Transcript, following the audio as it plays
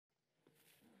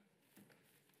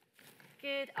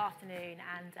Good afternoon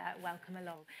and welcome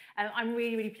along. I'm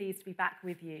really pleased to be back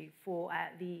with you for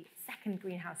the second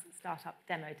Greenhouse Startup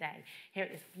Demo Day here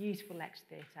at this beautiful lecture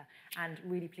theatre, and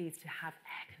really pleased to have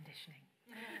air conditioning.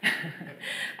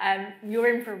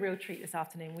 You're in for a real treat this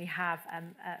afternoon. We have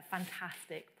a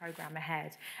fantastic programme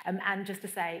ahead. And just to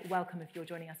say, welcome if you're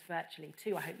joining us virtually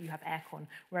too. I hope you have aircon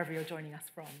wherever you're joining us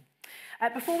from.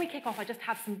 Before we kick off, I just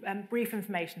have some brief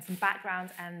information, some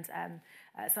background and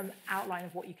some outline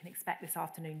of what you can expect this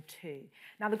afternoon too.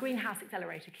 Now, the Greenhouse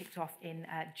Accelerator kicked off in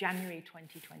January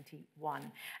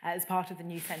 2021 as part of the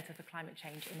new Centre for Climate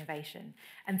Change Innovation.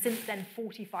 And since then,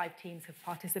 45 teams have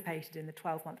participated in the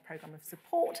 12-month programme of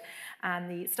support, and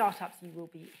the startups you will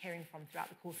be hearing from throughout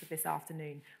the course of this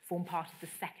afternoon form part of the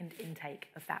second intake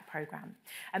of that programme.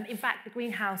 In fact, the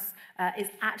Greenhouse is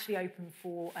actually open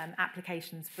for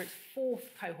applications for its fourth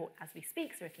cohort as we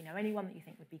speak, so if you know anyone that you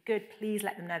think would be good, please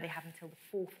let them know they have until the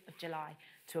 4th of July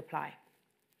to apply.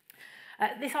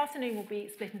 This afternoon will be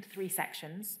split into 3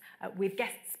 sections with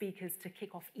guest speakers to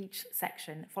kick off each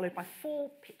section, followed by 4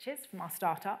 pitches from our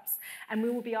startups, and we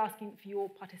will be asking for your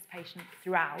participation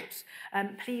throughout.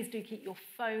 Please do keep your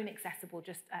phone accessible,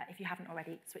 just if you haven't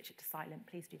already, switch it to silent.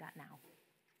 Please do that now.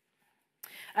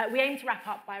 We aim to wrap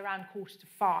up by around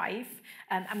 4:45,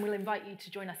 and we'll invite you to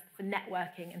join us for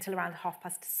networking until around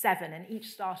 7:30, and each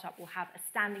startup will have a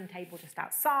standing table just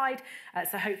outside,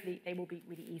 so hopefully they will be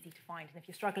really easy to find. And if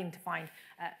you're struggling to find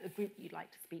a group that you'd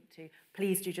like to speak to,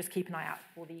 please do just keep an eye out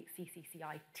for the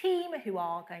CCCI team, who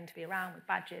are going to be around with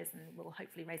badges and will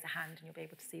hopefully raise a hand, and you'll be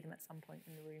able to see them at some point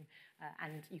in the room,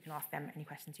 and you can ask them any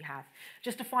questions you have.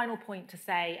 Just a final point to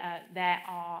say, there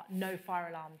are no fire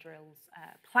alarm drills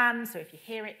planned, so if you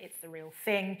hear it, it's the real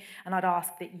thing, and I'd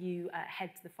ask that you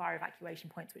head to the fire evacuation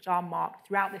points, which are marked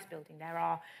throughout this building. There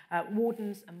are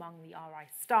wardens among the RI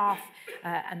staff,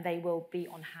 and they will be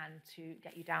on hand to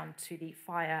get you down to the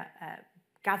fire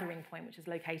gathering point, which is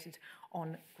located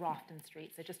on Grafton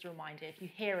Street. So just a reminder, if you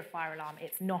hear a fire alarm,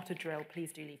 it's not a drill,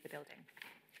 please do leave the building.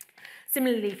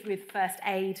 Similarly, with first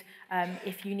aid,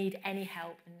 if you need any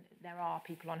help, and there are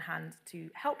people on hand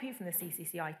to help you from the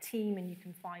CCCI team, and you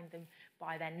can find them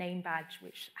by their name badge,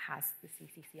 which has the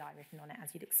CCCI written on it,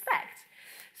 as you'd expect.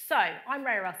 So, I'm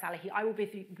Moree Al-Salahi. I will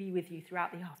be with you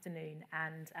throughout the afternoon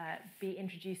and be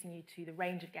introducing you to the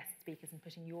range of guest speakers and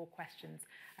putting your questions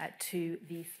to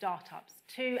the startups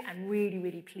too, and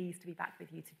really pleased to be back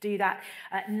with you to do that.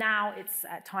 Now it's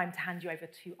time to hand you over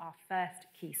to our first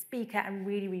key speaker, and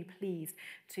really pleased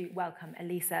to welcome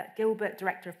Elisa Gilbert,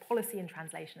 Director of Policy and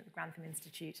Translation at the Grantham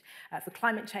Institute for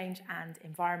Climate Change and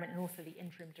Environment, and also the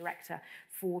Interim Director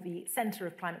for the Centre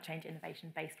of Climate Change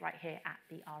Innovation based right here at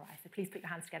the RI. So please put your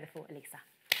hands together for Elisa.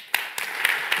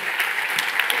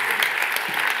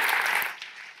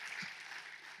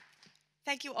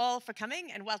 Thank you all for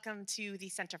coming, and welcome to the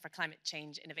Centre for Climate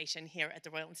Change Innovation here at the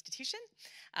Royal Institution.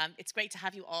 It's great to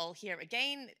have you all here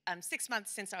again, 6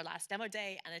 months since our last demo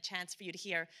day, and a chance for you to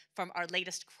hear from our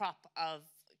latest crop of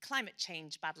climate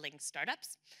change battling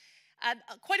startups.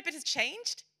 Quite a bit has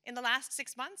changed in the last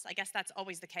 6 months. I guess that's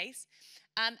always the case.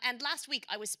 And last week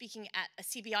I was speaking at a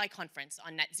CBI conference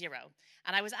on net zero,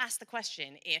 and I was asked the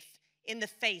question if, in the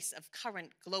face of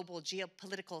current global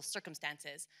geopolitical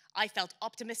circumstances, I felt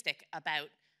optimistic about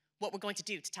what we're going to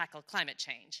do to tackle climate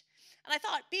change. And I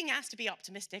thought being asked to be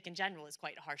optimistic in general is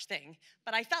quite a harsh thing,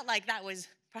 but I felt like that was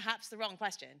perhaps the wrong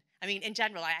question. I mean, in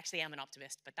general, I actually am an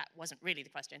optimist, but that wasn't really the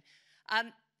question.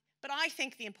 But I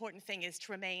think the important thing is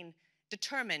to remain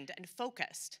determined and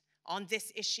focused on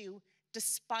this issue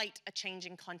despite a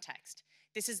changing context.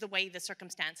 This is the way the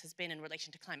circumstance has been in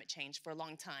relation to climate change for a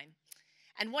long time.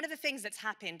 And one of the things that's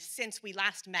happened since we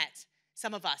last met,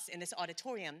 some of us in this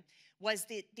auditorium, was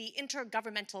the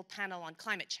Intergovernmental Panel on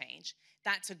Climate Change.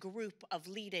 That's a group of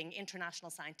leading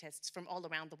international scientists from all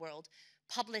around the world,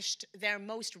 published their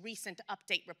most recent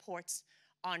update reports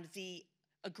on the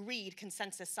agreed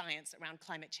consensus science around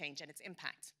climate change and its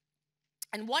impact.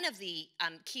 And one of the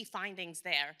key findings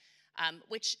there,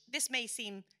 which this may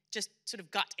seem just sort of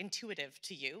gut intuitive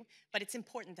to you, but it's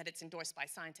important that it's endorsed by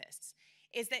scientists,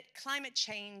 is that climate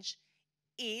change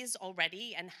is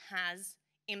already and has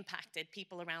impacted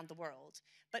people around the world.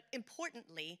 But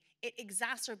importantly, it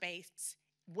exacerbates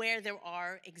where there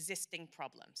are existing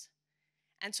problems.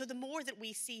 And so the more that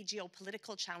we see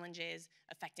geopolitical challenges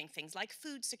affecting things like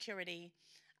food security,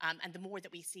 and the more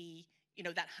that we see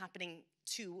that happening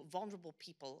to vulnerable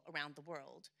people around the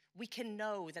world, we can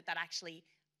know that that actually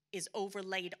is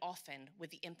overlaid often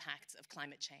with the impacts of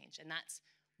climate change. And that's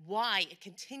why it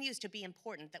continues to be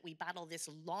important that we battle this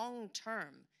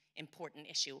long-term important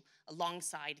issue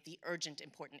alongside the urgent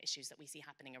important issues that we see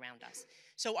happening around us.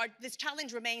 So this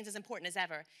challenge remains as important as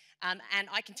ever, and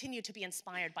I continue to be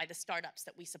inspired by the startups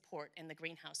that we support in the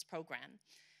Greenhouse program.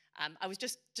 I was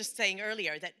just saying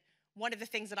earlier that one of the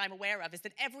things that I'm aware of is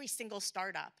that every single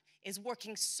startup is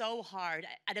working so hard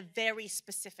at a very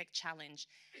specific challenge,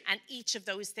 and each of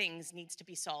those things needs to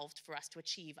be solved for us to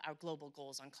achieve our global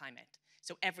goals on climate.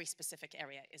 So every specific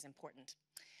area is important.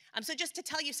 So just to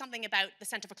tell you something about the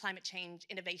Centre for Climate Change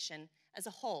Innovation as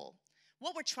a whole,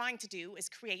 what we're trying to do is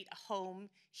create a home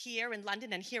here in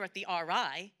London and here at the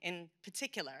RI in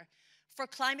particular for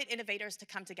climate innovators to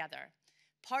come together.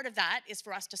 Part of that is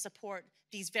for us to support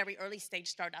these very early stage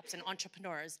startups and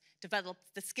entrepreneurs develop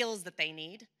the skills that they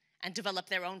need and develop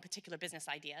their own particular business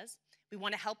ideas. We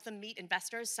want to help them meet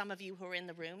investors, some of you who are in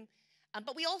the room,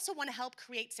 but we also want to help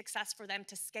create success for them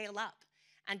to scale up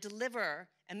and deliver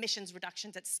emissions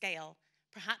reductions at scale,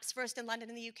 perhaps first in London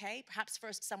in the UK, perhaps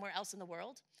first somewhere else in the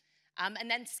world,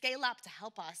 and then scale up to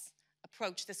help us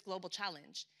approach this global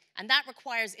challenge. And that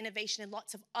requires innovation in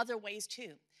lots of other ways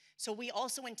too. So we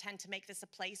also intend to make this a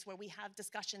place where we have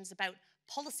discussions about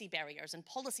policy barriers and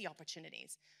policy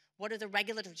opportunities. What are the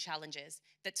regulatory challenges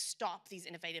that stop these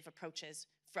innovative approaches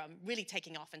from really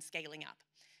taking off and scaling up?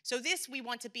 So we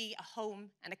want to be a home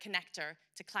and a connector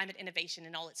to climate innovation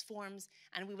in all its forms,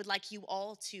 and we would like you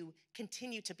all to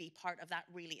continue to be part of that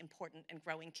really important and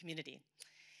growing community.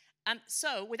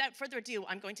 So without further ado,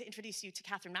 I'm going to introduce you to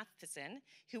Catherine Matheson,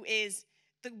 who is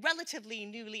the relatively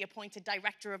newly appointed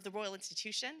director of the Royal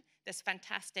Institution, this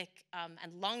fantastic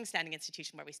and long-standing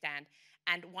institution where we stand,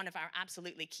 and one of our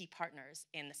absolutely key partners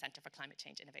in the Centre for Climate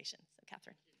Change Innovation. So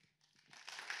Catherine.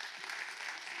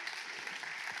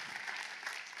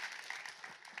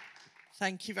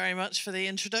 Thank you very much for the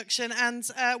introduction, and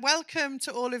welcome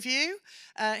to all of you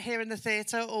here in the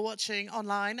theatre or watching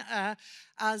online.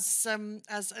 As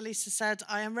Elisa said,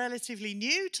 I am relatively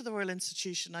new to the Royal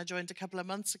Institution. I joined a couple of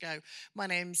months ago. My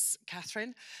name's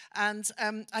Catherine, and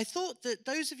I thought that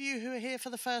those of you who are here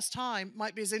for the first time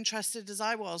might be as interested as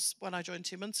I was when I joined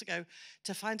 2 months ago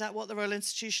to find out what the Royal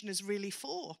Institution is really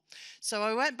for. So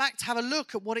I went back to have a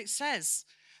look at what it says.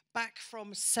 Back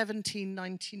from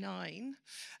 1799,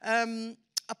 a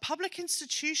public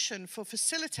institution for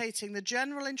facilitating the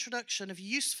general introduction of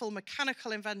useful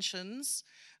mechanical inventions,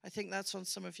 I think that's on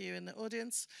some of you in the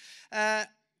audience,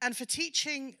 and for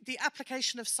teaching the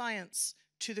application of science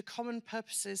to the common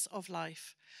purposes of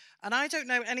life. And I don't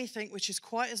know anything which is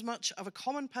quite as much of a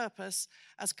common purpose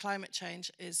as climate change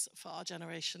is for our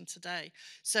generation today.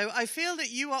 So I feel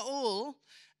that you are all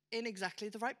in exactly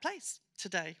the right place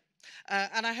today.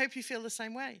 And I hope you feel the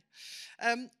same way.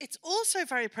 It's also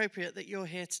very appropriate that you're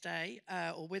here today,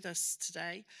 or with us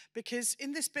today, because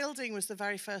in this building was the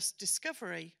very first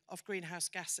discovery of greenhouse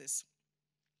gases.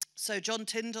 So John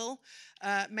Tyndall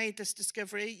made this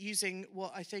discovery using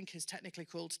what I think is technically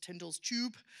called Tyndall's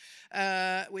tube,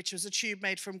 which was a tube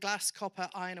made from glass, copper,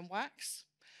 iron, and wax.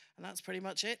 And that's pretty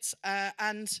much it.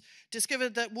 And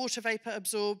discovered that water vapor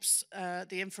absorbs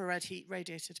the infrared heat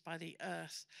radiated by the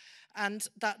Earth. And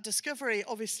that discovery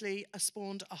obviously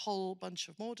spawned a whole bunch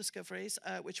of more discoveries,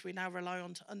 which we now rely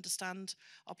on to understand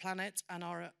our planet and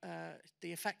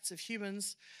the effects of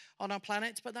humans on our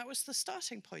planet. But that was the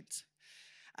starting point.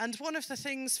 And one of the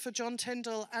things for John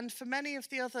Tyndall and for many of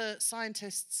the other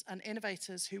scientists and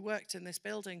innovators who worked in this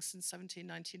building since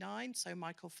 1799, so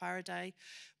Michael Faraday,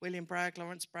 William Bragg,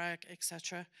 Lawrence Bragg,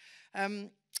 etc.,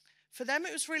 for them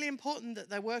it was really important that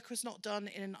their work was not done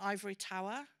in an ivory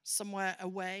tower somewhere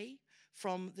away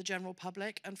from the general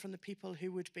public and from the people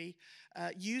who would be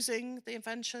using the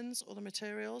inventions or the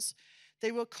materials.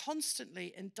 They were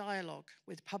constantly in dialogue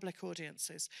with public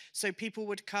audiences. So people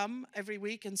would come every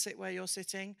week and sit where you're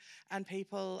sitting, and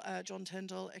people, John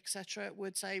Tyndall, etc.,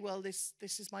 would say, well, this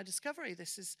is my discovery.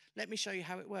 Let me show you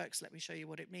how it works. Let me show you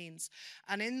what it means.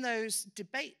 And in those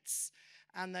debates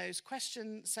and those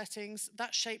question settings,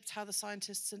 that shaped how the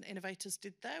scientists and innovators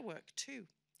did their work too.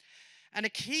 And a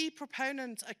key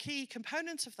component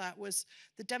of that was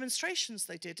the demonstrations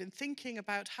they did in thinking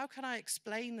about how can I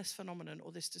explain this phenomenon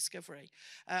or this discovery.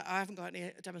 I haven't got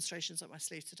any demonstrations up my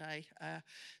sleeve today,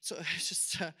 so it's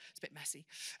just it's a bit messy.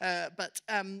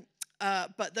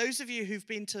 But those of you who've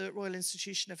been to Royal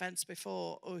Institution events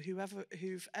before, or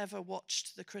who've ever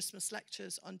watched the Christmas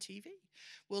lectures on TV,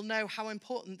 will know how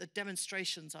important the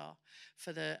demonstrations are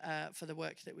for the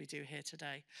work that we do here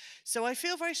today. So I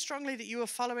feel very strongly that you are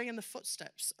following in the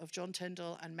footsteps of John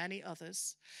Tyndall and many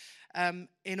others.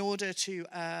 in order to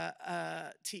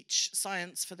teach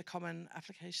science for the common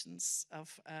applications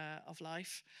of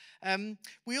life.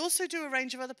 We also do a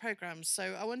range of other programs.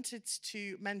 So I wanted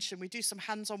to mention we do some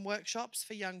hands-on workshops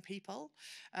for young people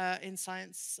in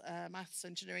science, maths,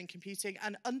 engineering, computing.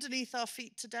 And underneath our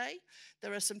feet today,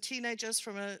 there are some teenagers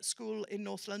from a school in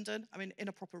North London. I mean, in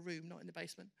a proper room, not in the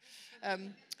basement.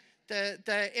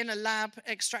 They're in a lab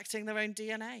extracting their own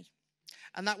DNA.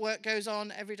 And that work goes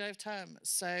on every day of term.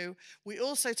 So we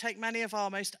also take many of our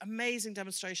most amazing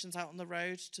demonstrations out on the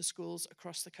road to schools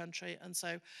across the country. And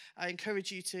so I encourage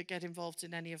you to get involved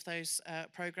in any of those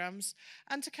programs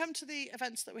and to come to the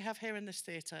events that we have here in this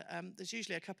theatre. There's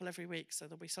usually a couple every week, so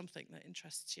there'll be something that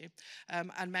interests you.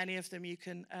 And many of them you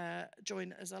can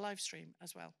join as a live stream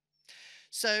as well.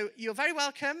 So you're very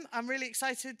welcome. I'm really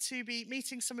excited to be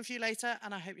meeting some of you later,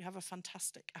 and I hope you have a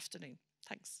fantastic afternoon.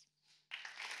 Thanks.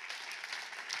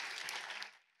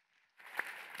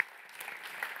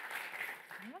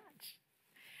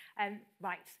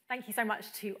 Right, thank you so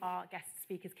much to our guest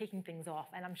speakers kicking things off,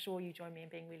 and I'm sure you join me in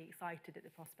being really excited at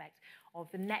the prospect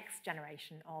of the next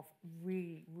generation of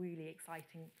really, really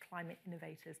exciting climate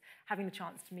innovators having the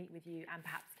chance to meet with you and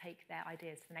perhaps take their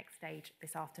ideas to the next stage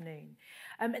this afternoon.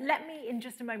 Let me in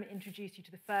just a moment introduce you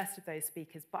to the first of those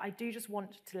speakers, but I do just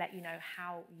want to let you know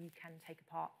how you can take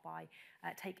part by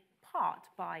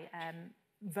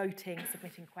voting,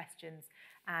 submitting questions,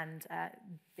 and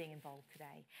being involved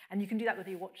today. And you can do that whether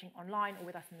you're watching online or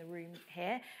with us in the room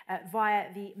here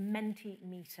via the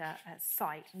Mentimeter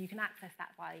site. And you can access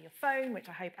that via your phone, which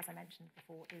I hope, as I mentioned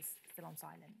before, is still on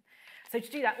silent. So to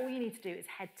do that, all you need to do is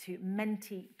head to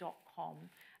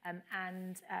menti.com.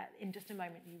 In just a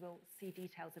moment, you will see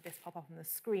details of this pop up on the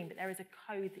screen, but there is a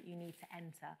code that you need to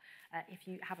enter. If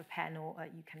you have a pen or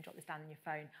you can jot this down on your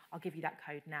phone, I'll give you that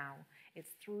code now.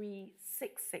 It's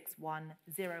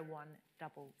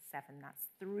 36610177. That's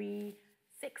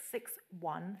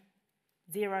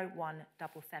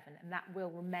 36610177, and that will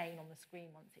remain on the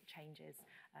screen once it changes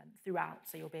throughout,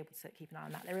 so you'll be able to keep an eye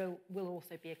on that. There will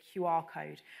also be a QR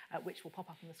code which will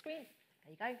pop up on the screen.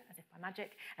 There you go, as if by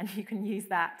magic. And you can use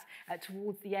that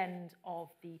towards the end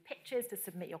of the pitches to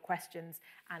submit your questions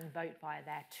and vote via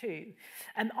there too.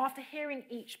 After hearing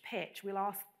each pitch, we'll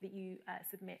ask that you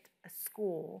submit a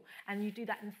score, and you do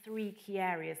that in 3 key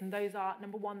areas. And those are,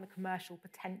 number 1, the commercial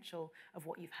potential of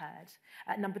what you've heard.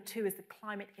 Number 2 is the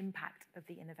climate impact of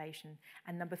the innovation.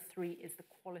 And number 3 is the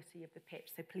quality of the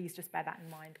pitch. So please just bear that in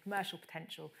mind: commercial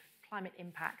potential, climate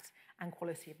impact, and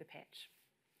quality of the pitch.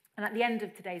 And at the end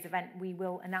of today's event, we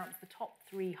will announce the top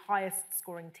 3 highest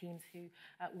scoring teams who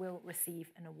will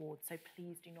receive an award. So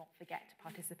please do not forget to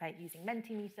participate using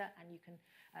Mentimeter, and you can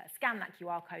scan that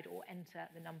QR code or enter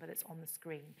the number that's on the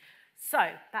screen.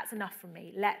 So that's enough from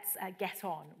me. Let's get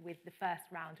on with the first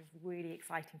round of really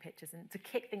exciting pitches. And to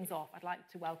kick things off, I'd like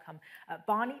to welcome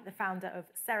Barney, the founder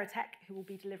of Seratech, who will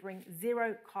be delivering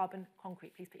zero carbon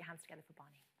concrete. Please put your hands together for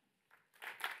Barney.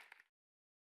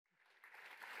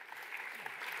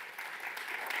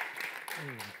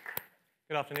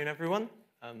 Good afternoon, everyone.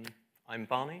 I'm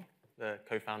Barney, the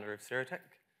co-founder of Seratech.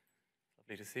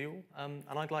 Lovely to see you all. And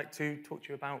I'd like to talk to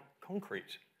you about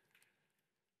concrete.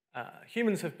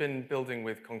 Humans have been building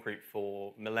with concrete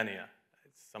for millennia.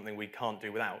 It's something we can't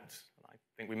do without. I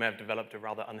think we may have developed a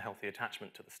rather unhealthy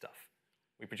attachment to the stuff.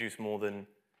 We produce more than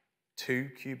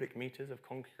 2 cubic meters of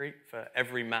concrete for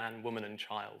every man, woman, and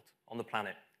child on the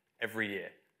planet every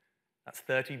year. That's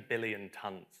 30 billion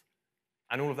tons.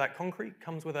 And all of that concrete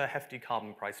comes with a hefty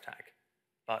carbon price tag.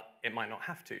 But it might not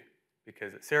have to,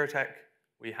 because at Seratech,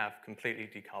 we have completely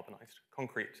decarbonized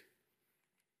concrete.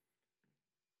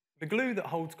 The glue that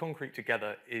holds concrete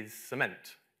together is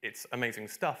cement. It's amazing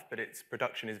stuff, but its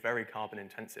production is very carbon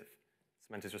intensive.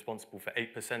 Cement is responsible for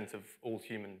 8% of all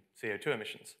human CO2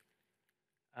 emissions.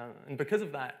 And because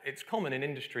of that, it's common in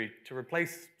industry to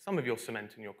replace some of your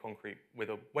cement and your concrete with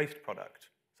a waste product,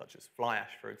 such as fly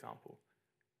ash, for example,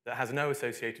 that has no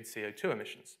associated CO2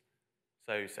 emissions.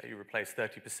 So say you replace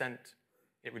 30%,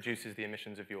 it reduces the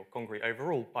emissions of your concrete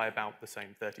overall by about the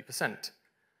same 30%. Of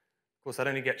course, that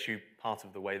only gets you part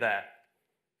of the way there.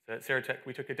 So at Seratech,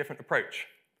 we took a different approach.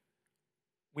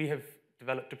 We have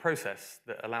developed a process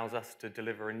that allows us to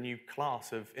deliver a new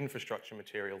class of infrastructure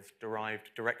materials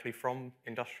derived directly from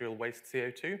industrial waste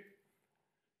CO2.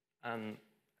 And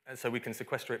so we can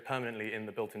sequester it permanently in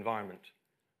the built environment.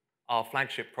 Our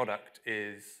flagship product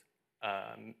is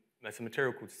it's a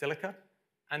material called silica,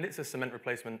 and it's a cement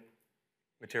replacement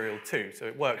material too. So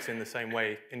it works in the same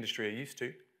way industry are used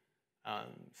to,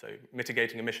 so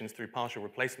mitigating emissions through partial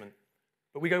replacement.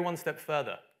 But we go one step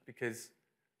further, because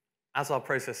as our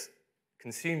process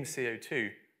consumes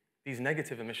CO2, these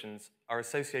negative emissions are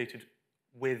associated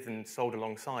with and sold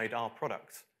alongside our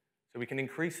products. So we can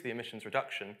increase the emissions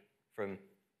reduction from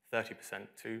 30%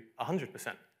 to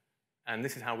 100%. And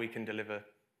this is how we can deliver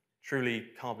truly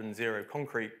carbon zero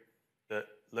concrete that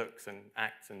looks and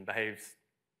acts and behaves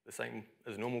the same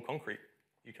as normal concrete.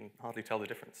 You can hardly tell the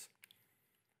difference.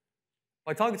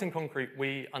 By targeting concrete,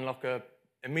 we unlock an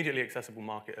immediately accessible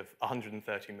market of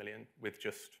 130 million with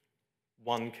just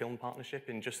one kiln partnership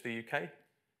in just the UK.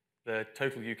 The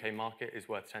total UK market is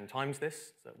worth 10 times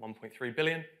this, so 1.3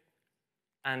 billion.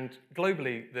 And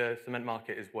globally, the cement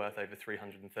market is worth over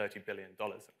 $330 billion.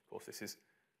 Of course, this is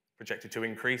projected to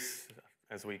increase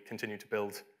as we continue to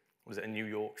build, what is it, a New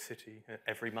York City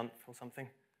every month or something.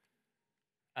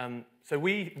 So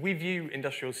we view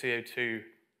industrial CO2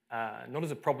 not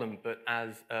as a problem, but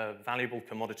as a valuable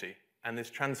commodity. And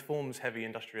this transforms heavy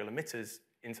industrial emitters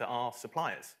into our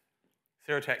suppliers.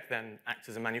 Seratech then acts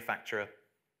as a manufacturer,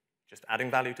 just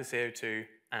adding value to CO2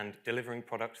 and delivering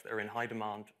products that are in high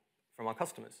demand from our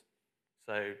customers.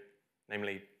 So,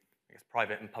 namely, I guess,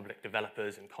 private and public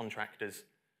developers and contractors.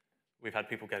 We've had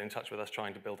people get in touch with us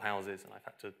trying to build houses, and I've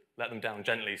had to let them down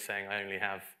gently, saying I only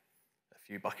have a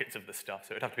few buckets of the stuff,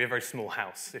 so it would have to be a very small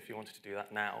house if you wanted to do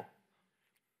that now.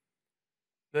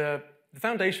 The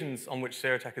foundations on which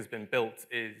Seratech has been built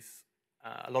is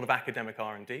a lot of academic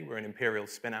R&D. We're an imperial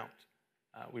spin-out.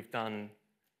 We've done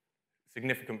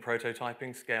significant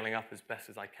prototyping, scaling up as best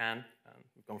as I can.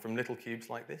 We've gone from little cubes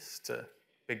like this to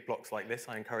big blocks like this.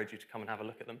 I encourage you to come and have a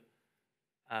look at them.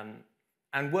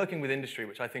 And working with industry,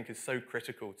 which I think is so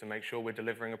critical to make sure we're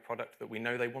delivering a product that we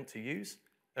know they want to use.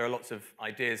 There are lots of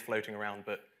ideas floating around,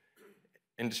 but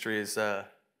industry is a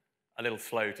little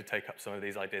slow to take up some of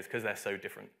these ideas because they're so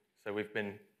different. So we've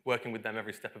been working with them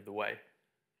every step of the way.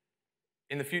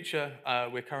 In the future,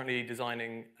 we're currently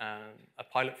designing a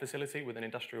pilot facility with an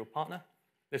industrial partner.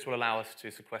 This will allow us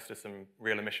to sequester some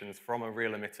real emissions from a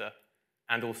real emitter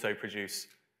and also produce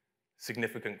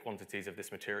significant quantities of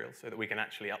this material so that we can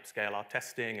actually upscale our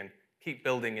testing and keep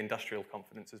building industrial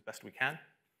confidence as best we can.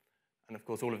 And of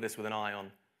course, all of this with an eye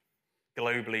on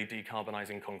globally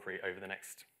decarbonizing concrete over the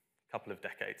next couple of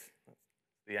decades. That's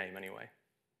the aim anyway.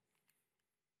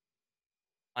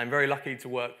 I'm very lucky to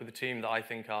work with a team that I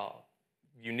think are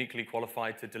uniquely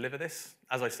qualified to deliver this.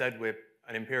 As I said, we're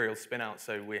an imperial spin-out,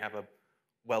 so we have a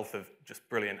wealth of just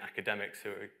brilliant academics who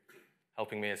are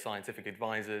helping me as scientific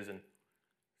advisors, and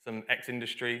some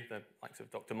ex-industry, the likes of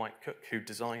Dr. Mike Cook, who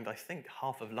designed, I think,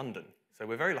 half of London. So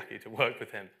we're very lucky to work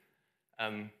with him.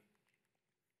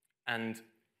 And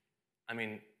I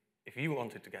mean, if you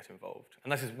wanted to get involved,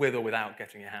 and this is with or without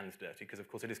getting your hands dirty, because of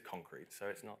course it is concrete, so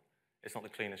it's not the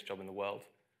cleanest job in the world.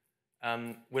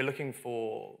 We're looking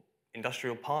for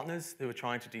industrial partners who are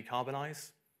trying to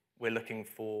decarbonize. We're looking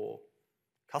for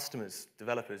customers,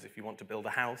 developers. If you want to build a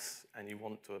house and you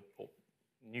want a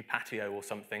new patio or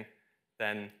something,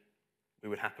 then we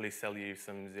would happily sell you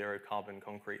some zero carbon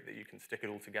concrete that you can stick it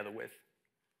all together with.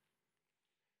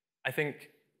 I think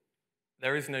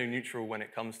there is no neutral when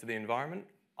it comes to the environment.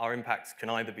 Our impacts can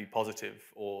either be positive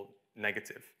or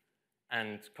negative.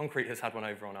 And concrete has had one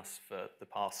over on us for the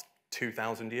past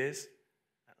 2,000 years.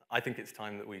 I think it's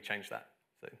time that we change that.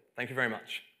 So thank you very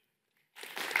much.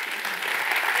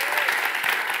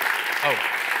 Oh.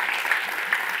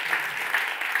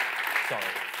 Sorry.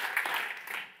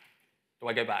 Do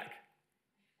I go back?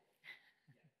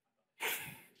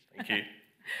 Thank you.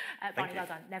 Barney, well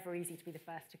done. Never easy to be the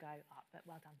first to go up, but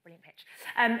well done. Brilliant pitch.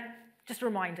 Just a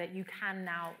reminder, you can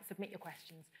now submit your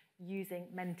questions using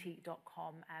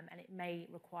menti.com, and it may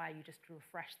require you just to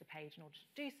refresh the page in order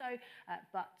to do so,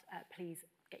 but please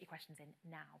get your questions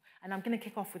in now. And I'm going to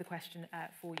kick off with a question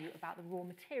for you about the raw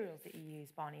materials that you use,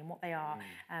 Barney, and what they are,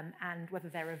 and whether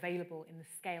they're available in the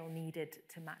scale needed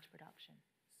to match production.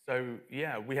 So,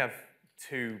 yeah, we have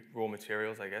two raw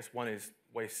materials, I guess. One is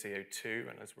waste CO2,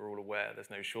 and as we're all aware, there's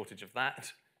no shortage of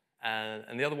that.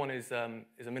 And the other one is a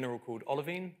mineral called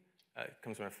olivine. It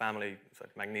comes from a family, it's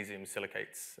like magnesium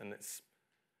silicates, and it's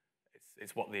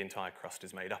what the entire crust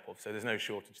is made up of. So there's no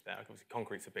shortage there. Obviously,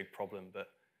 concrete's a big problem, but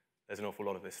there's an awful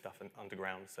lot of this stuff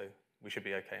underground, so we should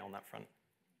be okay on that front.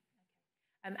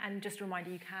 Okay. And just a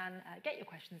reminder, you can get your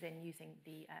questions in using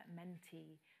the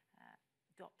menti.com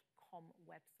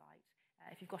website.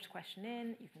 If you've got a question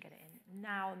in, you can get it in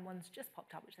now, and one's just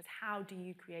popped up which says, how do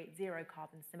you create zero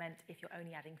carbon cement if you're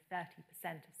only adding 30%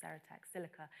 of Seratech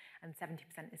silica and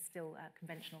 70% is still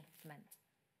conventional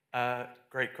cement?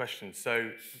 Great question.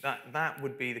 So that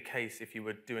would be the case if you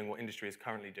were doing what industry is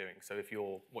currently doing. So if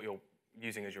what you're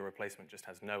using as your replacement just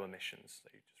has no emissions, so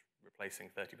you're just replacing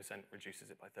 30% reduces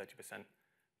it by 30%.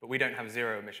 But we don't have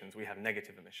zero emissions, we have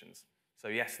negative emissions. So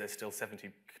yes, there's still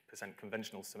 70%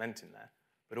 conventional cement in there,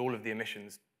 but all of the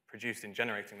emissions produced in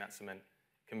generating that cement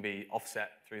can be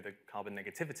offset through the carbon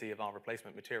negativity of our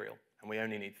replacement material, and we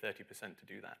only need 30% to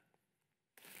do that.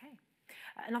 Okay.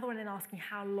 Another one in asking,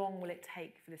 how long will it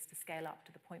take for this to scale up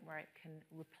to the point where it can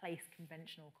replace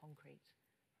conventional concrete?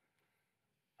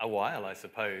 A while, I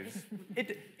suppose.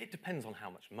 It depends on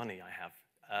how much money I have.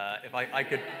 If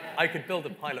I could build a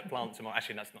pilot plant tomorrow.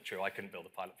 Actually, that's not true. I couldn't build a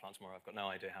pilot plant tomorrow. I've got no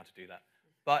idea how to do that.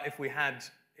 But if we had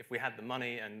the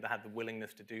money and had the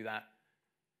willingness to do that,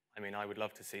 I mean, I would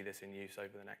love to see this in use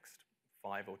over the next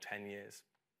 5 or 10 years.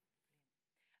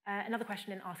 Another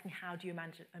question in asking, how do you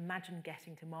imagine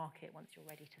getting to market once you're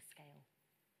ready to scale?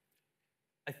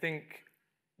 I think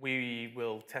we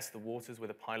will test the waters with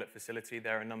a pilot facility.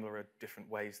 There are a number of different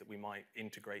ways that we might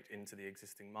integrate into the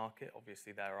existing market.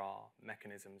 Obviously, there are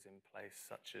mechanisms in place,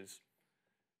 such as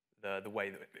the way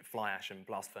that fly ash and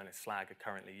blast furnace slag are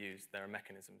currently used. There are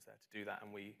mechanisms there to do that,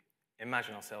 and we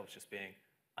imagine ourselves just being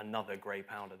another grey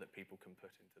powder that people can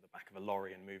put into the back of a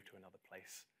lorry and move to another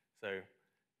place. So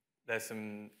there's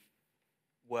some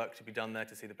work to be done there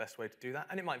to see the best way to do that,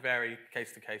 and it might vary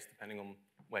case to case depending on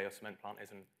where your cement plant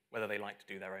is and whether they like to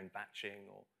do their own batching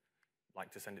or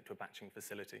like to send it to a batching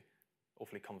facility.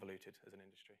 Awfully convoluted as an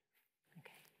industry.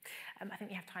 Okay. I think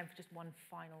we have time for just one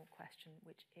final question,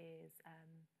 which is,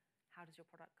 how does your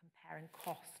product compare in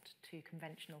cost to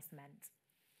conventional cement?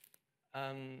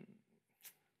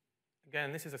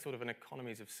 Again, this is a sort of an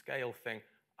economies of scale thing.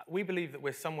 We believe that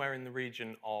we're somewhere in the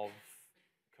region of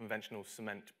conventional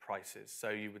cement prices.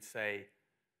 So you would say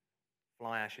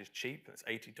fly ash is cheap, that's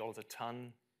 $80 a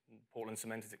ton. Portland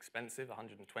cement is expensive,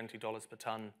 $120 per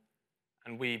ton.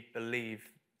 And we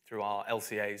believe through our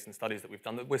LCAs and studies that we've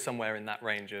done that we're somewhere in that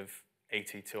range of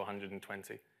 80 to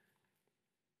 120.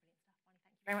 Brilliant stuff, Bonnie.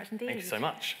 Thank you very much indeed. Thank you so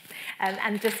much.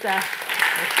 And just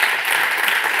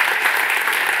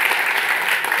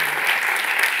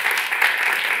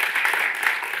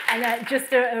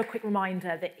just a quick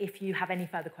reminder that if you have any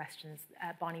further questions,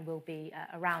 Barney will be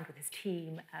around with his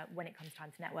team when it comes time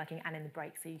to networking and in the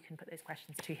break, so you can put those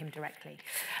questions to him directly.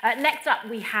 Next up,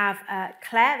 we have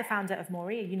Claire, the founder of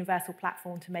Moree, a universal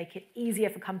platform to make it easier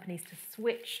for companies to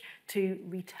switch to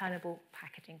returnable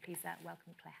packaging. Please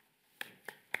welcome Claire.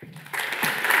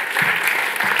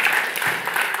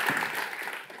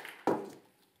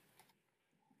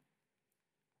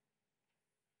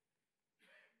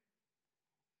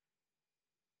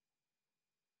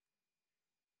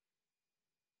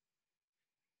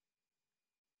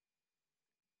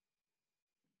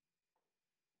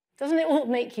 Doesn't it all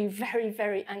make you very,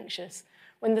 very anxious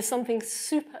when there's something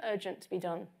super urgent to be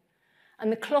done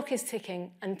and the clock is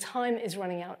ticking and time is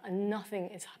running out and nothing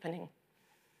is happening?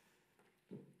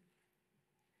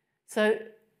 So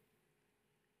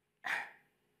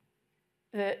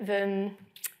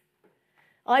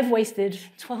I've wasted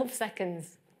 12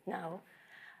 seconds now,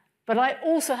 but I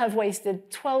also have wasted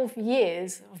 12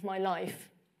 years of my life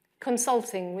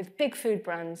consulting with big food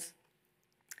brands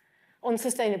on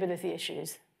sustainability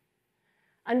issues.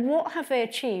 And what have they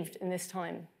achieved in this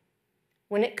time?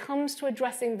 When it comes to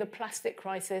addressing the plastic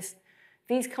crisis,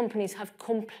 these companies have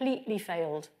completely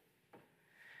failed.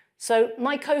 So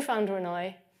my co-founder and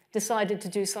I decided to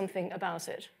do something about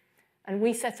it. And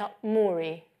we set up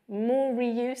Moree, more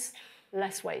reuse,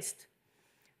 less waste.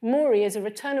 Moree is a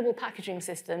returnable packaging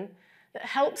system that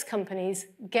helps companies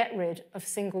get rid of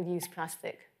single-use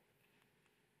plastic.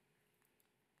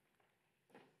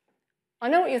 I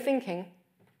know what you're thinking.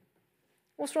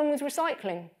 What's wrong with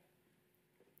recycling?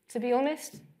 To be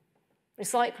honest,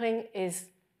 recycling is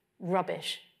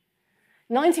rubbish.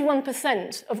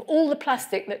 91% of all the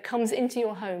plastic that comes into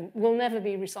your home will never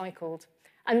be recycled,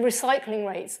 and recycling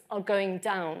rates are going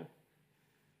down.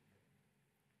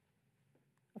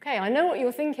 Okay, I know what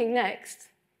you're thinking next.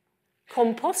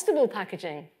 Compostable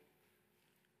packaging,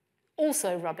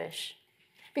 also rubbish,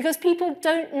 because people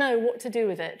don't know what to do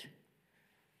with it.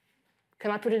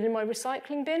 Can I put it in my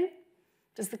recycling bin?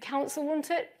 Does the council want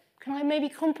it? Can I maybe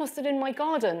compost it in my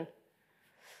garden?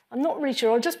 I'm not really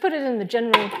sure. I'll just put it in the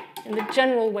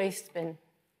general waste bin.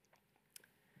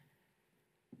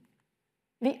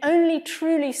 The only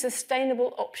truly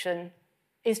sustainable option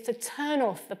is to turn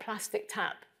off the plastic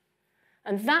tap.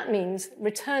 And that means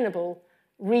returnable,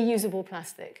 reusable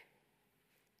plastic.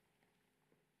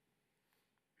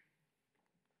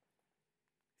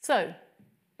 So,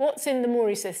 what's in the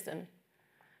Moree system?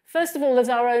 First of all, there's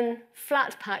our own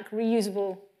flat pack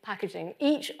reusable packaging.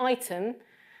 Each item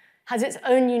has its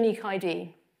own unique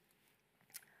ID.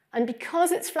 And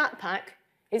because it's flat pack,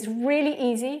 it's really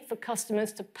easy for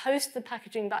customers to post the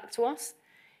packaging back to us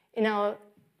in our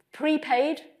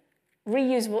prepaid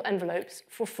reusable envelopes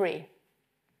for free.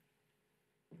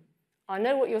 I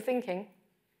know what you're thinking.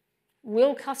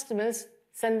 Will customers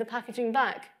send the packaging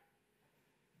back?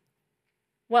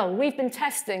 Well, we've been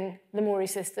testing the Moree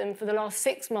system for the last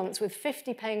 6 months with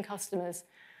 50 paying customers,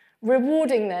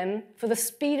 rewarding them for the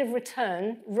speed of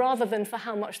return rather than for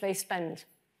how much they spend.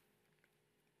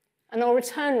 And our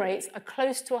return rates are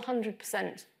close to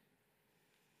 100%.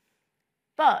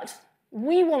 But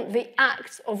we want the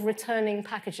act of returning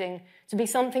packaging to be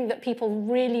something that people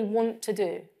really want to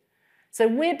do. So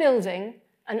we're building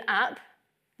an app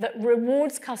that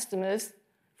rewards customers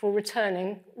for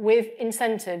returning with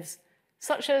incentives,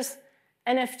 such as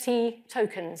NFT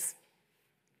tokens.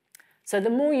 So the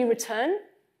more you return,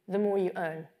 the more you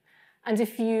earn. And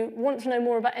if you want to know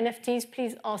more about NFTs,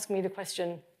 please ask me the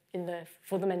question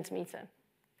for the Mentimeter.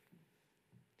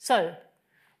 So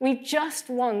we just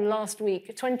won last week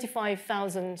a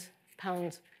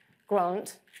 £25,000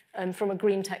 grant from a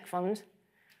green tech fund.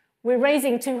 We're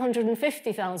raising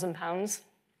 £250,000,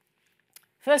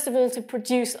 first of all, to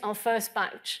produce our first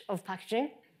batch of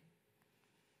packaging,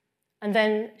 and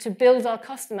then to build our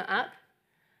customer app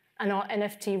and our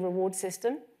NFT reward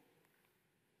system,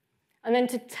 and then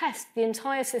to test the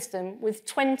entire system with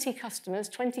 20 customers,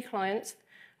 20 clients,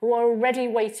 who are already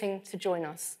waiting to join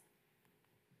us.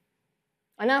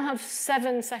 I now have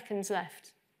 7 seconds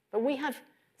left, but we have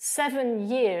 7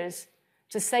 years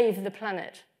to save the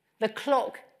planet. The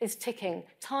clock is ticking,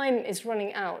 time is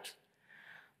running out.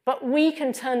 But we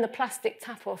can turn the plastic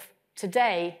tap off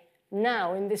today,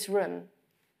 now, in this room.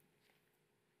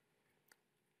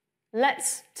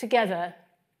 Let's together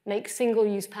make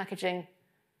single-use packaging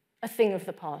a thing of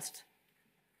the past.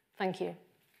 Thank you.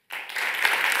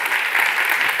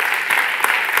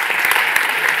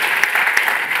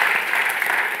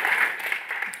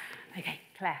 Okay,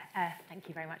 Claire, thank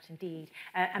you very much indeed.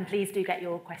 And please do get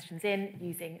your questions in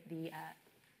using the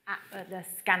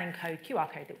scanning code,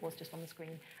 QR code that was just on the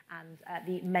screen, and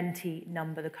the Menti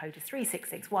number, the code is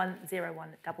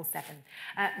 36610177.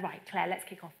 Right, Claire, let's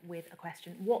kick off with a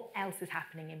question. What else is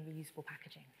happening in reusable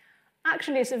packaging?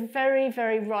 Actually, it's a very,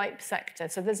 very ripe sector.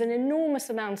 So there's an enormous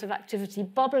amount of activity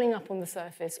bubbling up on the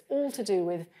surface, all to do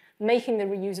with making the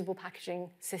reusable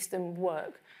packaging system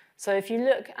work. So if you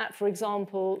look at, for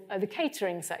example, the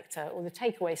catering sector or the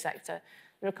takeaway sector,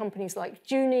 there are companies like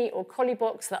Juni or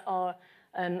Colliebox that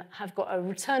have got a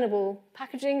returnable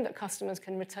packaging that customers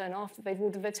can return after they've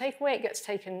ordered their takeaway. It gets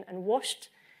taken and washed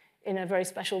in a very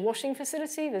special washing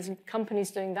facility. There's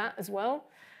companies doing that as well,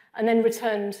 and then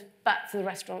returned back to the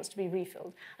restaurants to be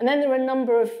refilled. And then there are a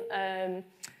number of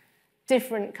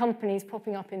different companies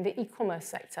popping up in the e-commerce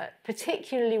sector,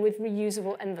 particularly with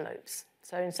reusable envelopes.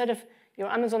 So instead of your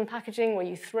Amazon packaging where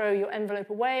you throw your envelope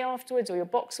away afterwards or your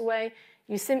box away,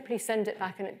 you simply send it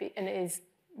back and it is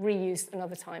reused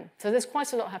another time. So there's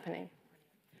quite a lot happening.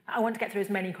 I want to get through as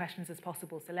many questions as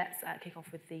possible, so let's kick off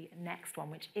with the next one,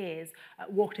 which is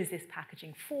what is this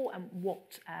packaging for and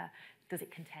what does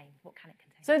it contain? What can it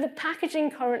contain? So the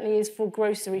packaging currently is for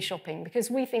grocery shopping,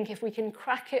 because we think if we can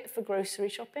crack it for grocery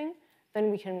shopping,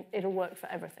 then it'll work for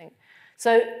everything.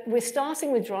 So we're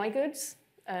starting with dry goods,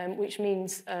 which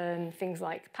means things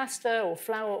like pasta or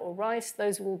flour or rice.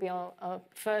 Those will be our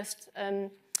first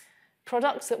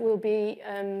products that we'll be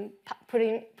put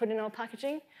in our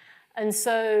packaging. And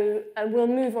so we'll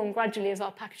move on gradually as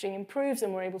our packaging improves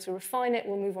and we're able to refine it.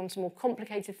 We'll move on to more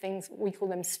complicated things. We call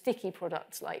them sticky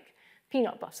products like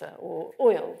peanut butter or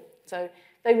oil. So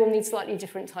they will need slightly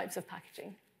different types of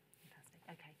packaging. Fantastic,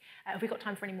 okay. Have we got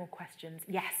time for any more questions?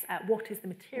 Yes, what is the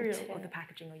material of the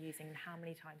packaging you're using and how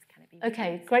many times can it be used?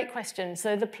 Okay, great question.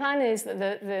 So the plan is that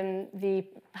the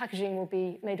packaging will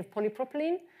be made of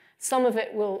polypropylene. Some of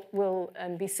it will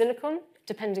be silicone,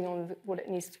 depending on what it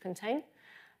needs to contain.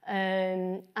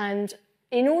 And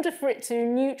in order for it to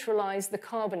neutralize the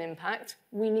carbon impact,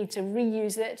 we need to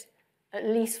reuse it at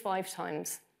least 5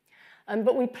 times.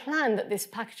 But we plan that this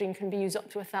packaging can be used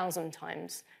up to 1,000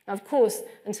 times. Now, of course,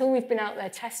 until we've been out there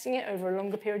testing it over a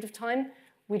longer period of time,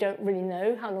 we don't really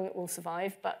know how long it will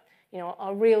survive. But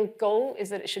our real goal is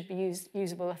that it should be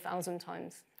usable 1,000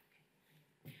 times.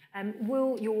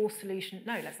 Will your solution...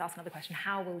 No, let's ask another question.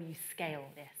 How will you scale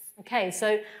this? Okay,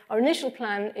 so our initial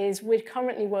plan is we're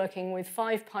currently working with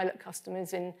 5 pilot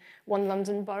customers in 1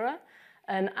 London borough,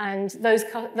 and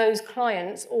those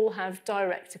clients all have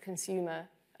direct-to-consumer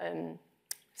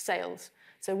sales.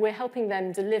 So we're helping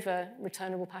them deliver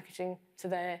returnable packaging to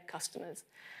their customers.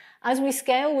 As we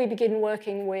scale, we begin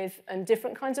working with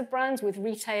different kinds of brands, with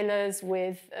retailers,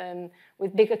 with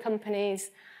bigger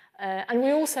companies, and we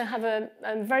also have a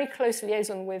very close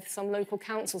liaison with some local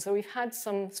councils. So we've had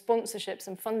some sponsorships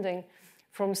and funding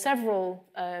from several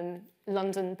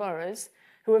London boroughs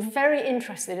who are very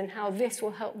interested in how this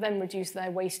will help them reduce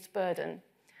their waste burden.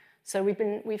 So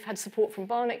we've had support from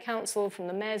Barnet Council, from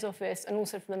the Mayor's Office, and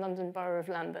also from the London Borough of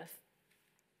Lambeth.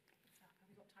 Have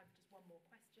we got time for just one more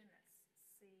question?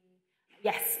 Let's see.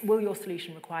 Yes, will your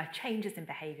solution require changes in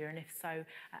behaviour? And if so,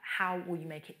 how will you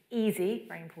make it easy?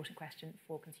 Very important question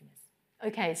for consumers.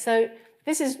 Okay, so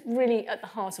this is really at the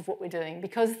heart of what we're doing,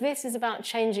 because this is about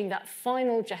changing that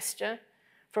final gesture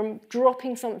from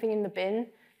dropping something in the bin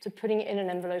to putting it in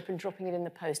an envelope and dropping it in the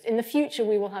post. In the future,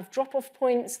 we will have drop-off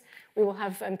points, we will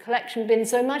have collection bins.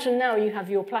 So imagine now you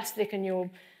have your plastic and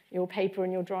your paper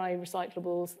and your dry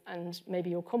recyclables and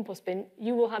maybe your compost bin.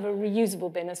 You will have a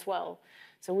reusable bin as well.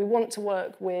 So we want to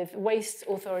work with waste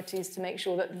authorities to make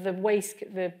sure that the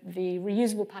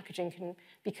reusable packaging can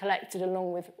be collected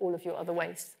along with all of your other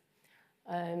waste.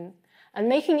 And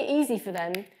making it easy for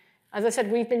them, as I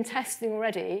said, we've been testing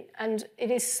already, and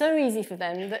it is so easy for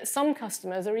them that some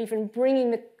customers are even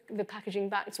bringing the packaging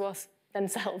back to us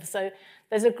themselves. So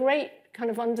there's a great kind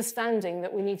of understanding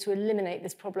that we need to eliminate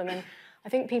this problem. And I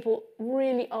think people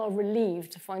really are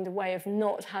relieved to find a way of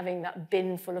not having that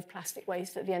bin full of plastic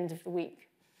waste at the end of the week.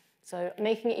 So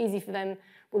making it easy for them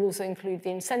will also include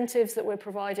the incentives that we're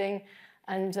providing.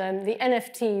 And the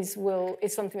NFTs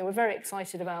is something that we're very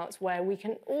excited about, where we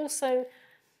can also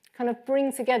kind of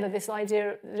bring together this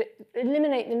idea,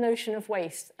 eliminate the notion of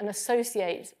waste and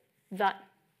associate that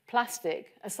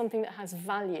plastic as something that has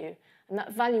value. And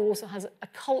that value also has a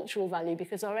cultural value,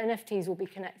 because our NFTs will be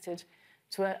connected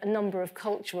to a number of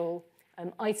cultural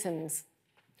items.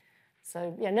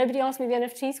 So, yeah, nobody asked me the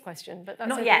NFTs question, but that's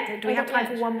Not yet. Do we have time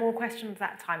for one more question? Is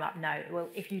that time up? No. Well,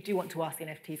 if you do want to ask the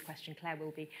NFTs question, Claire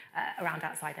will be around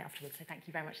outside afterwards. So thank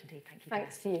you very much indeed. Thank you.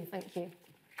 Thanks to you. Thank you.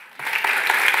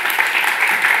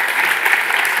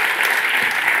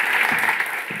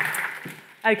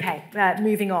 Okay,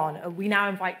 moving on. We now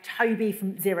invite Toby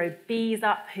from ZeroBees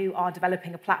up, who are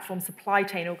developing a platform supply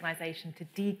chain organisation to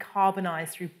decarbonise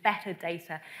through better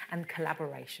data and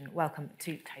collaboration. Welcome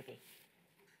to Toby.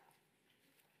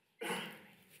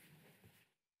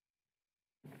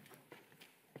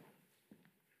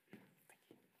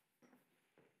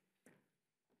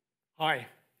 Hi,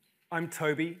 I'm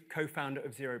Toby, co-founder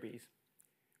of ZeroBees.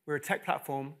 We're a tech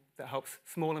platform that helps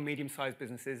small and medium-sized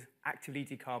businesses actively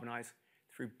decarbonise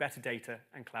through better data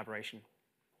and collaboration.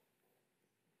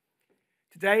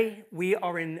 Today, we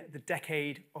are in the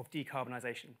decade of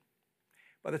decarbonisation.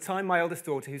 By the time my eldest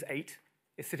daughter, who's 8,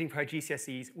 is sitting for her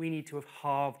GCSEs, we need to have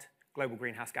halved global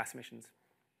greenhouse gas emissions.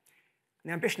 And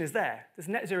the ambition is there. There's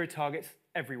net zero targets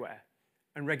everywhere,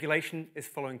 and regulation is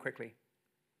following quickly.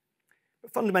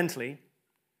 But fundamentally,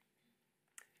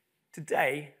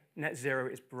 today, net zero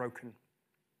is broken.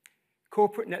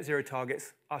 Corporate net zero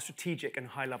targets are strategic and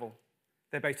high level.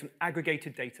 They're based on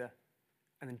aggregated data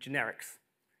and then generics,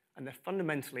 and they're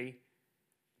fundamentally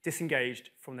disengaged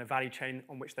from the value chain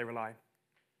on which they rely.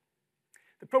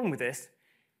 The problem with this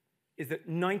is that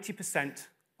 90%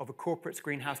 of a corporate's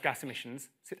greenhouse gas emissions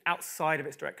sit outside of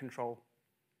its direct control.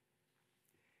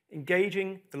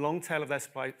 Engaging the long tail of their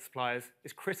suppliers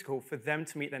is critical for them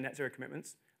to meet their net zero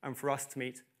commitments and for us to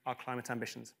meet our climate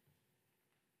ambitions.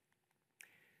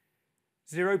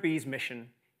 ZeroBees' mission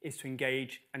is to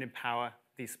engage and empower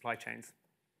these supply chains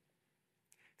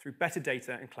through better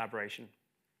data and collaboration.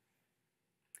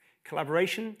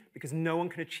 Collaboration, because no one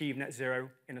can achieve net zero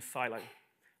in a silo.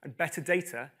 And better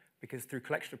data, because through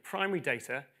collection of primary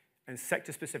data and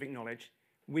sector-specific knowledge,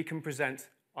 we can present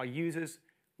our users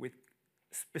with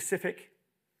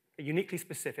uniquely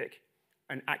specific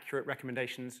and accurate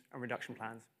recommendations and reduction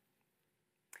plans.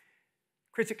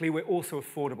 Critically, we're also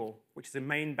affordable, which is a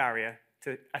main barrier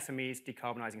to SMEs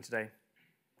decarbonising today.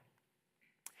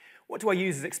 What do our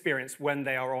users experience when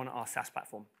they are on our SaaS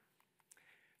platform?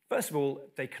 First of all,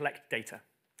 they collect data.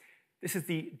 This is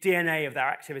the DNA of their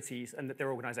activities and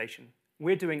their organisation.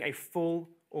 We're doing a full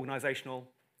organisational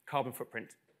carbon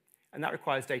footprint, and that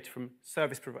requires data from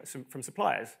from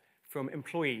suppliers, from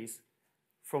employees,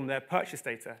 from their purchase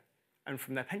data, and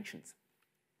from their pensions.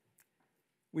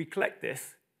 We collect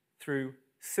this through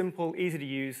simple,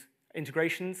 easy-to-use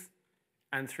integrations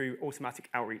and through automatic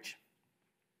outreach.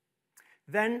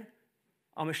 Then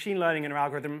our machine learning and our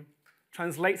algorithm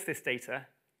translates this data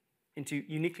into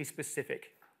uniquely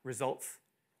specific results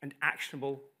and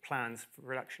actionable plans for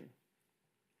reduction.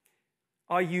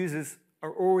 Our users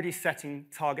are already setting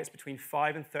targets between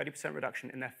 5 and 30% reduction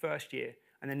in their first year,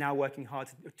 and they're now working hard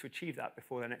to achieve that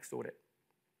before their next audit.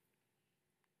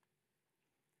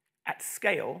 At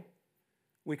scale,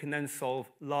 we can then solve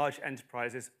large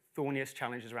enterprises' thorniest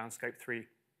challenges around Scope 3.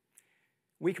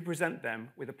 we can present them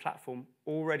with a platform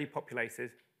already populated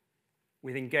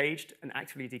with engaged and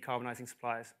actively decarbonising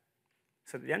suppliers,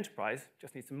 so that the enterprise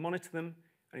just needs to monitor them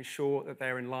and ensure that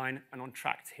they're in line and on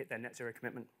track to hit their net zero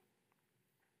commitment.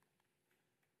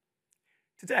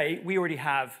 Today, we already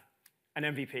have an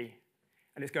MVP,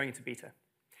 and it's going into beta.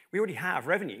 We already have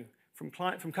revenue from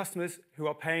customers who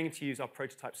are paying to use our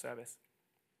prototype service.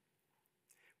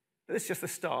 But this is just the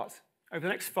start. Over the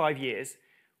next 5 years,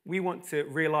 we want to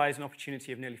realize an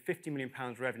opportunity of nearly £50 million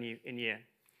revenue in year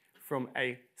from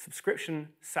a subscription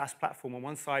SaaS platform on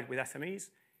one side with SMEs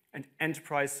and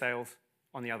enterprise sales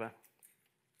on the other.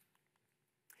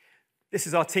 This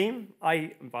is our team.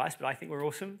 I am biased, but I think we're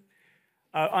awesome.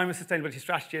 I'm a sustainability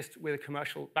strategist with a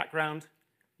commercial background.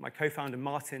 My co-founder,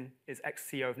 Martin, is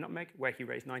ex-CEO of Nutmeg, where he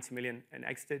raised 90 million and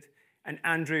exited. And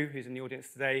Andrew, who's in the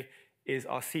audience today, is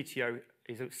our CTO.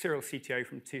 He's a serial CTO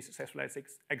from 2 successful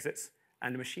exits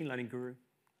and a machine learning guru.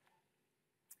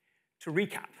 To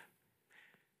recap,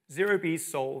 ZeroBees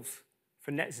solves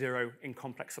for net zero in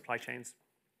complex supply chains.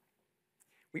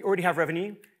 We already have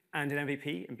revenue and an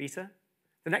MVP in beta.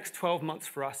 The next 12 months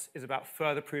for us is about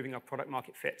further proving our product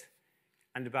market fit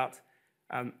and about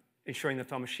ensuring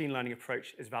that our machine learning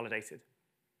approach is validated.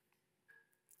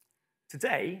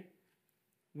 Today,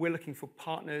 we're looking for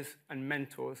partners and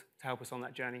mentors to help us on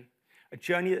that journey, a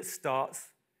journey that starts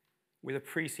with a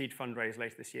pre-seed fundraise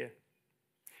later this year.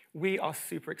 We are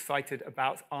super excited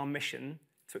about our mission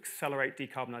to accelerate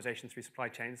decarbonisation through supply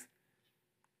chains.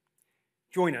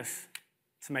 Join us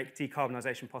to make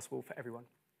decarbonisation possible for everyone.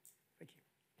 Thank you.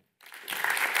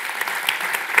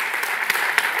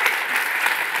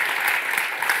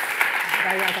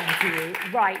 Very well done to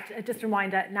you. Right, just a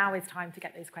reminder, now is time to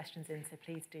get those questions in, so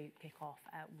please do kick off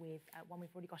with one we've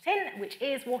already got in, which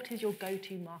is, what is your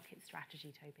go-to market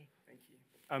strategy, Toby? Thank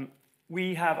you.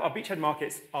 We have, our beachhead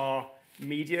markets are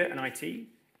media and IT,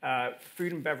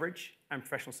 food and beverage, and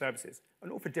professional services,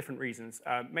 and all for different reasons,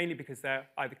 mainly because they're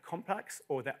either complex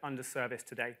or they're underserviced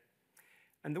today.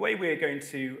 And the way we're going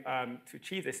to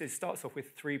achieve this is starts off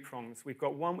with 3 prongs. We've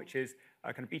got one which is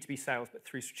kind of B2B sales, but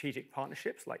through strategic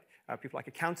partnerships, like people like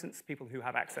accountants, people who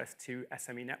have access to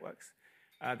SME networks.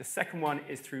 The second one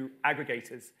is through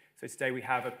aggregators. So today we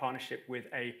have a partnership with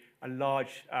a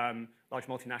large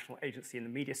multinational agency in the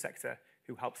media sector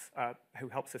who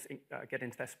helps us get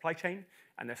into their supply chain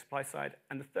and their supply side.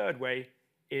 And the third way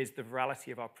is the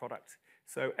virality of our product.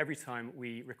 So every time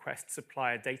we request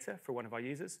supplier data for one of our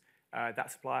users,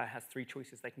 that supplier has 3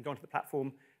 choices. They can go onto the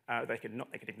platform, they could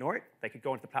ignore it, they could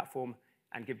go onto the platform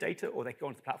and give data, or they could go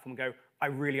onto the platform and go, I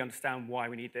really understand why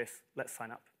we need this, let's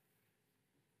sign up.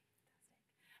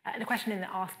 And a question in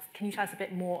that asks, can you tell us a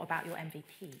bit more about your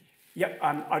MVP? Yep,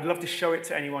 I'd love to show it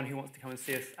to anyone who wants to come and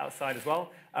see us outside as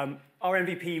well. Our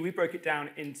MVP, we broke it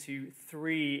down into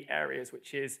 3 areas,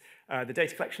 which is the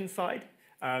data collection side,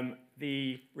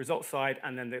 the results side,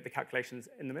 and then the calculations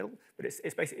in the middle. But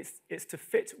it's basically it's to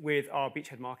fit with our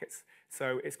beachhead markets.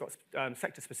 So it's got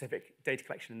sector-specific data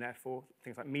collection in there for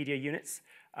things like media units,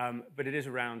 but it is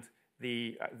around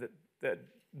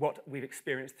what we've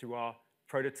experienced through our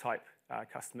prototype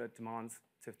customer demands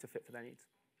to fit for their needs.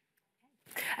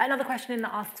 Another question in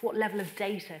that asks, what level of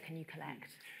data can you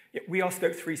collect? Yeah, we are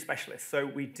Scope 3 specialists, so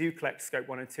we do collect Scope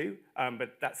 1 and 2,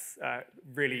 but that's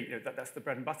really, that's the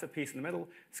bread and butter piece in the middle.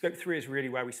 Scope 3 is really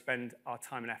where we spend our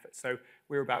time and effort. So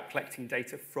we're about collecting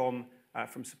data from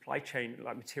supply chain,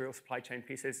 like material supply chain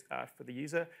pieces for the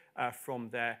user, from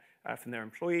their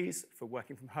employees, for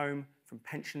working from home, from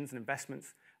pensions and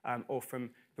investments, or from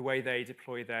the way they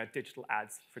deploy their digital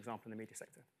ads, for example, in the media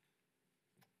sector.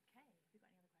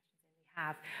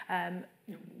 Have.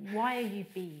 Why are you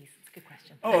bees? It's a good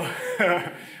question. Oh,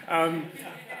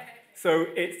 so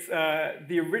it's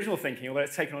the original thinking, although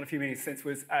it's taken on a few meanings since,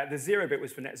 was the zero bit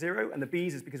was for net zero, and the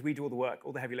bees is because we do all the work,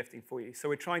 all the heavy lifting for you. So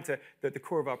we're trying to, the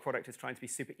core of our product is trying to be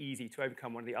super easy to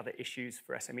overcome one of the other issues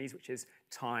for SMEs, which is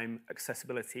time,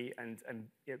 accessibility, and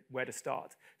where to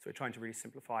start. So we're trying to really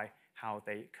simplify how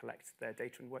they collect their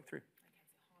data and work through.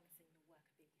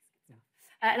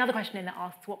 Another question in that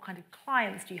asks, what kind of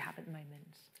clients do you have at the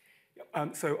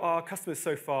moment? So our customers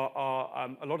so far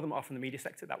are, a lot of them are from the media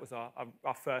sector. That was our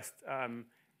first kind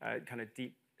of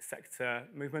deep sector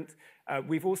movement.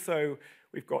 We've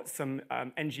got some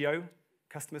NGO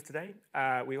customers today.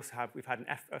 We've had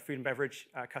a food and beverage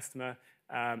customer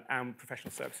and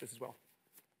professional services as well.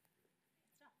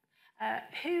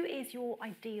 Who is your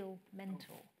ideal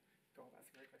mentor?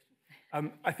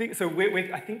 I think so.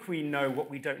 I think we know what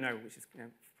we don't know, which is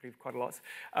probably quite a lot.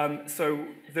 So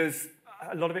there's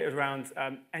a lot of it around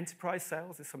enterprise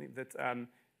sales is something that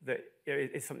that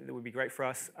is something that would be great for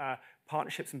us.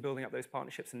 Partnerships and building up those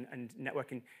partnerships and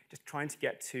networking, just trying to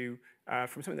get to,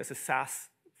 from something that's a SaaS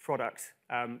product,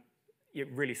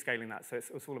 really scaling that. So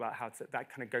it's all about how to that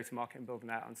kind of go-to-market and building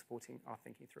that and supporting our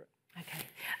thinking through it.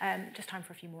 Okay, just time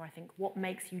for a few more, I think. What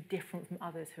makes you different from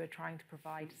others who are trying to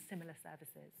provide similar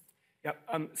services? Yeah,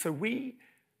 so we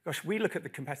look at the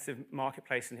competitive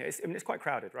marketplace in here. It's quite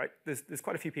crowded, right? There's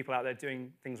quite a few people out there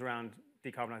doing things around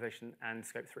decarbonisation and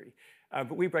Scope 3.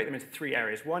 But we break them into 3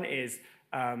 areas. One is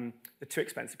the too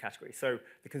expensive category. So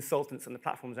the consultants and the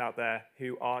platforms out there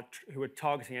who are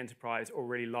targeting enterprise or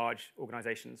really large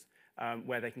organizations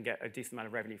where they can get a decent amount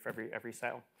of revenue for every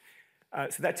sale.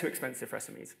 So they're too expensive for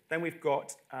SMEs. Then we've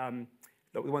got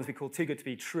the ones we call too good to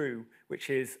be true, which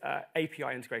is API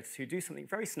integrators who do something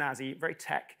very snazzy, very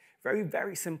tech, very,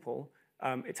 very simple.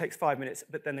 It takes 5 minutes,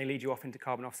 but then they lead you off into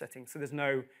carbon offsetting. So there's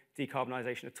no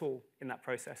decarbonisation at all in that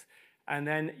process. And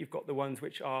then you've got the ones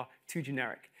which are too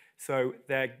generic. So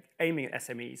they're aiming at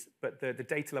SMEs, but the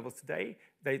data levels today,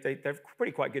 they're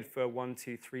pretty quite good for 1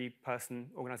 to 3 person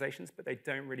organizations, but they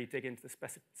don't really dig into the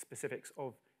specifics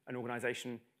of an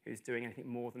organization who's doing anything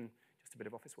more than just a bit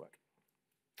of office work.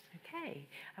 Okay,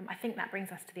 I think that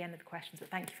brings us to the end of the questions, but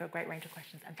thank you for a great range of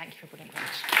questions, and thank you for brilliant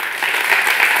lunch.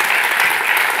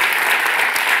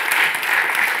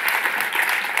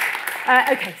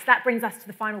 Okay, so that brings us to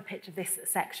the final pitch of this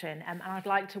section, and I'd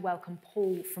like to welcome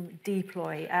Paul from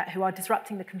Deploy, who are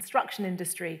disrupting the construction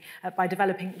industry by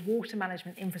developing water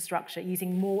management infrastructure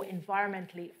using more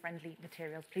environmentally friendly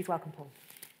materials. Please welcome Paul.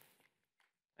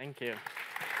 Thank you.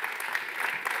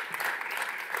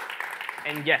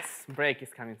 And yes, break is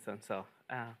coming soon, so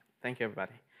thank you,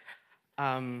 everybody.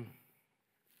 So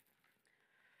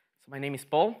my name is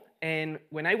Paul, and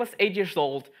when I was 8 years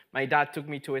old, my dad took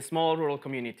me to a small rural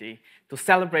community to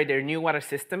celebrate their new water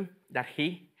system that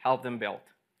he helped them build.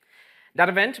 That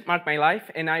event marked my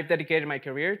life, and I've dedicated my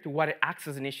career to water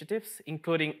access initiatives,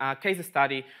 including a case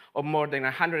study of more than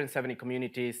 170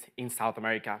 communities in South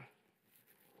America.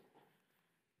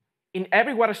 In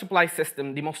every water supply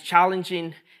system, the most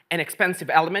challenging and expensive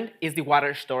element is the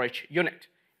water storage unit.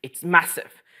 It's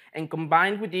massive. And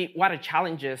combined with the water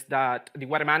challenges that the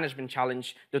water management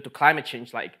challenge due to climate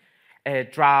change, like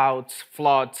droughts,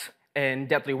 floods, and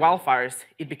deadly wildfires,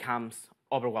 it becomes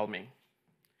overwhelming.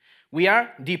 We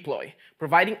are Deploy,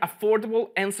 providing affordable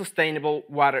and sustainable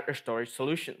water storage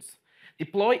solutions.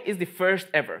 Deploy is the first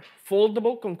ever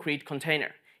foldable concrete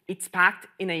container. It's packed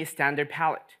in a standard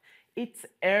pallet. It's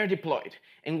air deployed,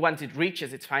 and once it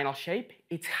reaches its final shape,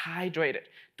 it's hydrated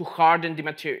to harden the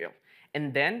material,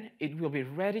 and then it will be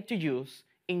ready to use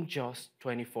in just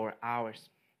 24 hours.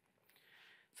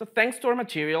 So thanks to our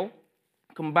material,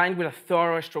 combined with a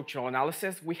thorough structural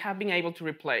analysis, we have been able to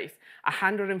replace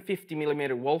 150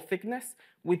 millimeter wall thickness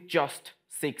with just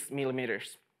 6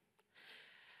 millimeters.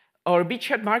 Our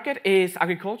beachhead market is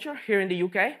agriculture here in the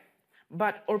UK,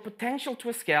 but our potential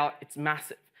to scale is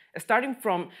massive. Starting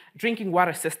from drinking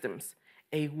water systems,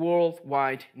 a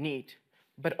worldwide need,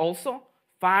 but also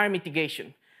fire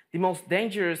mitigation, the most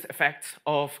dangerous effects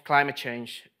of climate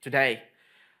change today.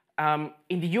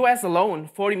 In the US alone,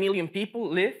 40 million people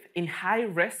live in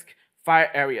high-risk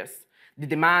fire areas. The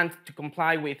demand to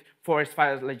comply with forest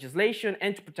fire legislation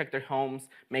and to protect their homes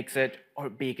makes it our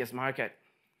biggest market.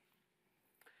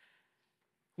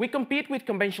 We compete with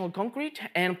conventional concrete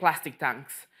and plastic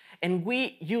tanks, and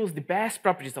we use the best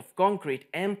properties of concrete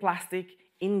and plastic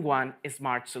in one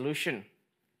smart solution.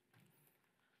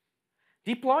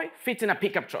 Deploy fits in a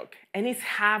pickup truck and is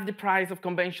half the price of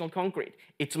conventional concrete.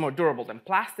 It's more durable than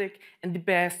plastic and the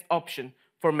best option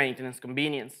for maintenance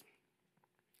convenience.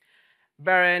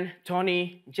 Beren,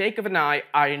 Tony, Jacob, and I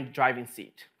are in the driving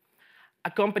seat,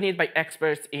 accompanied by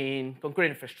experts in concrete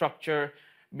infrastructure,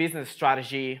 business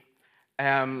strategy,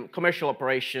 commercial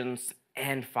operations,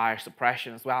 and fire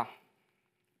suppression as well.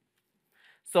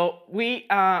 So we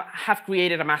have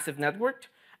created a massive network,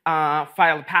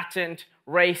 filed a patent,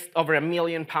 raised over £1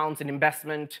 million in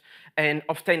investment, and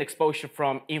obtained exposure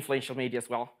from influential media as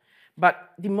well.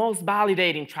 But the most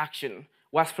validating traction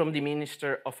was from the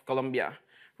Minister of Colombia,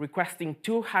 requesting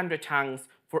 200 tanks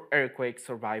for earthquake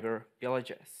survivor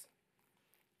villages.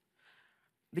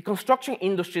 The construction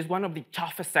industry is one of the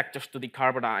toughest sectors to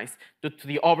decarbonize due to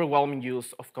the overwhelming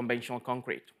use of conventional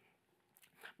concrete.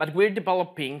 But we're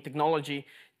developing technology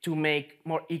to make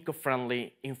more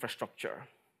eco-friendly infrastructure.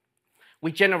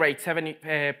 We generate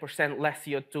 70% less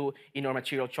CO2 in our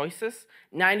material choices,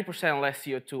 90% less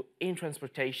CO2 in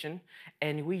transportation,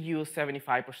 and we use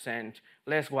 75%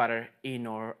 less water in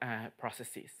our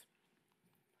processes.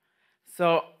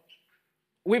 So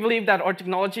we believe that our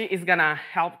technology is going to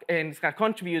help and it's going to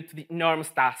contribute to the enormous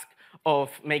task of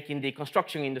making the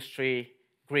construction industry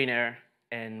greener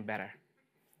and better.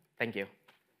 Thank you.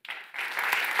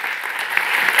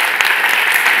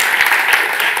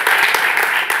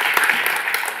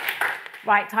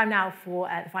 Right, time now for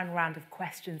the final round of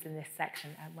questions in this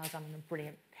section. Well done on a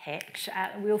brilliant pitch.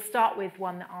 We'll start with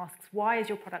one that asks, why is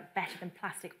your product better than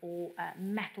plastic or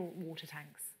metal water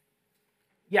tanks?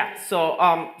 Yeah,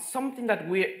 so something that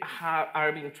we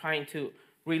are been trying to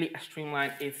really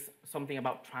streamline is something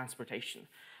about transportation.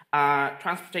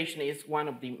 Transportation is one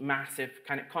of the massive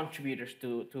kind of contributors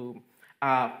to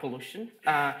pollution.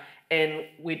 And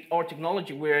with our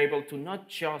technology, we're able to not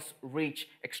just reach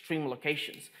extreme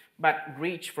locations, but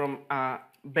reach from a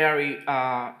very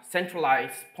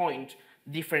centralized point,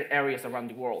 different areas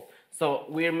around the world. So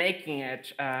we're making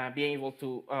it being able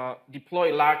to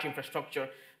deploy large infrastructure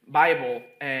viable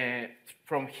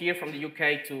from here, from the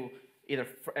UK to either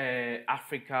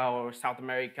Africa or South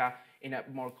America in a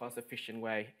more cost-efficient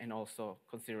way, and also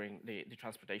considering the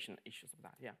transportation issues of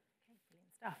that, yeah.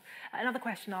 Stuff. Another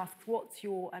question asks, what's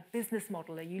your business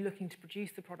model? Are you looking to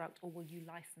produce the product or will you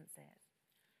license it?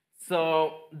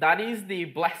 So that is the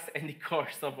bless and the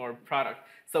curse of our product.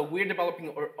 So we're developing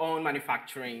our own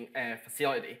manufacturing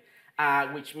facility,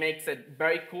 which makes it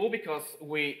very cool because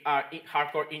we are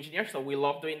hardcore engineers, so we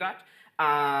love doing that.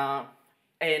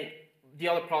 And the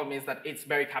other problem is that it's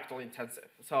very capital intensive.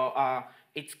 So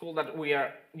it's cool that we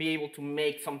are be able to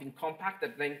make something compact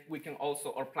that then we can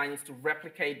also, our plan is to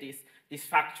replicate these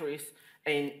factories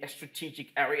in strategic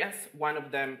areas. One of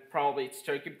them probably is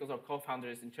Turkey because our co-founder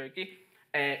is in Turkey,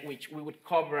 which we would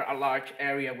cover a large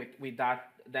area with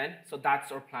that then. So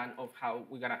that's our plan of how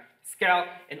we're gonna scale.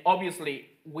 And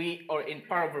obviously in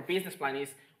part of our business plan is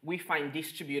we find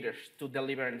distributors to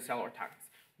deliver and sell our tanks.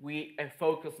 We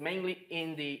focus mainly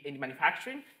in the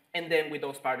manufacturing, and then with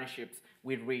those partnerships,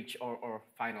 we reach our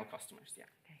final customers. Yeah.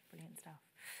 Okay, brilliant stuff.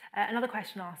 Another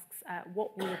question asks,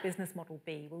 what will your business model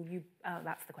be? Will you?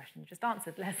 That's the question you just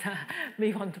answered. Let's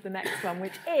move on to the next one,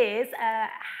 which is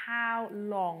how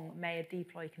long may a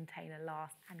deploy container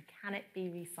last, and can it be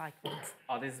recycled?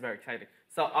 Oh, this is very exciting.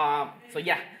 So,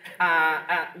 yeah,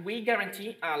 we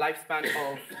guarantee a lifespan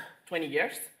of 20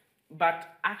 years,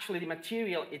 but actually the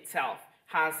material itself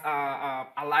has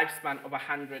a lifespan of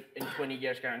 120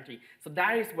 years guarantee. So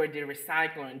that is where the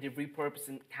recycling and the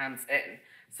repurposing comes in.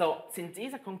 So since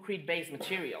it's a concrete-based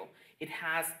material, it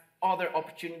has other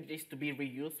opportunities to be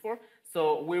reused for.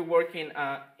 So we're working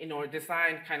in our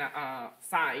design kind of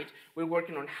side, we're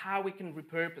working on how we can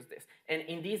repurpose this. And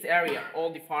in this area,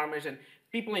 all the farmers and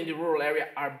people in the rural area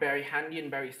are very handy and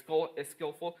very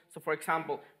skillful. So for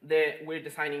example, we're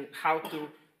designing how to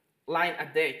line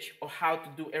a ditch or how to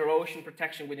do erosion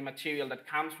protection with the material that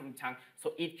comes from the tank,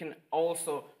 so it can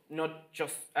also not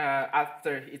just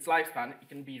after its lifespan, it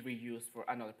can be reused for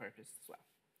another purpose as well.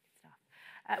 Good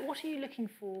stuff. What are you looking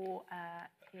for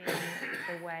in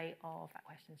the way of, that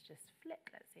question's just flipped,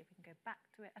 let's see if we can go back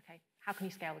to it. Okay, how can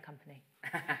you scale the company?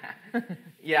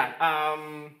 Yeah,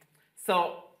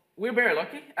 so we're very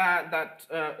lucky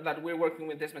that we're working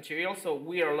with this material. So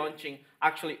we are launching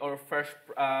actually our first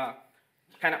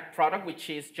kind of product, which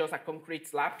is just a concrete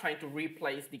slab, trying to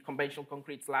replace the conventional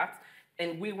concrete slabs.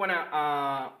 And we want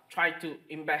to try to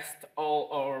invest all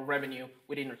our revenue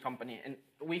within our company. And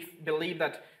we believe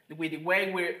that with the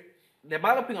way we're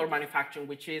developing our manufacturing,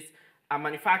 which is a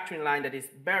manufacturing line that is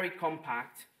very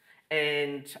compact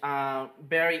and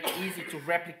very easy to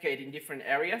replicate in different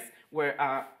areas,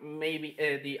 where maybe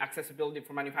the accessibility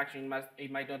for manufacturing it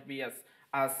might not be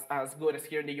as good as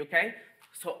here in the UK.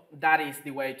 So that is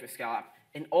the way to scale up.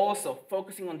 And also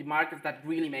focusing on the markets that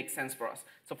really make sense for us.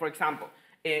 So for example,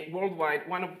 worldwide,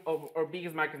 one of our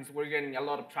biggest markets we're getting a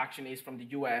lot of traction is from the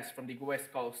US, from the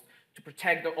West Coast, to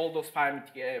protect all those fire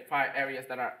areas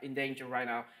that are in danger right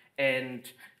now. And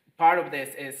part of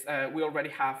this is we already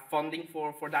have funding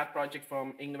for that project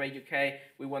from Innovate UK.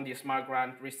 We won the Smart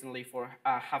Grant recently for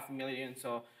 $500,000,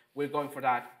 so we're going for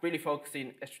that, really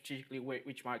focusing strategically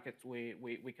which markets we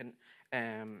can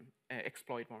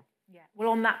exploit more. Yeah. Well,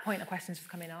 on that point, a question's just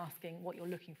come in asking what you're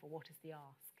looking for. What is the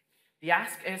ask? The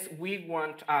ask is we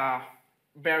want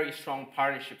very strong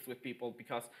partnerships with people,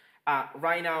 because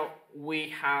right now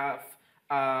we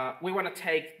want to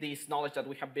take this knowledge that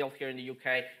we have built here in the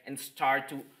UK and start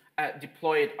to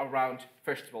deploy it around,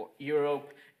 first of all,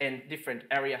 Europe and different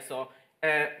areas. So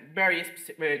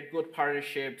very good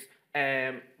partnerships,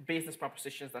 business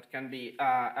propositions that can be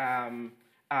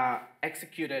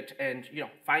executed, and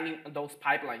finding those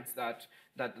pipelines that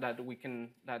we can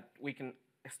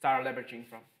start leveraging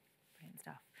from. Brilliant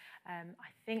stuff. I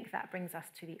think that brings us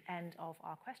to the end of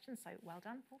our questions, so well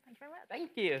done, Paul. Thank you very much.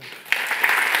 Thank you.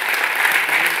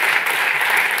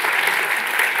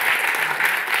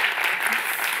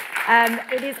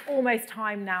 It is almost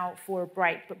time now for a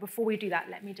break, but before we do that,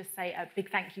 let me just say a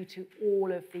big thank you to all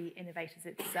of the innovators.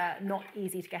 It's not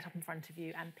easy to get up in front of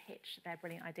you and pitch their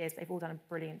brilliant ideas. They've all done a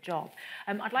brilliant job.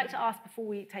 I'd like to ask, before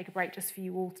we take a break, just for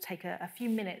you all to take a few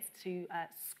minutes to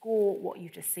score what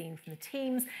you've just seen from the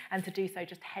teams, and to do so,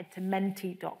 just head to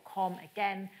menti.com.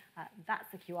 Again, that's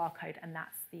the QR code, and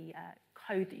that's the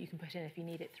code that you can put in if you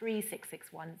need it,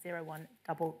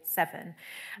 36610177.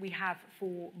 We have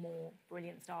 4 more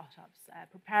brilliant startups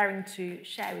preparing to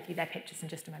share with you their pitches in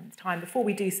just a moment's time. Before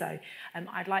we do so,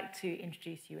 I'd like to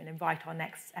introduce you and invite our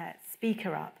next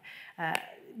speaker up.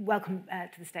 Welcome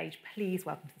to the stage, please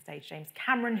welcome to the stage James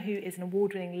Cameron, who is an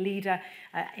award-winning leader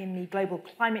in the global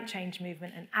climate change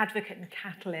movement, an advocate and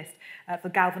catalyst for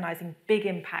galvanising big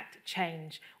impact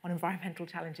change on environmental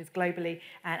challenges globally,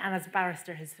 and as a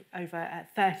barrister has over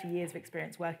 30 years of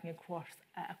experience working across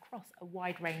a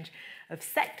wide range of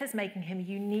sectors, making him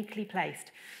uniquely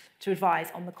placed to advise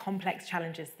on the complex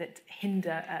challenges that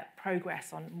hinder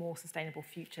progress on more sustainable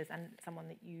futures, and someone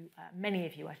that you, many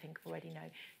of you, I think, already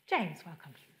know. James,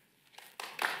 welcome.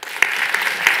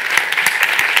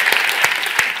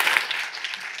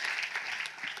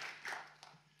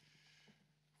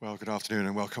 Well, good afternoon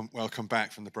and welcome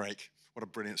back from the break. What a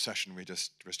brilliant session we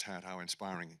just had. How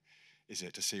inspiring is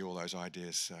it to see all those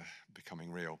ideas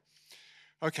becoming real?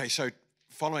 Okay, so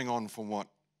following on from what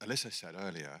Alyssa said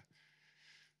earlier,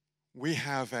 we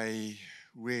have a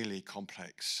really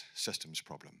complex systems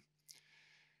problem.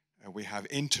 We have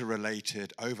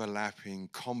interrelated, overlapping,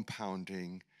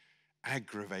 compounding,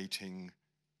 aggravating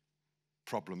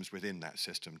problems within that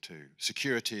system too.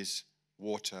 Securities,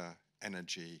 water,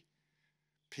 energy,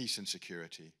 peace and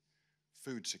security,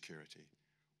 food security,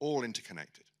 all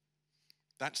interconnected.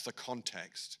 That's the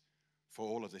context for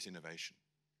all of this innovation.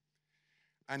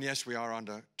 And yes, we are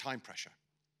under time pressure.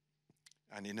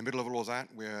 And in the middle of all of that,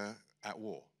 we're at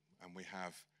war. And we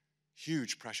have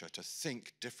huge pressure to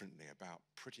think differently about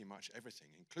pretty much everything,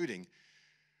 including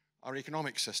our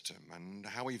economic system and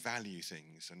how we value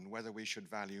things, and whether we should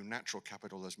value natural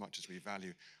capital as much as we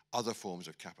value other forms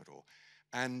of capital.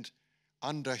 And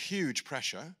under huge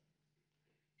pressure,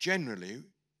 generally,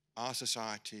 our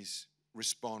societies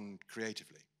respond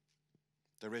creatively.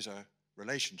 There is a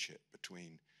relationship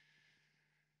between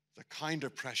the kind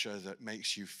of pressure that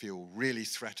makes you feel really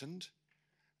threatened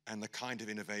and the kind of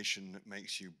innovation that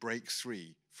makes you break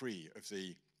free of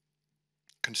the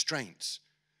constraints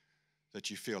that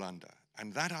you feel under.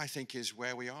 And that, I think, is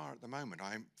where we are at the moment.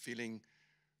 I'm feeling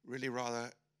really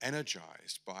rather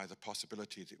energized by the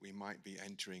possibility that we might be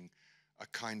entering a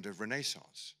kind of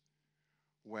renaissance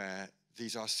where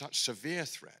these are such severe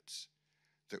threats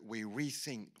that we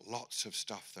rethink lots of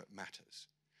stuff that matters.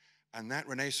 And that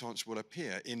renaissance will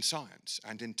appear in science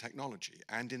and in technology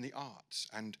and in the arts.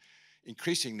 And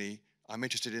increasingly, I'm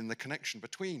interested in the connection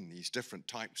between these different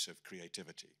types of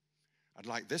creativity. I'd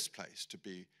like this place to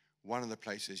be one of the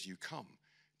places you come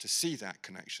to see that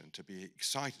connection, to be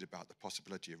excited about the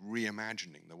possibility of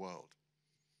reimagining the world.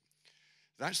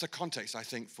 That's the context, I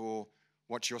think, for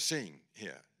what you're seeing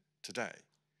here today.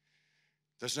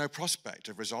 There's no prospect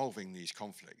of resolving these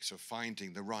conflicts, of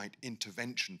finding the right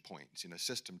intervention points in a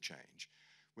system change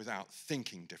without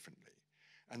thinking differently.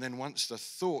 And then once the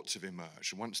thoughts have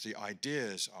emerged, once the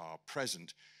ideas are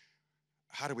present,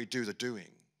 how do we do the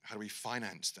doing? How do we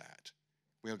finance that?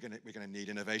 We're going to need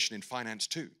innovation in finance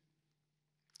too.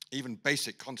 Even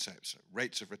basic concepts,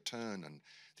 rates of return, and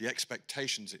the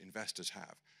expectations that investors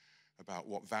have about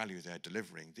what value they're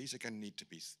delivering, these are going to need to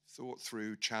be thought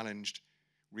through, challenged,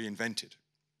 reinvented.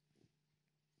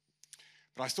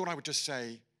 But I thought I would just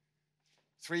say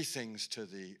 3 things to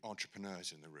the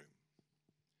entrepreneurs in the room.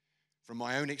 From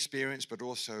my own experience, but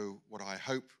also what I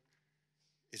hope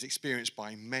is experienced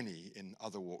by many in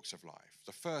other walks of life.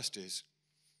 The first is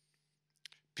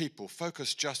people.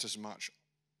 Focus just as much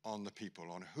on the people,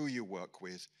 on who you work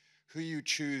with, who you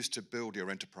choose to build your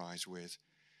enterprise with,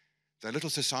 the little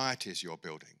societies you're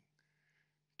building.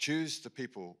 Choose the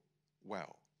people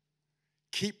well.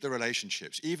 Keep the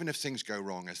relationships, even if things go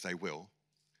wrong, as they will.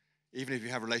 Even if you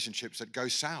have relationships that go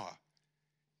sour,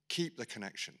 keep the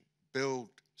connection. Build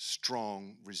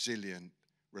strong, resilient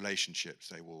relationships.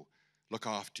 They will look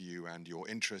after you and your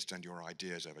interest and your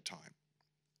ideas over time.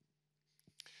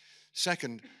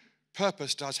 Second,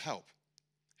 purpose does help.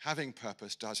 Having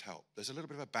purpose does help. There's a little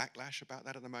bit of a backlash about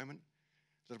that at the moment,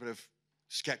 a little bit of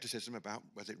skepticism about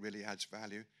whether it really adds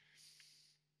value.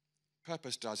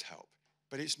 Purpose does help,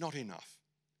 but it's not enough.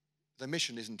 the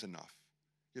mission isn't enough.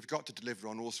 You've got to deliver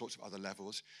on all sorts of other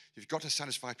levels. You've got to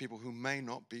satisfy people who may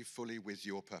not be fully with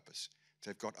your purpose.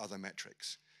 They've got other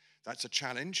metrics. That's a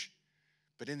challenge,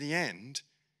 but in the end,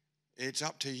 it's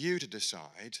up to you to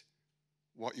decide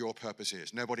what your purpose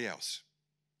is, nobody else.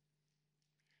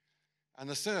 And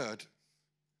the third,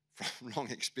 from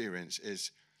long experience,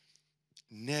 is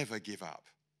never give up.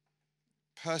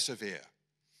 Persevere.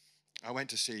 I went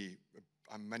to see,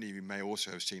 many of you may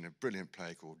also have seen a brilliant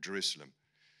play called Jerusalem.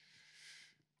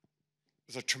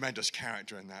 There's a tremendous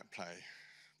character in that play,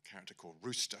 a character called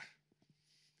Rooster.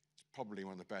 It's probably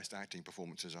one of the best acting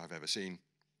performances I've ever seen.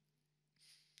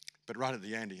 But right at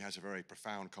the end, he has a very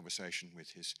profound conversation with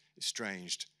his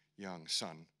estranged young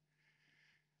son.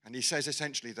 And he says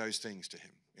essentially those things to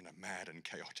him in a mad and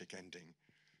chaotic ending.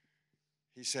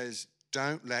 He says,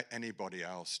 don't let anybody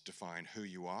else define who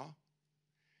you are,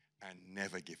 and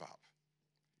never give up.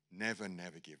 Never,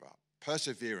 never give up.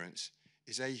 Perseverance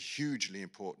is a hugely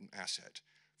important asset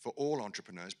for all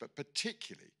entrepreneurs, but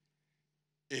particularly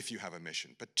if you have a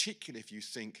mission, particularly if you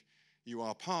think you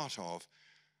are part of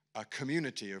a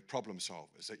community of problem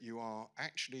solvers, that you are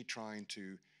actually trying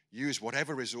to use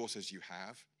whatever resources you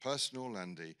have, personal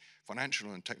and the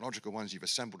financial and technological ones you've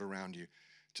assembled around you,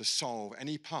 to solve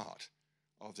any part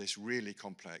of this really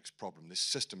complex problem, this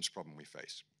systems problem we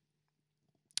face.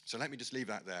 So let me just leave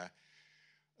that there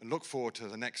and look forward to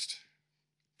the next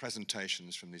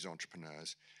presentations from these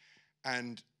entrepreneurs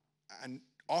and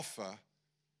offer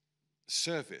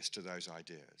service to those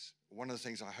ideas. One of the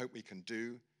things I hope we can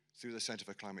do through the Centre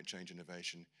for Climate Change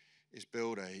Innovation is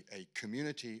build a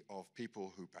community of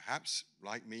people who perhaps,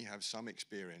 like me, have some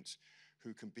experience,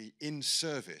 who can be in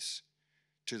service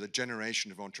to the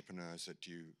generation of entrepreneurs that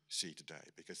you see today,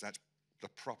 because that's the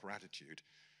proper attitude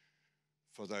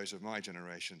for those of my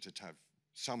generation, to have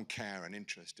some care and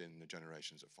interest in the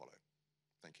generations that follow.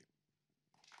 Thank you.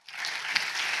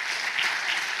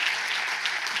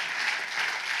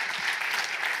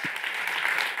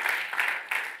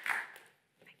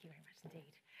 Thank you very much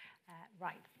indeed.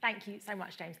 Right, thank you so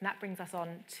much, James. And that brings us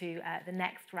on to the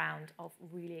next round of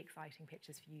really exciting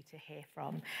pitches for you to hear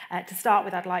from. To start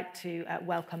with, I'd like to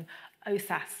welcome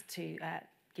Osas to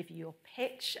give you your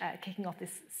pitch, kicking off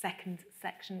this second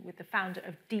section with the founder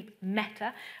of Deep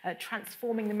Meta,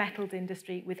 transforming the metals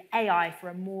industry with AI for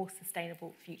a more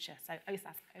sustainable future. So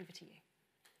Osas, over to you.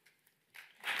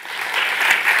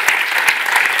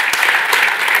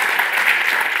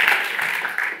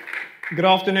 Good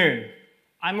afternoon.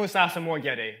 I'm Osas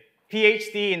Moree,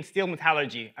 PhD in steel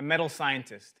metallurgy, a metal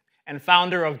scientist, and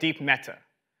founder of Deep Meta,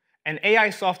 an AI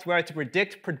software to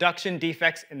predict production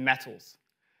defects in metals.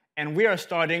 And we are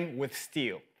starting with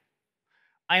steel.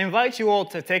 I invite you all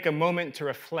to take a moment to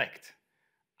reflect.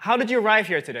 How did you arrive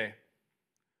here today?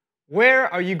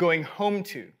 Where are you going home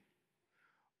to?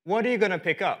 What are you going to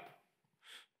pick up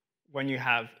when you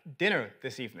have dinner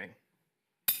this evening?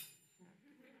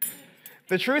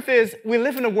 The truth is, we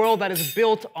live in a world that is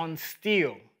built on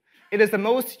steel. It is the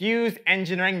most used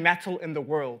engineering metal in the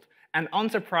world, and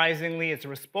unsurprisingly, is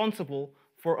responsible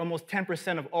for almost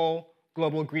 10% of all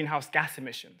global greenhouse gas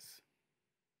emissions.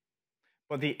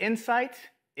 But the insight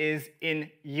is in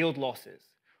yield losses,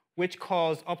 which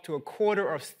cause up to a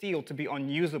quarter of steel to be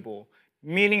unusable,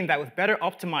 meaning that with better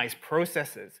optimized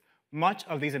processes, much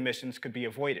of these emissions could be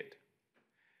avoided.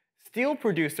 Steel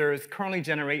producers currently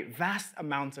generate vast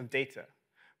amounts of data,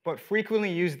 but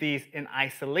frequently use these in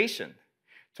isolation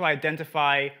to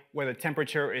identify whether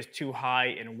temperature is too high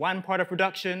in one part of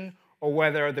production or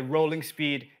whether the rolling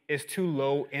speed is too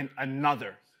low in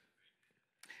another.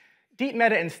 Deep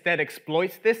Meta instead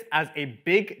exploits this as a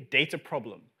big data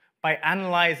problem by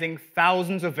analyzing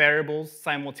thousands of variables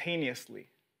simultaneously.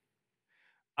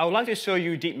 I would like to show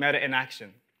you Deep Meta in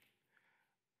action.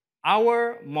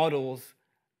 Our models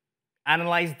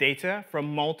analyze data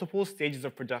from multiple stages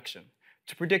of production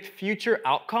to predict future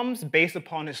outcomes based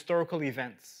upon historical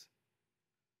events.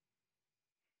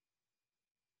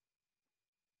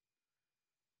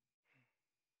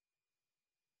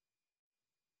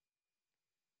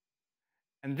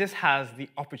 And this has the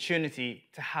opportunity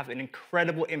to have an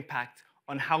incredible impact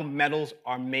on how metals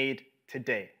are made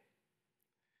today.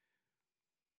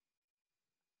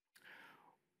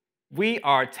 We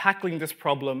are tackling this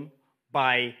problem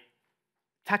by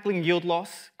tackling yield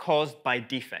loss caused by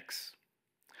defects.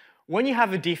 When you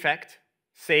have a defect,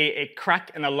 say a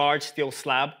crack in a large steel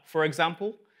slab, for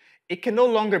example, it can no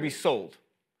longer be sold.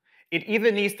 It either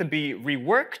needs to be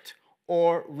reworked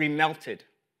or remelted,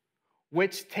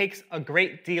 which takes a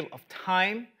great deal of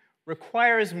time,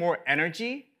 requires more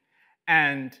energy,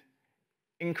 and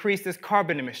increases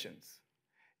carbon emissions.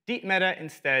 Deep Meta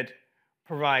instead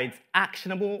provides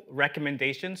actionable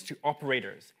recommendations to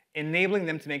operators, enabling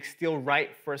them to make steel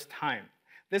right first time.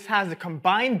 This has the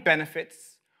combined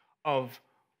benefits of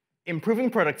improving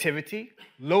productivity,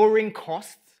 lowering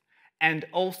costs, and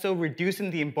also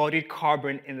reducing the embodied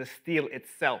carbon in the steel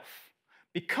itself.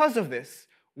 Because of this,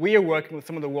 we are working with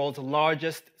some of the world's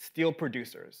largest steel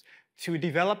producers to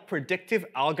develop predictive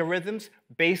algorithms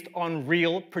based on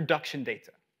real production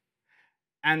data.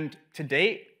 And to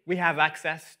date, we have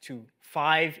access to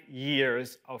 5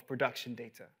 years of production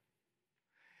data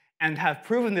and have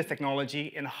proven this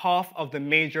technology in half of the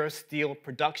major steel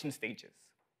production stages.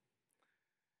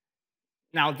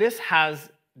 Now, this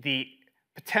has the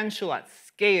potential at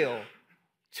scale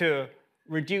to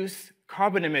reduce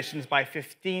carbon emissions by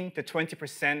 15 to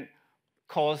 20%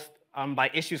 caused by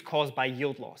issues caused by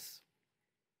yield loss.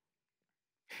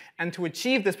 And to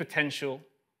achieve this potential,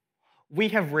 we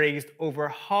have raised over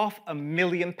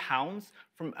 £500,000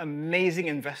 from amazing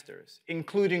investors,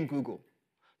 including Google,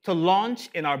 to launch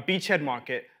in our beachhead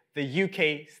market, the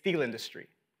UK steel industry.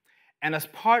 And as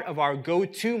part of our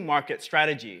go-to-market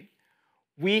strategy,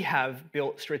 we have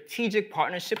built strategic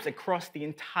partnerships across the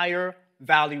entire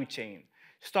value chain,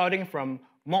 starting from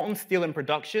molten steel in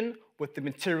production with the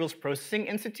Materials Processing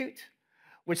Institute,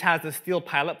 which has a steel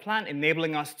pilot plant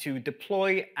enabling us to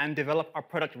deploy and develop our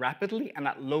product rapidly and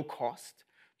at low cost,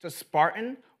 to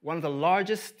Spartan, one of the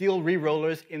largest steel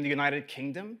re-rollers in the United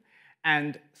Kingdom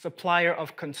and supplier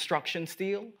of construction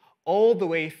steel, all the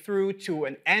way through to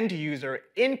an end user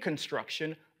in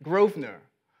construction, Grosvenor,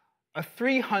 a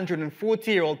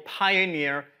 340-year-old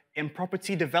pioneer in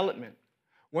property development.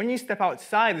 When you step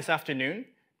outside this afternoon,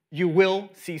 you will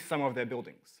see some of their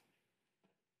buildings.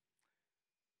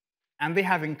 And they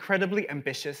have incredibly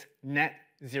ambitious net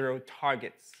zero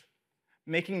targets,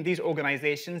 making these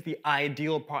organizations the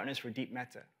ideal partners for Deep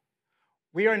Meta.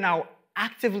 We are now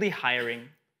actively hiring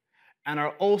and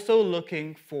are also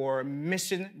looking for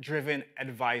mission-driven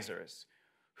advisors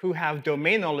who have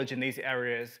domain knowledge in these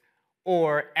areas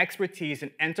or expertise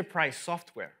in enterprise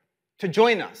software to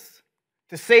join us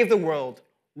to save the world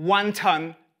 1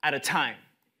 ton at a time.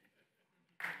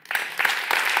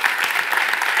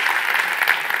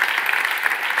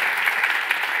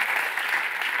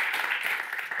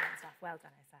 Well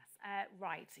done, Esas.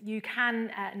 Right, you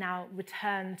can now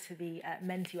return to the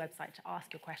Menti website to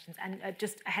ask your questions. And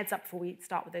just a heads up before we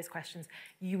start with those questions,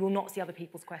 you will not see other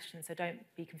people's questions, so don't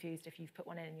be confused if you've put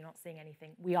one in and you're not seeing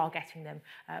anything. We are getting them.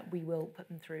 We will put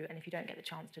them through, and if you don't get the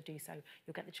chance to do so,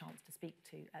 you'll get the chance to speak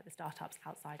to the startups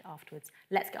outside afterwards.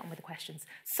 Let's get on with the questions.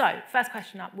 So, first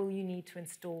question up, will you need to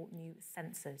install new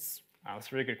sensors? Oh,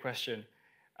 that's a really good question.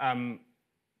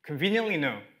 Conveniently,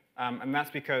 no. And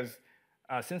that's because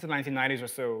since the 1990s or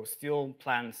so, steel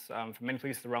plants from many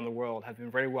places around the world have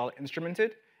been very well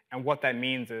instrumented. And what that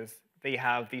means is they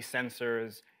have these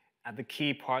sensors at the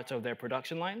key parts of their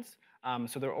production lines.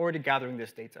 So they're already gathering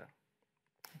this data.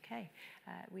 Okay,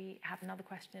 we have another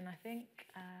question, I think.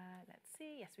 Let's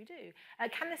see, yes, we do.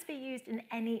 Can this be used in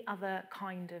any other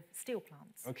kind of steel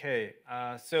plants? Okay,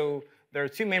 so there are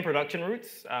 2 main production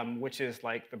routes, which is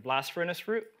like the blast furnace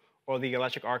route or the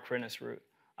electric arc furnace route.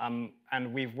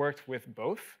 And we've worked with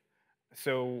both.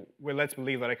 So we're led to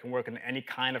believe that it can work in any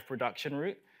kind of production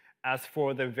route. As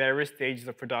for the various stages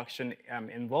of production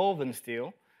involved in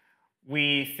steel,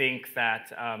 we think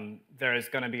that there is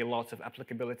going to be lots of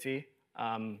applicability.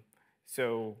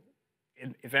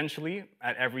 Eventually,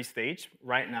 at every stage,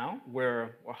 right now, we're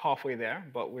halfway there,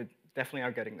 but we definitely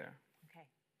are getting there. Okay.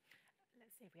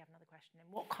 Let's see if we have another question.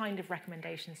 And what kind of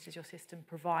recommendations does your system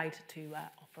provide to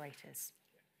operators?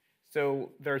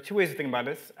 So there are 2 ways to think about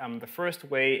this. The first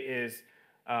way is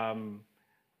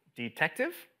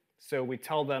detective. So we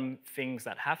tell them things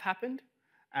that have happened.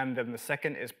 And then the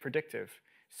second is predictive.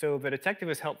 So the detective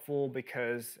is helpful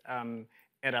because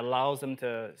it allows them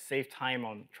to save time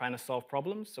on trying to solve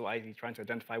problems, so i.e. trying to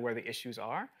identify where the issues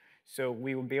are. So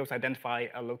we will be able to identify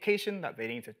a location that they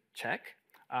need to check.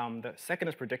 The second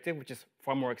is predictive, which is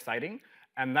far more exciting.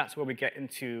 And that's where we get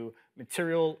into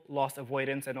material loss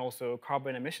avoidance and also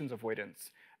carbon emissions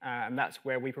avoidance. And that's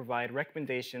where we provide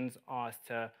recommendations as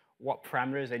to what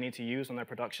parameters they need to use on their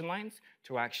production lines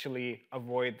to actually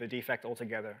avoid the defect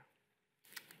altogether.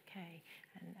 Okay,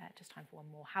 and just time for one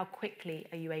more. How quickly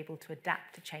are you able to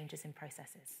adapt to changes in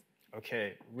processes?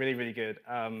 Okay, really, really good.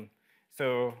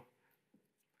 So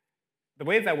the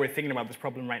way that we're thinking about this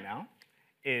problem right now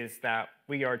is that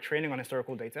we are training on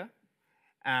historical data.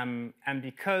 And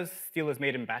because steel is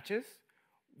made in batches,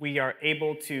 we are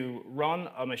able to run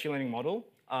a machine learning model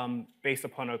based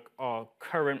upon a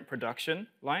current production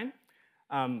line,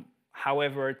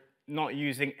 however, not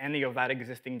using any of that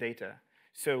existing data.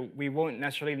 So we won't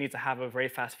necessarily need to have a very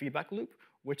fast feedback loop,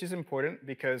 which is important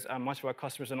because much of our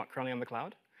customers are not currently on the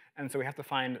cloud. And so we have to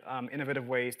find innovative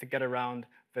ways to get around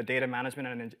the data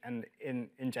management and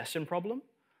ingestion problem.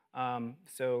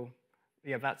 So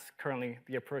yeah, that's currently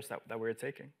the approach that we're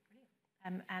taking.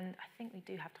 And I think we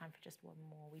do have time for just one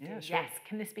more. We do. Yeah, sure. Yes.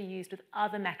 Can this be used with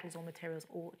other metals or materials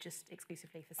or just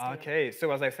exclusively for steel? Okay,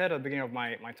 so as I said at the beginning of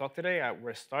my talk today,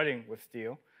 we're starting with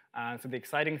steel. So the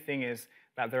exciting thing is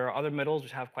that there are other metals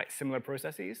which have quite similar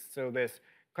processes. So there's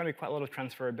going to be quite a lot of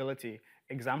transferability.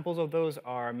 Examples of those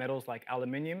are metals like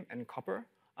aluminium and copper,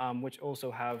 which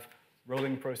also have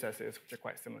rolling processes which are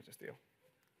quite similar to steel.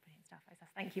 Brilliant stuff.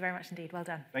 Thank you very much indeed. Well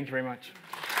done. Thank you very much.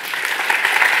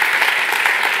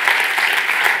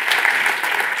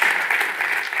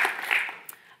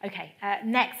 Okay,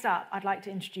 next up, I'd like to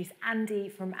introduce Andy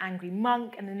from Angry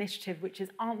Monk, an initiative which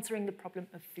is answering the problem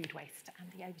of food waste.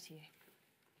 Andy, over to you.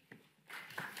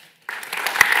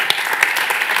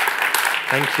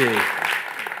 Thank you.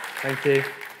 Thank you.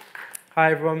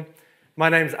 Hi, everyone. My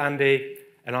name's Andy,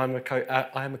 and I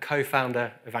am a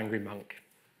co-founder of Angry Monk.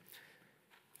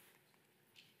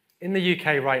 In the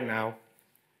UK right now,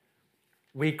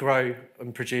 we grow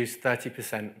and produce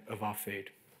 30% of our food.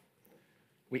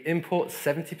 We import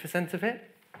 70% of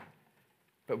it,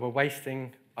 but we're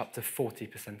wasting up to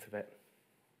 40% of it.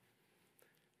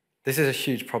 This is a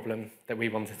huge problem that we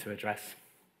wanted to address.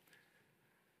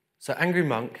 So Angry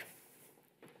Monk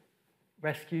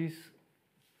rescues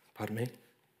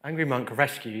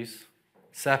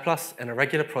surplus and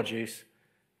irregular produce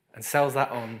and sells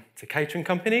that on to catering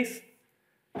companies,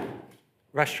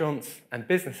 restaurants, and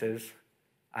businesses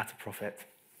at a profit.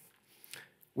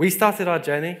 We started our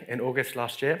journey in August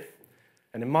last year,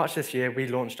 and in March this year, we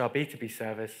launched our B2B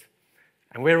service,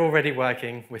 and we're already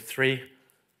working with 3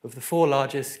 of the 4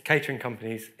 largest catering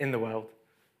companies in the world,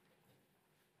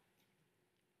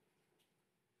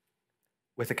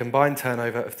 with a combined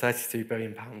turnover of £32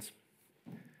 billion.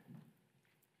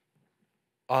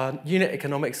 Our unit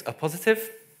economics are positive,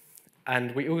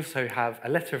 and we also have a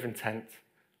letter of intent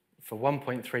for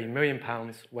 £1.3 million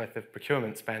worth of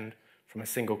procurement spend from a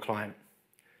single client.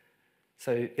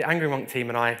 So the Angry Monk team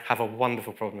and I have a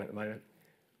wonderful problem at the moment.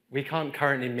 We can't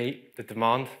currently meet the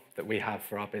demand that we have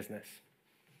for our business.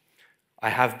 I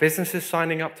have businesses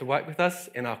signing up to work with us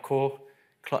in our core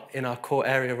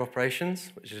area of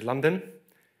operations, which is London,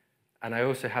 and I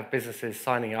also have businesses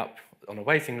signing up on a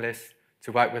waiting list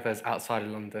to work with us outside of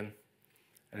London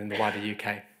and in the wider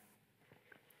UK.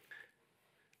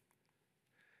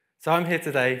 So I'm here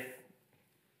today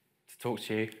to talk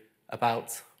to you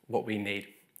about what we need.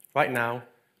 Right now,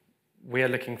 we are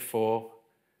looking for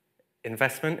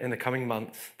investment in the coming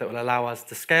months that will allow us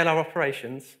to scale our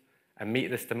operations and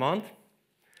meet this demand,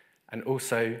 and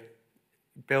also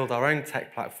build our own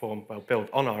tech platform, build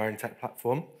on our own tech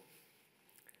platform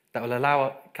that will allow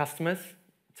our customers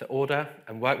to order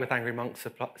and work with Angry Monk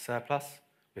surplus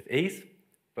with ease,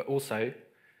 but also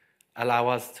allow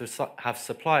us to have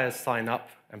suppliers sign up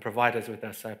and provide us with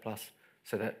their surplus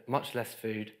so that much less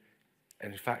food,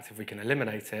 and in fact, if we can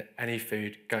eliminate it, any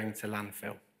food going to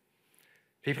landfill.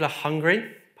 People are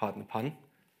hungry, pardon the pun,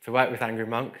 to work with Angry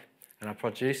Monk and our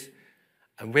produce,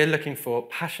 and we're looking for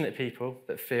passionate people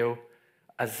that feel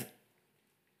as,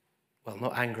 well,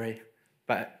 not angry,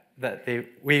 but that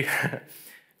we're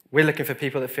looking for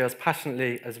people that feel as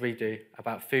passionately as we do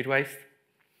about food waste,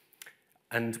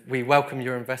 and we welcome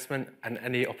your investment and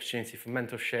any opportunity for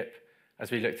mentorship as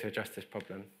we look to address this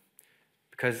problem.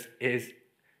 Because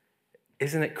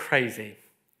isn't it crazy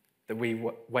that we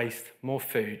waste more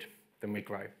food than we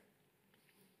grow?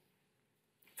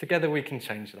 Together we can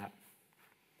change that.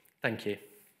 Thank you.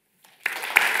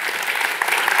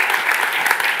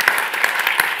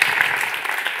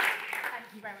 Thank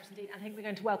you very much indeed. I think we're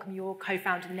going to welcome your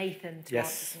co-founder Nathan to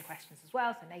answer some questions as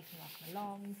well. So Nathan, welcome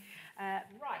along.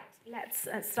 Right, let's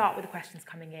start with the questions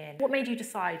coming in. What made you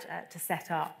decide to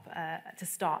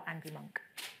start Angry Monk?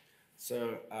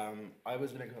 So I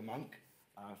was living with a monk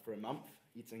for a month,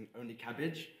 eating only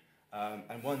cabbage.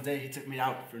 And one day he took me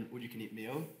out for an all-you-can-eat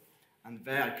meal, and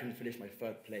there I couldn't finish my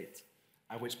 3rd plate,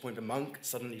 at which point the monk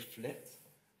suddenly flipped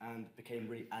and became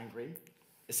really angry.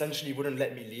 Essentially, he wouldn't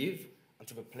let me leave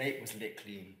until the plate was lit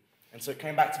clean. And so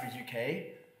coming back to the UK,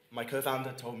 my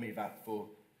co-founder told me that for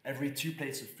every 2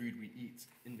 plates of food we eat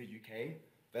in the UK,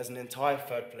 there's an entire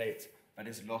 3rd plate that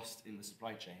is lost in the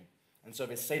supply chain. And so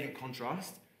this salient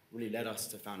contrast really led us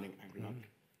to founding Angry Monk,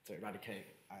 to eradicate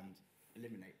and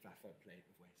eliminate that 3rd plate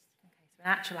of waste. Okay, so an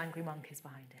actual Angry Monk is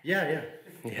behind it. Yeah.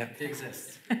 It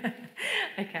exists.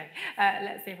 Okay,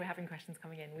 let's see if we're having questions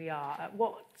coming in. We are.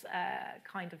 What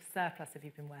kind of surplus have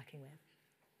you been working with?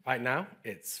 Right now,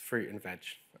 it's fruit and veg,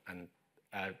 and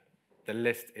the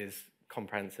list is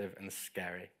comprehensive and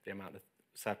scary, the amount of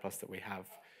surplus that we have.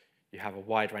 You have a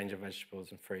wide range of vegetables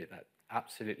and fruit that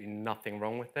absolutely nothing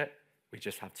wrong with it. We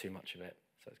just have too much of it,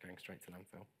 so it's going straight to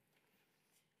landfill.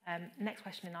 Next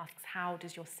question asks, how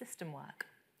does your system work?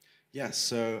 Yes,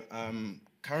 so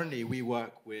currently we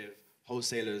work with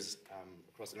wholesalers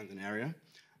across the London area.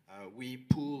 We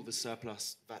pool the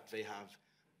surplus that they have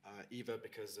either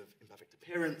because of imperfect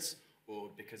appearance or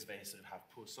because they sort of have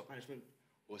poor stock management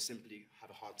or simply have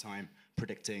a hard time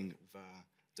predicting the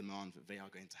demand that they are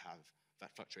going to have that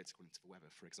fluctuates according to the weather,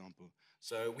 for example.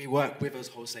 So we work with those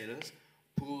wholesalers,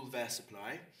 pool their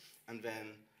supply, and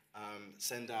then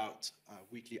send out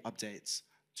weekly updates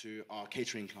to our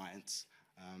catering clients.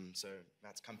 So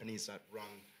that's companies that run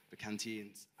the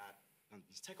canteens at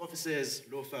London's tech offices,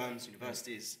 law firms,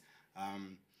 universities,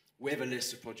 with a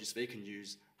list of produce they can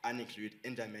use and include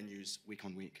in their menus week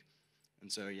on week.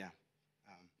 And so, yeah,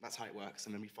 that's how it works.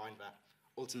 And then we find that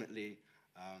ultimately,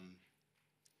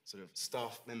 sort of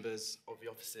staff members of the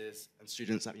offices and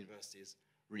students at universities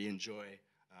really enjoy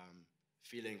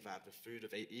feeling that the food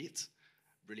that they eat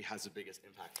really has the biggest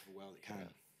impact on the world it can. So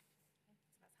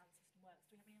that's how the system works.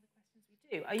 Do we have any other questions?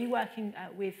 We do. Are you working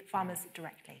with farmers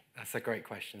directly? That's a great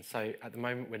question. So at the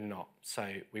moment, we're not. So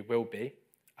we will be.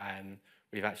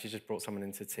 We've actually just brought someone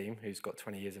into the team who's got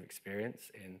 20 years of experience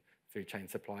in food chain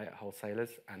supply at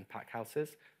wholesalers and pack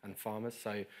houses and farmers.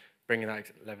 So bringing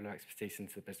that level of expertise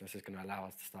into the business is going to allow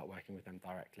us to start working with them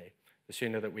directly. The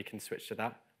sooner that we can switch to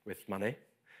that with money,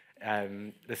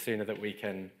 the sooner that we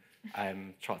can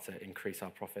try to increase our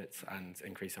profits and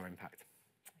increase our impact.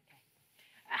 Okay.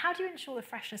 How do you ensure the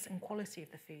freshness and quality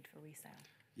of the food for resale?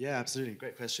 Yeah, absolutely.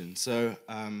 Great question. So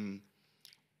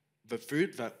the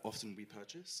food that often we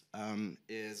purchase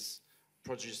is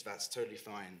produce that's totally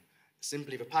fine.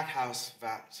 Simply the pack house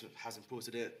that sort of has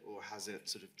imported it or has it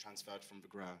sort of transferred from the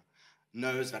grower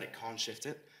knows that it can't shift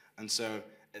it, and so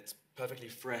it's perfectly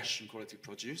fresh and quality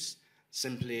produce.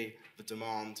 Simply the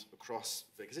demand across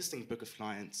the existing book of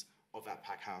clients of that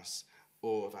pack house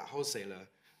or that wholesaler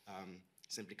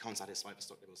simply can't satisfy the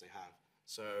stock levels they have.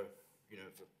 So, you know,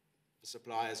 the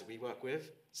suppliers we work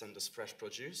with send us fresh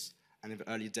produce, and in the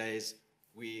early days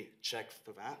we check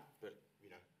for that, but you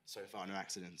know, so far no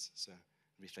accidents. So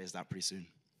we phased out pretty soon.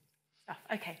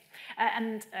 Okay,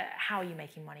 and how are you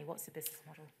making money? What's the business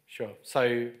model? Sure.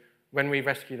 So when we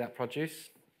rescue that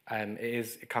produce, it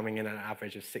is coming in at an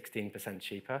average of 16%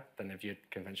 cheaper than if you'd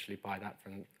conventionally buy that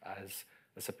from as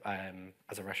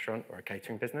a restaurant or a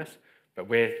catering business. But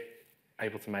we're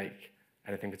able to make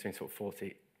anything between sort of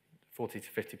 40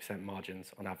 to 50%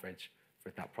 margins on average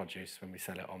with that produce when we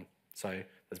sell it on. So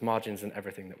there's margins in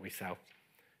everything that we sell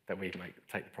that we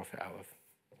take the profit out of.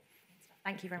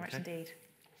 Thank you very much indeed.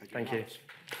 Thank you.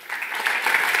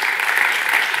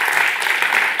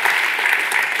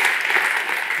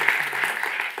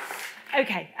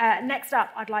 Okay, next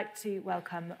up, I'd like to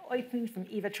welcome Oyton from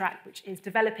EVATrack, which is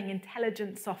developing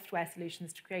intelligent software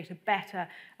solutions to create a better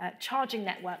charging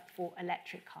network for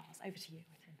electric cars. Over to you,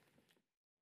 Oyton.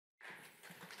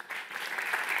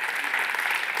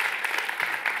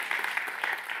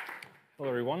 Hello,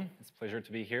 everyone. It's a pleasure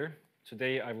to be here.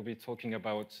 Today, I will be talking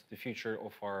about the future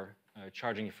of our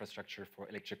charging infrastructure for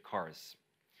electric cars.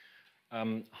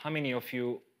 How many of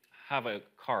you have a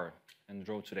car and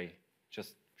drove today?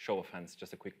 Just show of hands,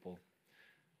 just a quick poll.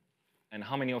 And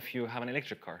how many of you have an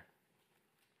electric car?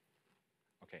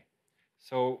 Okay.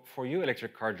 So for you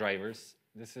electric car drivers,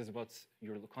 this is what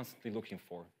you're constantly looking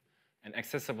for. An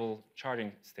accessible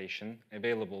charging station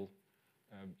available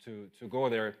to go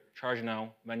there, charge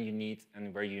now, when you need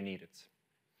and where you need it.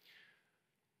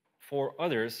 For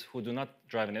others who do not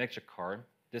drive an electric car,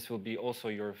 this will be also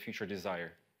your future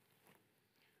desire.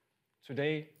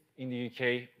 Today, in the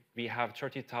UK, we have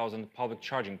 30,000 public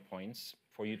charging points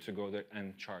for you to go there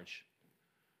and charge.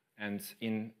 And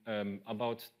in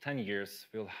about 10 years,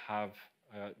 we'll have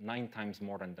 9 times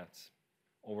more than that,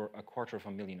 over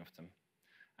 250,000 of them.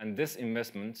 And this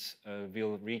investment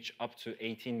will reach up to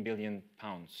 £18 billion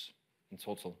in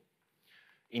total.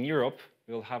 In Europe,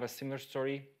 we'll have a similar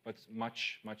story, but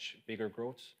much, much bigger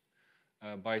growth.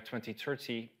 By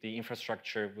 2030, the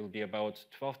infrastructure will be about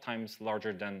 12 times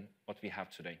larger than what we have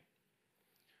today.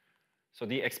 So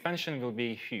the expansion will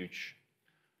be huge.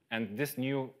 And this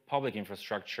new public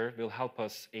infrastructure will help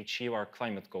us achieve our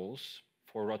climate goals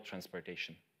for road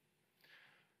transportation.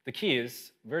 The key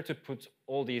is where to put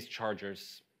all these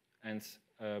chargers and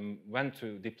when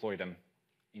to deploy them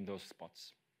in those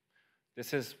spots.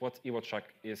 This is what EVATrack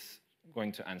is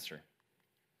going to answer.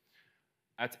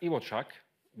 At EVATrack,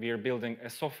 we are building a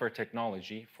software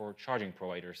technology for charging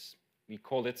providers. We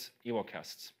call it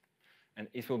EvoCast. And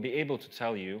it will be able to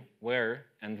tell you where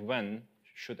and when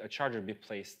should a charger be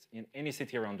placed in any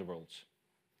city around the world.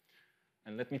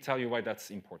 And let me tell you why that's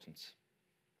important.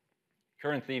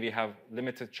 Currently, we have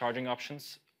limited charging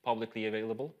options publicly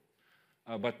available,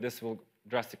 but this will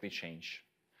drastically change.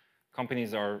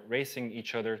 Companies are racing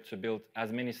each other to build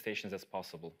as many stations as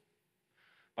possible.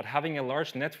 But having a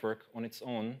large network on its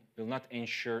own will not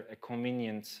ensure a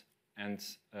convenient and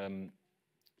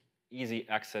easy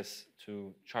access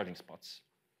to charging spots.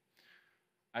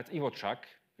 At EvoTrack,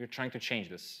 we're trying to change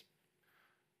this.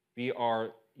 We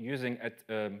are using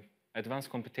advanced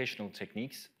computational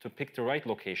techniques to pick the right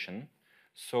location,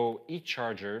 so each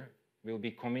charger will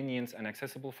be convenient and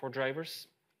accessible for drivers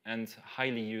and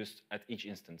highly used at each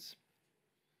instance.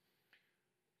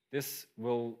 This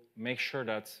will make sure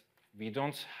that we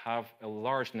don't have a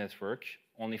large network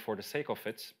only for the sake of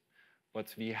it,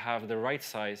 but we have the right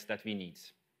size that we need.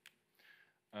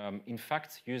 In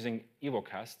fact, using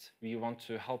EvoCast, we want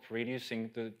to help reducing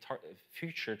the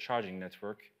future charging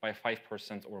network by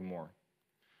 5% or more.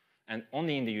 And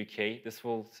only in the UK, this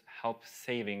will help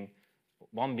saving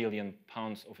 £1 billion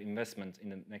of investment in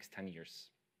the next 10 years.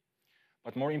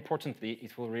 But more importantly,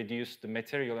 it will reduce the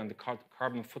material and the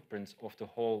carbon footprint of the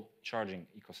whole charging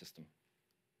ecosystem.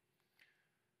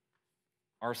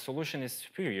 Our solution is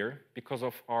superior because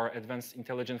of our advanced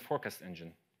intelligent forecast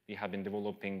engine we have been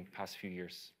developing past few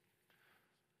years.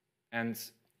 And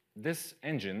this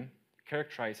engine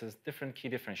characterizes different key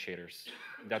differentiators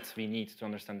that we need to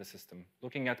understand the system.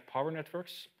 Looking at power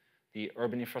networks, the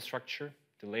urban infrastructure,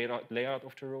 the layout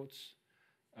of the roads,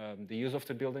 the use of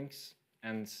the buildings,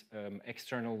 and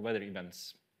external weather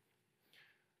events.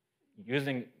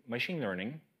 Using machine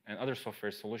learning and other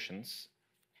software solutions,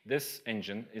 this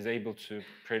engine is able to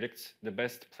predict the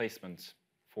best placement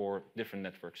for different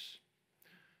networks.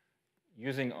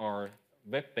 Using our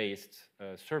web-based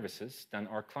services, then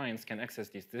our clients can access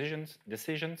these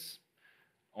decisions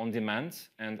on demand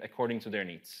and according to their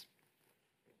needs.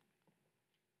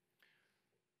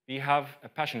 We have a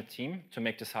passionate team to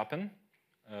make this happen.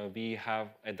 We have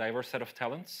a diverse set of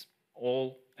talents,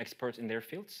 all experts in their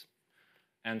fields,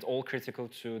 and all critical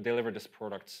to deliver this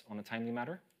product on a timely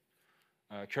manner.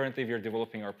 Currently, we are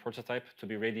developing our prototype to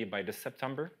be ready by this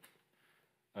September.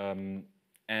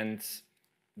 And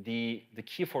the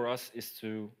key for us is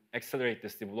to accelerate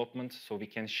this development so we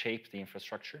can shape the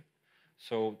infrastructure.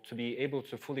 So to be able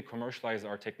to fully commercialize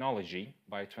our technology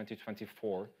by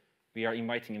 2024, we are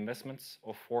inviting investments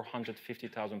of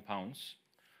 £450,000.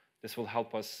 This will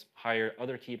help us hire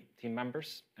other key team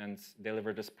members and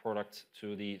deliver this product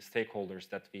to the stakeholders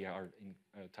that we are in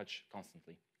touch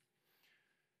constantly.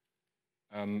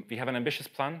 We have an ambitious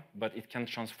plan, but it can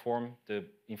transform the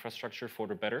infrastructure for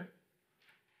the better.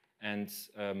 And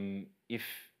if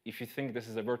you think this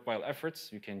is a worthwhile effort,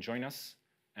 you can join us,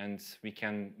 and we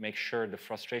can make sure the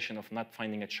frustration of not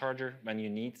finding a charger when you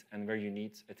need and where you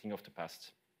need a thing of the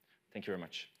past. Thank you very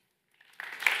much.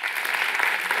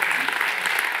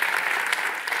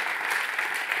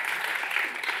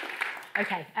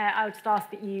 Okay, I would just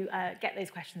ask that you get those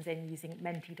questions in using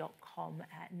menti.com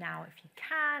now if you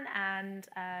can, and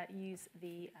use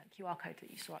the QR code that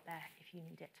you saw up there if you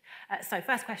need it. So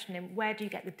first question in, where do you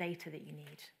get the data that you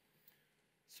need?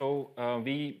 So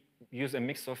we use a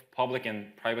mix of public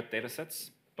and private data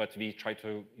sets, but we try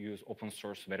to use open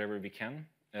source wherever we can.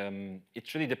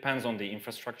 It really depends on the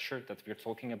infrastructure that we're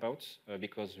talking about,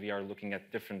 because we are looking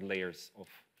at different layers of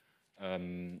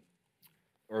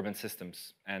urban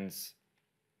systems. And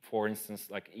for instance,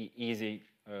 like easy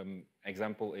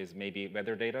example is maybe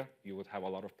weather data. You would have a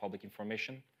lot of public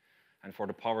information. And for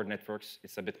the power networks,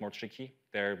 it's a bit more tricky.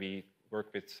 There we work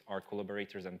with our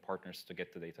collaborators and partners to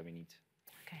get the data we need.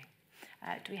 Okay.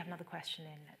 Do we have another question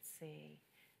in? Let's see.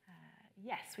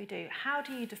 Yes, we do. How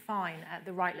do you define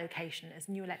the right location as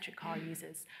new electric car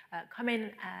users come in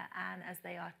and as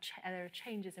there are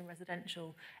changes in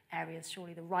residential areas,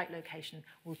 surely the right location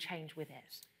will change with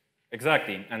it?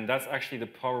 Exactly, and that's actually the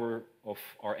power of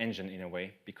our engine in a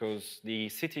way, because the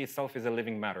city itself is a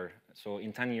living matter. So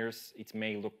in 10 years, it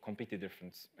may look completely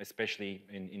different, especially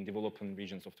in developing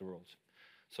regions of the world.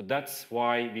 So that's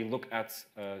why we look at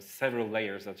several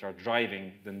layers that are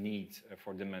driving the need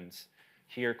for demand.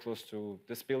 Here, close to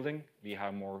this building, we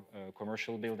have more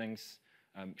commercial buildings,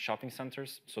 shopping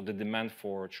centers. So the demand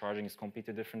for charging is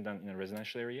completely different than in a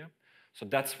residential area. So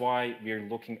that's why we're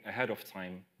looking ahead of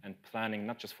time and planning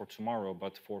not just for tomorrow,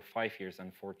 but for 5 years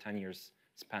and for 10 years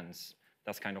spans.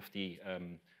 That's kind of the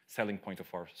selling point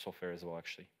of our software as well,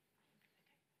 actually.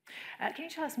 Can you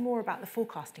tell us more about the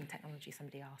forecasting technology,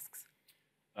 somebody asks?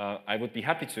 I would be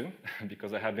happy to,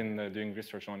 because I have been doing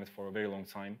research on it for a very long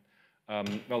time.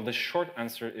 Well, the short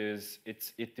answer is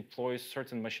it deploys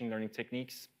certain machine learning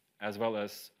techniques as well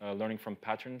as learning from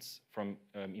patterns from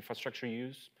infrastructure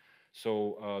use.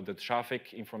 So the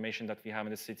traffic information that we have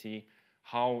in the city,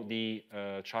 how the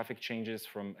traffic changes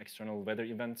from external weather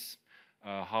events,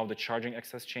 how the charging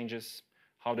access changes,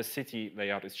 how the city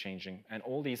layout is changing. And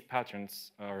all these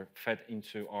patterns are fed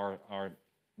into our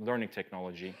learning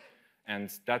technology.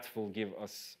 And that will give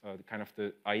us kind of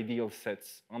the ideal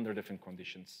sets under different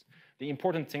conditions. The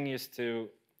important thing is to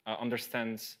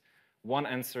understand one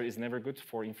answer is never good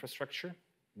for infrastructure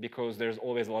because there's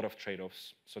always a lot of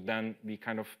trade-offs. So then we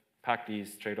kind of pack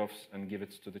these trade-offs and give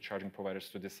it to the charging providers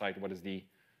to decide what is the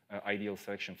ideal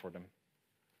selection for them.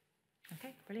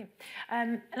 Okay, brilliant.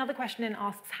 Another question in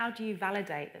asks, how do you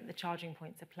validate that the charging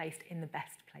points are placed in the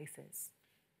best places?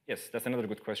 Yes, that's another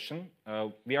good question.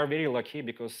 We are very lucky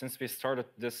because since we started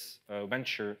this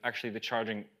venture, actually the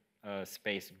charging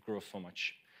space grew so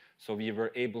much. So we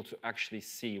were able to actually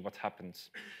see what happens.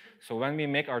 So when we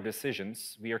make our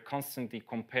decisions, we are constantly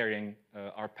comparing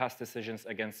our past decisions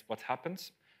against what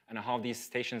happens and how these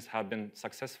stations have been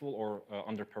successful or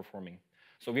underperforming.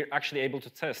 So we're actually able to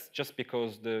test just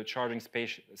because the charging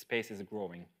space is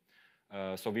growing.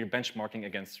 So we're benchmarking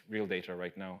against real data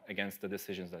right now, against the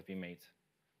decisions that we made.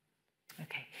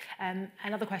 Okay.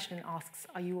 Another question asks,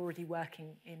 are you already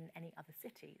working in any other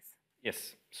cities?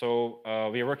 Yes. So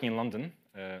we are working in London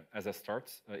as a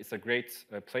start. It's a great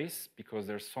place because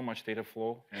there's so much data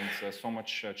flow and so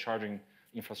much charging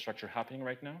infrastructure happening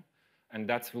right now. And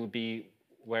that will be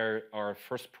where our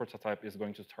first prototype is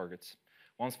going to target.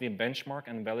 Once we benchmark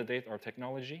and validate our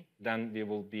technology, then we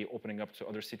will be opening up to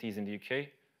other cities in the UK,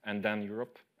 and then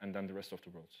Europe, and then the rest of the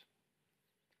world.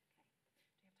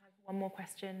 Do you have time for one more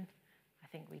question? I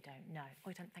think we don't know. Oh,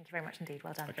 we don't. Thank you very much indeed.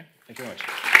 Well done. Okay, thank you very much.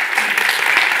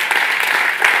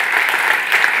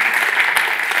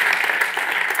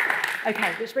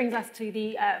 Okay, which brings us to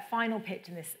the final pitch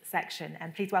in this section.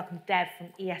 And please welcome Dev from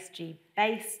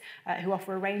ZeroBees, who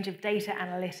offer a range of data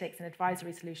analytics and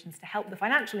advisory solutions to help the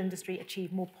financial industry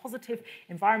achieve more positive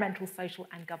environmental, social,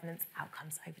 and governance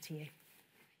outcomes. Over to you.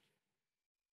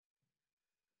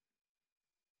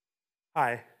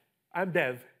 Hi, I'm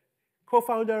Dev,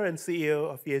 co-founder and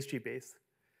CEO of ZeroBees.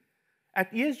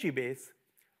 At ZeroBees,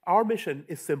 our mission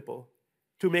is simple: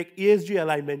 to make ESG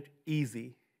alignment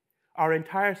easy. Our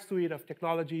entire suite of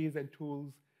technologies and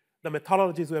tools, the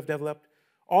methodologies we have developed,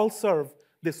 all serve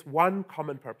this one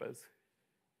common purpose.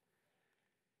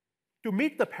 To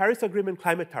meet the Paris Agreement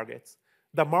climate targets,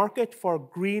 the market for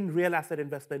green real asset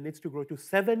investment needs to grow to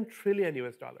 $7 trillion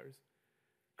US.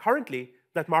 Currently,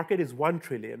 that market is $1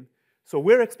 trillion, so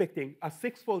we're expecting a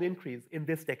six-fold increase in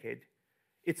this decade.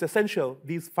 It's essential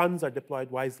these funds are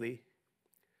deployed wisely.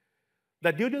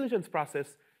 The due diligence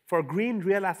process for green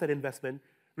real asset investment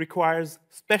requires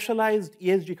specialized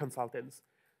ESG consultants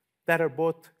that are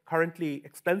both currently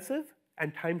expensive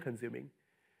and time-consuming.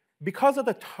 Because of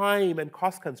the time and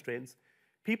cost constraints,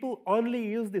 people only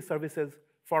use these services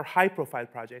for high-profile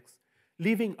projects,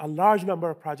 leaving a large number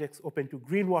of projects open to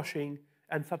greenwashing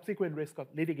and subsequent risk of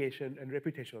litigation and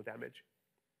reputational damage.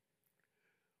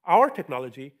 Our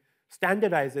technology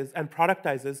standardizes and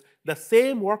productizes the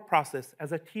same work process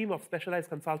as a team of specialized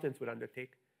consultants would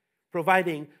undertake,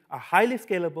 providing a highly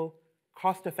scalable,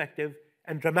 cost-effective,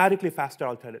 and dramatically faster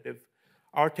alternative.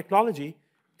 Our technology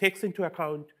takes into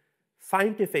account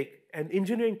scientific and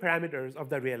engineering parameters of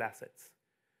the real assets,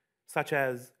 such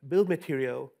as build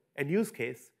material and use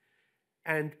case,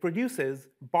 and produces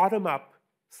bottom-up,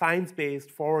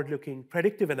 science-based, forward-looking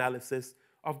predictive analysis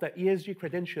of the ESG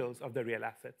credentials of the real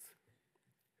assets.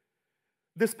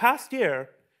 This past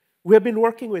year, we have been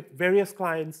working with various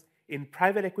clients in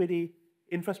private equity,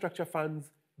 infrastructure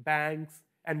funds, banks,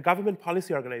 and government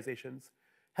policy organizations,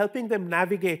 helping them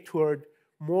navigate toward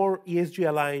more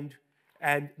ESG-aligned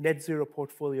and net zero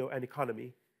portfolio and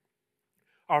economy.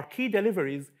 Our key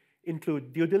deliveries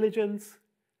include due diligence,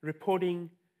 reporting,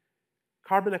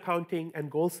 carbon accounting and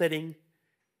goal setting,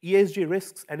 ESG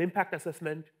risks and impact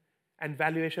assessment, and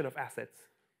valuation of assets.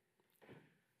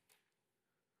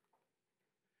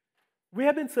 We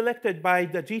have been selected by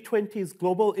the G20's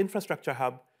Global Infrastructure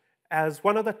Hub as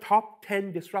one of the top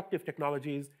 10 disruptive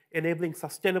technologies enabling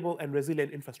sustainable and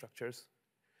resilient infrastructures.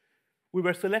 We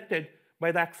were selected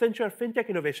by the Accenture FinTech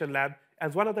Innovation Lab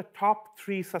as one of the top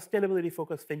 3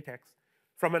 sustainability-focused fintechs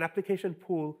from an application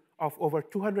pool of over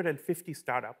 250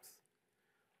 startups.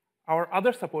 Our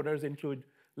other supporters include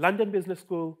London Business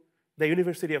School, the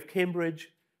University of Cambridge,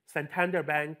 Santander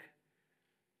Bank,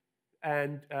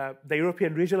 and the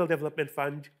European Regional Development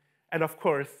Fund, and of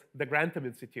course, the Grantham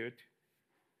Institute.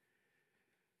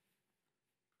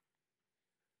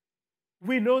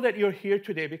 We know that you're here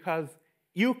today because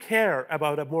you care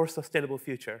about a more sustainable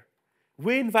future.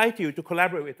 We invite you to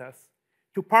collaborate with us,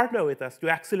 to partner with us to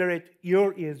accelerate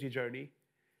your ESG journey.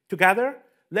 Together,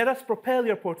 let us propel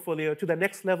your portfolio to the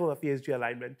next level of ESG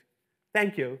alignment.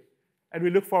 Thank you, and we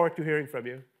look forward to hearing from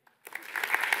you.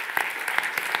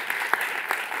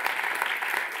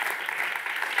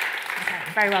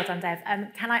 Very well done, Dev.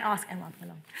 Can I ask,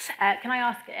 can I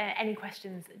ask any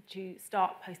questions to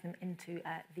start posting them into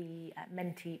the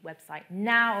Menti website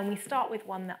now? And we start with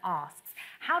one that asks,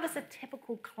 how does a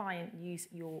typical client use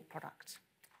your product?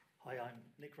 Hi, I'm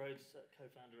Nick Rhodes,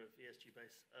 co-founder of ESG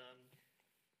Base.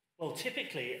 Well,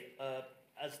 typically,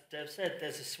 as Dev said,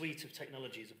 there's a suite of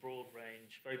technologies, a broad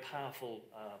range, very powerful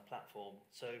platform.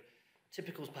 So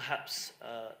typical is perhaps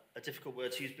a difficult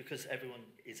word to use because everyone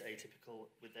is atypical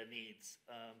with their needs.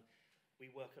 We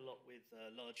work a lot with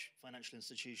large financial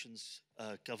institutions,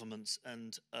 governments,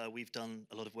 and we've done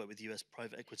a lot of work with US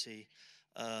private equity.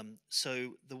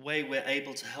 So the way we're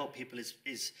able to help people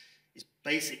is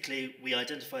basically we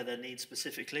identify their needs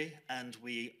specifically, and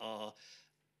we are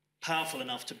powerful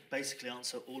enough to basically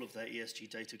answer all of their ESG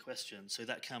data questions. So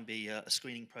that can be a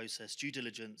screening process, due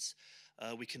diligence.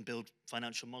 We can build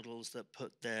financial models that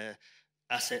put their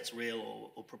assets,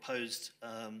 real or proposed,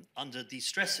 under these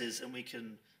stresses, and we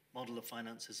can model the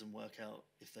finances and work out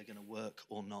if they're going to work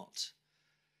or not.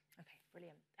 Okay,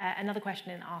 brilliant. Another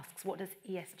question asks, what does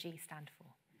ESG stand for?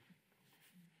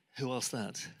 Who asked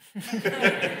that?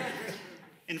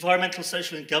 Environmental,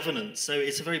 social, and governance. So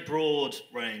it's a very broad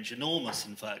range, enormous,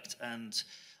 in fact. And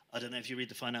I don't know if you read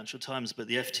the Financial Times, but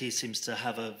the FT seems to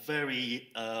have a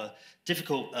very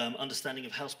difficult understanding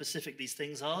of how specific these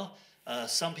things are.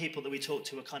 Some people that we talk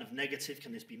to are kind of negative.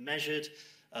 Can this be measured?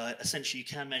 Essentially, you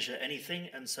can measure anything.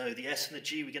 And so the S and the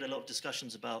G, we get a lot of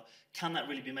discussions about, can that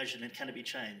really be measured and can it be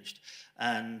changed?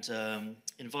 And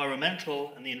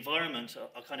environmental and the environment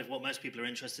are kind of what most people are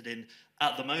interested in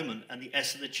at the moment. And the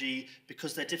S and the G,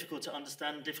 because they're difficult to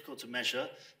understand and difficult to measure,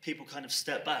 people kind of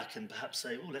step back and perhaps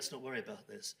say, oh, let's not worry about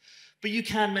this. But you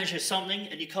can measure something,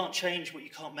 and you can't change what you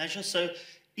can't measure. So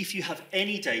if you have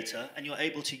any data and you're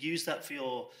able to use that for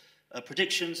your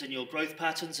predictions and your growth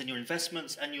patterns and your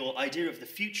investments and your idea of the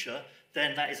future,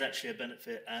 then that is actually a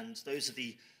benefit. And those are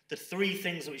the three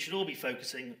things that we should all be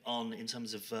focusing on in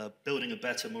terms of building a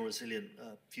better, more resilient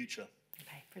future.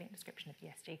 Okay, brilliant description of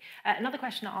ESG. Another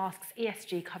question asks,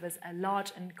 ESG covers a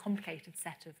large and complicated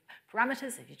set of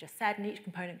parameters, as you just said, and each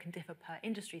component can differ per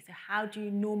industry. So how do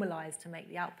you normalize to make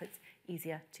the outputs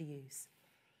easier to use?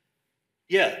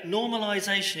 Yeah,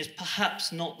 normalization is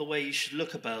perhaps not the way you should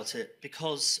look about it,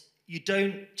 because you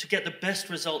don't, to get the best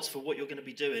results for what you're going to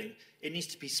be doing, it needs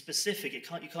to be specific. You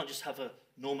can't just have a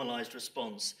normalized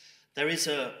response. There is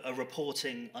a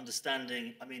reporting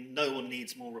understanding. I mean, no one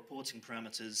needs more reporting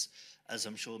parameters, as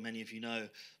I'm sure many of you know.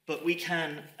 But we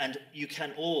can, and you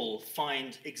can all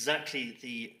find exactly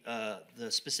the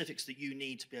specifics that you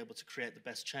need to be able to create the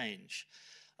best change.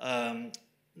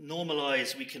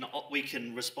 Normalize, we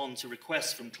can respond to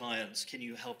requests from clients. Can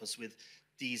you help us with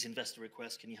these investor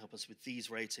requests? Can you help us with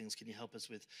these ratings? Can you help us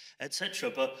with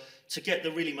etc.? But to get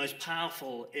the really most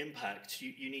powerful impact,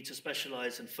 you need to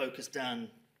specialize and focus down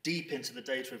deep into the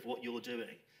data of what you're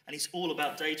doing. And it's all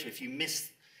about data. If you miss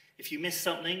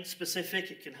something specific,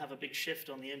 it can have a big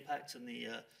shift on the impact and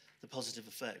the positive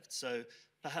effect. So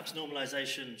perhaps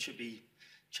normalization should be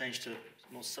changed to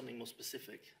something more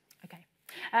specific. Okay.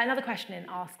 Another question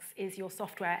asks, is your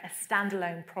software a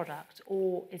standalone product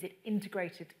or is it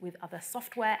integrated with other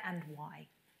software, and why?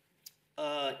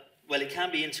 Well, it can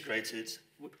be integrated.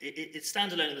 It's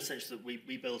standalone in the sense that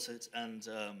we built it, and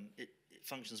it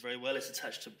functions very well. It's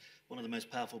attached to one of the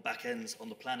most powerful backends on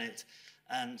the planet,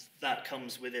 and that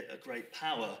comes with it a great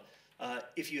power.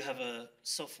 If you have a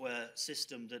software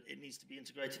system that it needs to be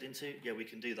integrated into, yeah, we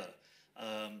can do that.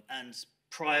 And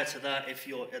prior to that, if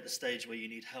you're at the stage where you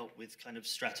need help with kind of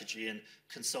strategy and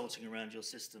consulting around your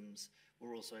systems,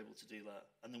 we're also able to do that.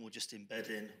 And then we'll just embed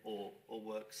in or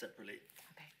work separately.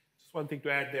 Okay. Just one thing to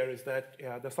add there is that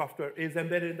the software is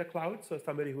embedded in the cloud, so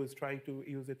somebody who is trying to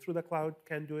use it through the cloud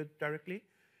can do it directly.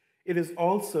 It is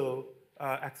also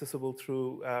accessible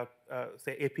through,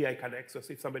 say, API Connect. So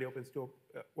if somebody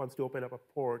wants to open up a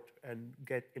port and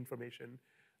get information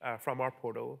from our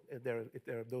portal, there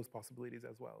are those possibilities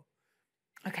as well.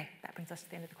 Okay, that brings us to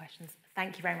the end of the questions.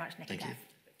 Thank you very much, Nick. Thank you.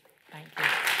 Thank you.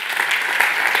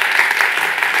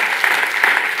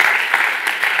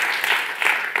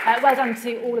 Well done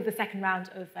to all of the second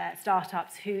round of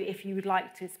startups who, if you would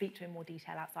like to speak to in more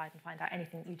detail outside and find out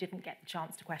anything that you didn't get the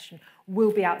chance to question,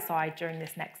 will be outside during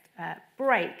this next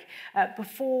break.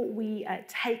 Before we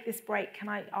take this break, can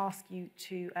I ask you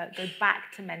to go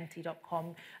back to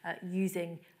menti.com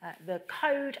using the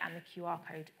code and the QR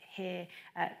code here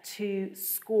to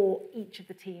score each of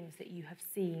the teams that you have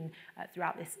seen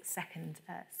throughout this second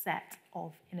set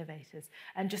of innovators.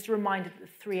 And just a reminder that the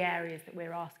three areas that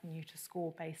we're asking you to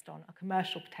score based on are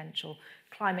commercial potential,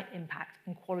 climate impact,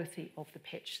 and quality of the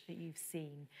pitch that you've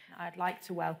seen. I'd like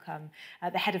to welcome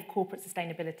the Head of Corporate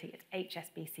Sustainability at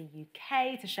HSBC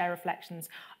UK to share reflections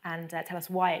and tell us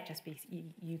why HSBC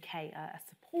UK are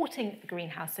supporting the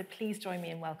greenhouse. So please join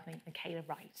me in welcoming Michaela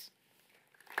Wright.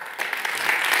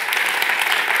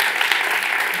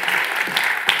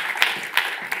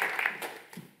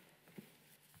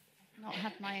 Not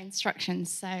had my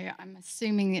instructions, so I'm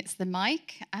assuming it's the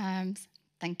mic.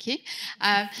 Thank you.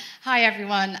 Hi,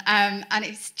 everyone. And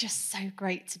it's just so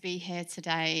great to be here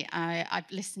today. I've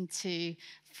listened to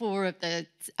 4 of the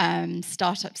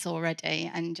startups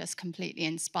already and just completely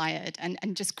inspired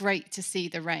and just great to see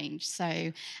the range.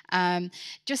 So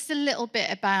just a little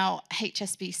bit about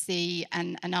HSBC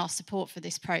and our support for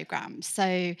this program.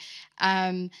 So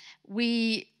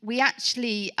we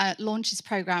actually launched this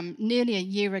program nearly a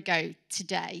year ago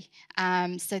today.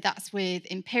 So that's with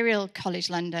Imperial College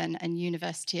London and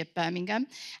University of Birmingham.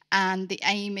 And the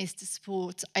aim is to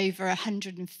support over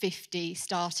 150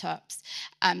 startups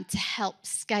to help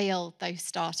scale those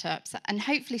startups, and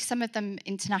hopefully some of them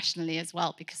internationally as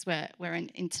well, because we're an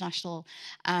international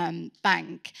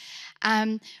bank.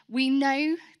 We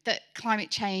know that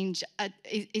climate change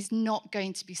is not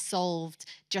going to be solved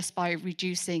just by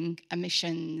reducing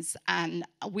emissions, and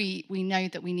we know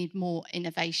that we need more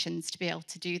innovations to be able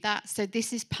to do that. So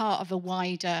this is part of a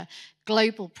wider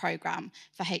global program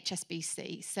for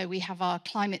HSBC. So we have our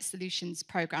climate solutions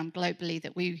program globally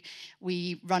that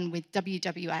we run with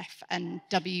WWF and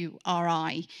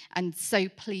WRI, and so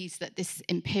pleased that this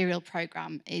Imperial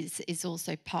program is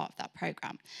also part of that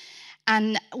program.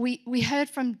 And we heard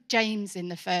from James in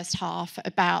the first half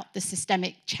about the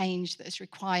systemic change that is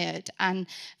required. And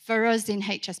for us in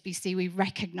HSBC, we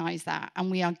recognise that, and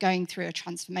we are going through a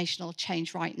transformational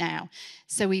change right now.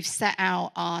 So we've set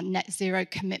out our net zero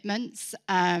commitments.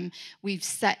 We've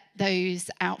set those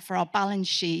out for our balance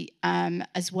sheet,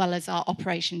 as well as our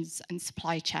operations and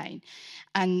supply chain.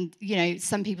 And, you know,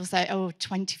 some people say, oh,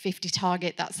 2050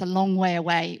 target, that's a long way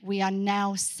away. We are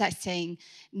now setting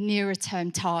nearer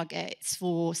term targets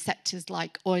for sectors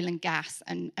like oil and gas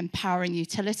and power and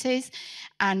utilities.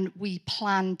 And we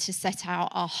plan to set out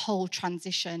our whole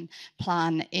transition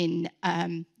plan in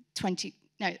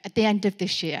at the end of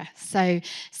this year. So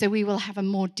we will have a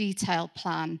more detailed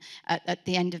plan at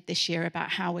the end of this year about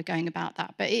how we're going about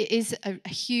that. But it is a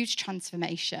huge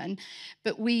transformation.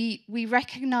 But we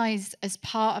recognise as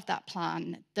part of that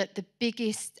plan that the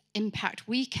biggest impact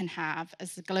we can have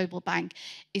as a global bank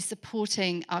is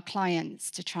supporting our clients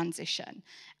to transition.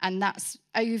 And that's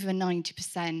over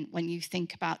 90% when you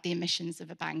think about the emissions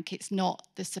of a bank. It's not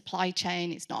the supply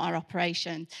chain, it's not our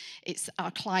operation, it's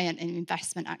our client and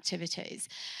investment activities.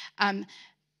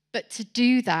 But to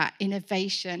do that,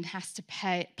 innovation has to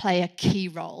play a key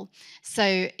role.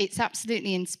 So it's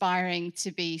absolutely inspiring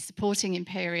to be supporting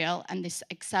Imperial and this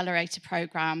accelerator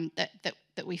program that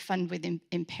we fund with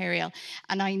Imperial.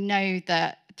 And I know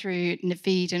that through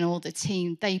Naveed and all the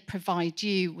team, they provide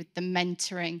you with the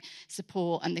mentoring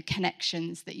support and the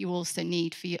connections that you also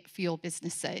need for your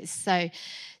businesses. So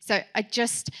I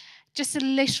just a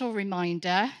little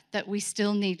reminder that we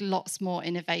still need lots more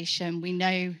innovation. We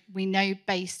know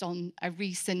based on a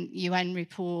recent UN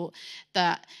report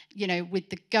that, you know, with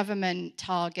the government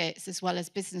targets as well as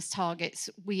business targets,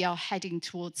 we are heading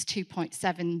towards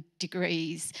 2.7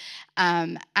 degrees.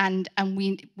 And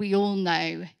we all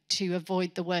know to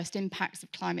avoid the worst impacts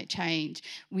of climate change,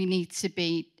 we need to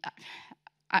be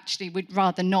actually, we'd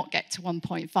rather not get to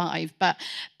 1.5, but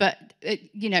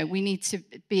you know, we need to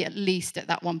be at least at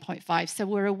that 1.5. So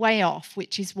we're a way off,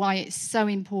 which is why it's so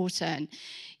important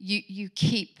you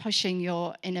keep pushing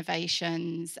your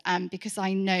innovations, because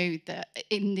I know that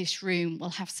in this room we'll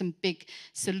have some big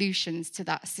solutions to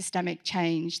that systemic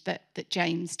change that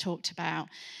James talked about.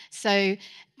 So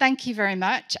thank you very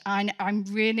much. I'm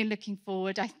really looking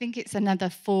forward. I think it's another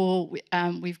 4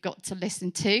 we've got to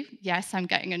listen to. Yes, I'm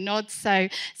getting a nod. So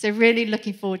really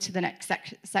looking forward to the next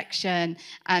section,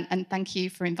 and thank you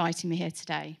for inviting me here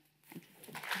today.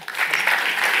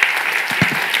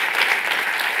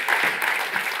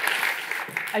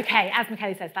 Okay, as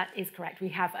Michele says, that is correct. We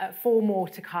have 4 more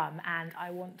to come, and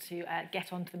I want to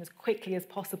get onto them as quickly as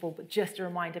possible, but just a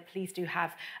reminder, please do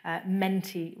have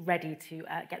Menti ready to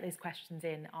get those questions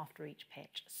in after each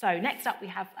pitch. So next up, we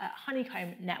have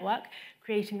Honeycomb Network,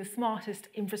 creating the smartest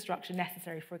infrastructure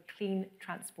necessary for a clean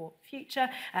transport future.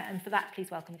 And for that,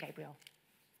 please welcome Gabriel.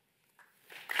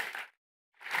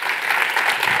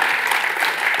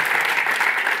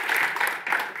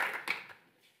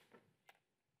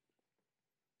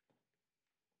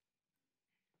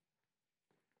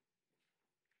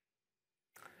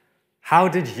 How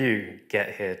did you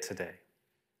get here today?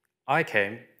 I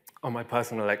came on my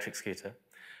personal electric scooter,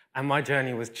 and my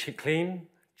journey was clean,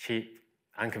 cheap,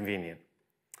 and convenient.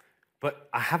 But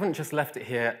I haven't just left it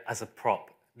here as a prop.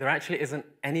 There actually isn't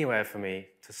anywhere for me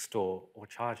to store or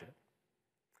charge it.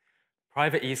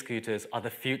 Private e-scooters are the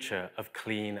future of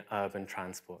clean urban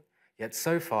transport, yet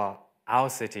so far, our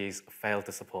cities fail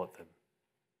to support them.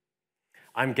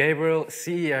 I'm Gabriel,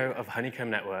 CEO of Honeycomb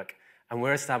Network, and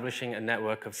we're establishing a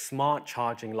network of smart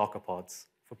charging locker pods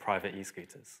for private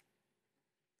e-scooters.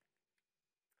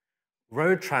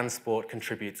 Road transport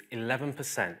contributes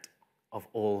 11% of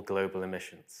all global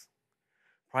emissions.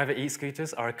 Private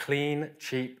e-scooters are a clean,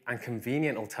 cheap, and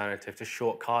convenient alternative to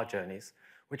short car journeys,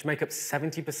 which make up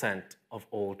 70% of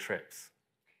all trips.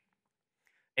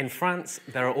 In France,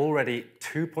 there are already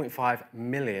 2.5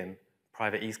 million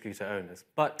private e-scooter owners,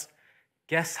 but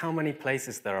guess how many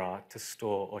places there are to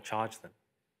store or charge them?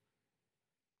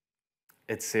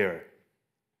 It's 0.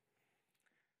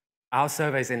 Our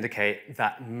surveys indicate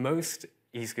that most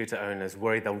e-scooter owners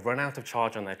worry they'll run out of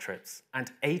charge on their trips, and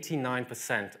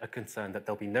 89% are concerned that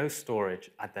there'll be no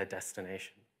storage at their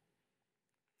destination.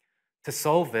 To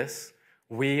solve this,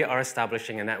 we are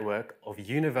establishing a network of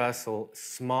universal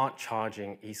smart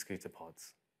charging e-scooter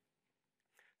pods.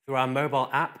 Through our mobile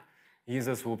app,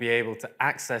 users will be able to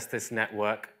access this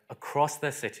network across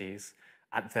their cities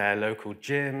at their local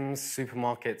gyms,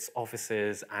 supermarkets,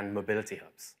 offices, and mobility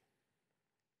hubs.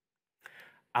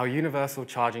 Our universal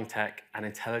charging tech and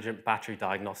intelligent battery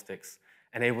diagnostics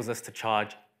enables us to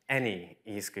charge any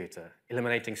e-scooter,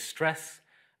 eliminating stress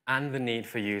and the need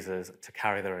for users to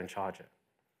carry their own charger.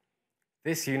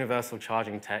 This universal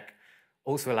charging tech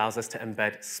also allows us to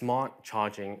embed smart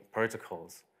charging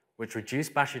protocols, which reduce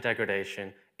battery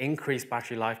degradation, increase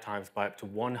battery lifetimes by up to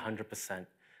 100%,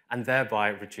 and thereby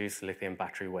reduce lithium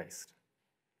battery waste.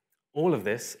 All of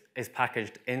this is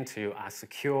packaged into our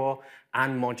secure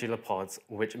and modular pods,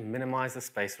 which minimize the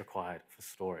space required for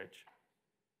storage.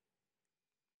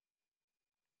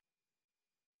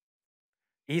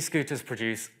 E-scooters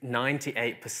produce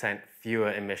 98%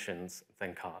 fewer emissions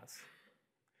than cars.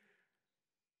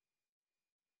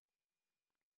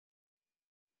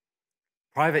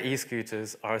 Private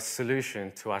e-scooters are a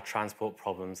solution to our transport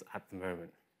problems at the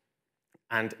moment.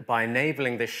 And by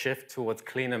enabling this shift towards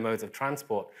cleaner modes of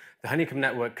transport, the Honeycomb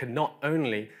network could not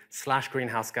only slash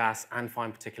greenhouse gas and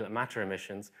fine particulate matter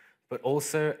emissions, but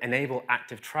also enable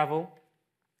active travel,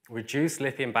 reduce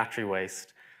lithium battery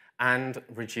waste, and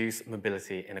reduce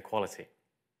mobility inequality.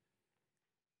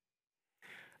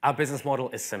 Our business model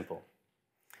is simple.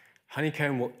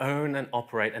 Honeycomb will own and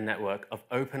operate a network of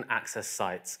open access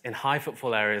sites in high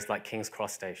footfall areas like King's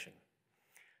Cross Station.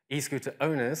 E-scooter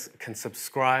owners can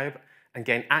subscribe and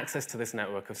gain access to this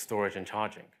network of storage and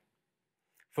charging.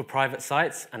 For private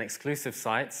sites and exclusive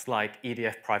sites like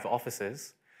EDF private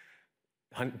offices,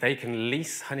 they can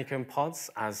lease Honeycomb pods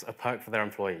as a perk for their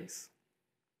employees.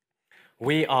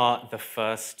 We are the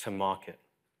first to market.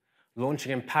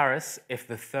 Launching in Paris, if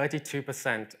the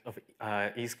 32% of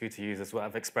e-scooter users will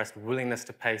have expressed willingness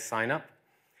to pay sign up,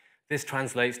 this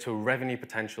translates to a revenue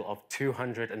potential of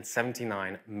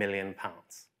 £279 million.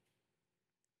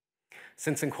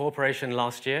 Since incorporation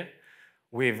last year,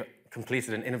 we've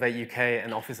completed an Innovate UK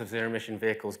and Office of Zero Emission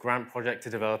Vehicles grant project to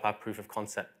develop our proof of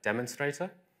concept demonstrator,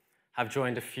 have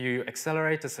joined a few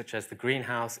accelerators such as the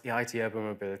Greenhouse, EIT Urban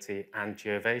Mobility, and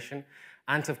Geovation,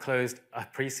 and have closed a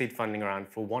pre-seed funding round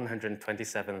for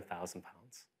 £127,000.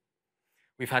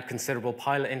 We've had considerable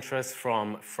pilot interest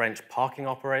from French parking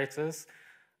operators,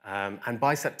 and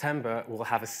by September, we'll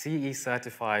have a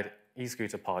CE-certified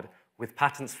e-scooter pod with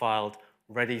patents filed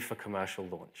ready for commercial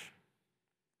launch.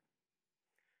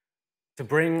 To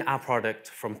bring our product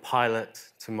from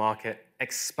pilot to market,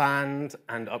 expand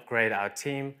and upgrade our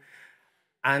team,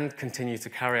 and continue to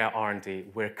carry out R&D,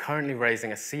 we're currently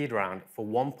raising a seed round for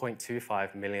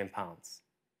 £1.25 million.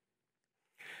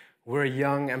 We're a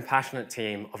young and passionate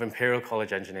team of Imperial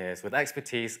College engineers with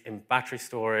expertise in battery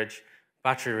storage,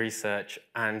 battery research,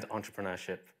 and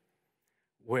entrepreneurship.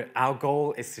 Our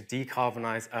goal is to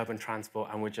decarbonize urban transport,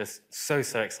 and we're just so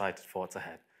excited for what's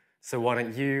ahead. So why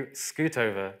don't you scoot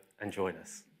over and join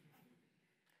us?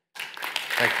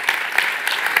 Thank you.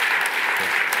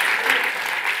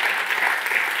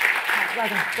 Well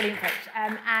done, brilliant pitch.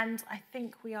 And I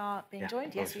think we are being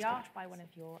joined, yes we are, by one of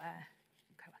your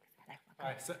co-workers. Hello.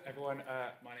 Hi, so everyone,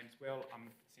 my name's Will, I'm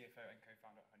CFO and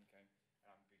co-founder at Honeycomb, and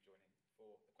I'm going to be joining for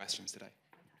the questions today.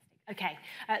 Okay,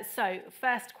 so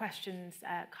first questions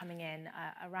coming in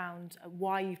around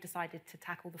why you've decided to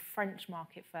tackle the French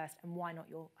market first and why not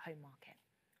your home market.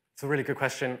 It's a really good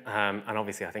question, and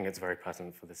obviously I think it's very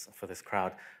pertinent for this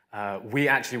crowd. We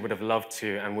actually would have loved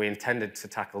to, and we intended to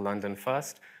tackle London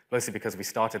first, mostly because we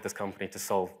started this company to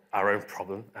solve our own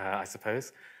problem, I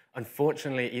suppose.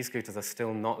 Unfortunately, e-scooters are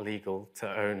still not legal to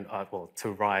own,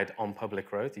 to ride on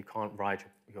public roads. You can't ride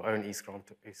your own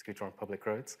e-scooter on public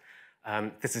roads.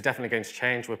 This is definitely going to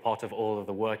change. We're part of all of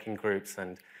the working groups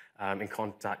and in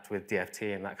contact with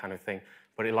DFT and that kind of thing,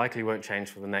 but it likely won't change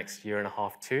for the next year and a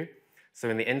half, too. So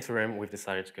in the interim, we've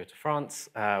decided to go to France,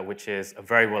 which is a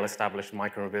very well-established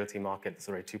micromobility market. There's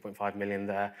already 2.5 million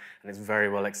there, and it's very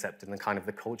well accepted, and kind of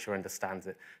the culture understands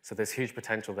it. So there's huge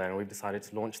potential there, and we've decided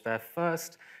to launch there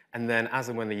first. And then as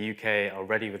and when the UK are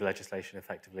ready with legislation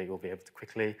effectively, we'll be able to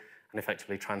quickly and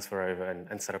effectively transfer over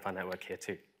and set up our network here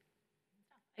too.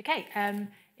 Okay,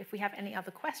 if we have any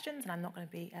other questions, and I'm not going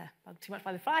to be bugged too much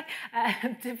by the fly,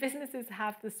 do businesses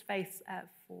have the space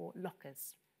for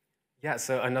lockers? Yeah,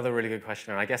 so another really good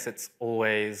question, and I guess it's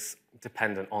always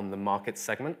dependent on the market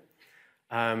segment.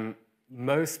 So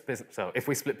if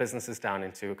we split businesses down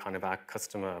into kind of our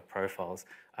customer profiles,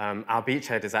 our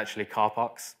beachhead is actually car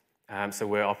parks. So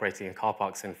we're operating in car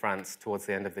parks in France towards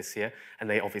the end of this year, and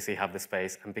they obviously have the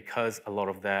space. And because a lot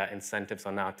of their incentives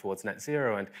are now towards net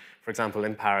zero, and for example,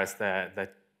 in Paris,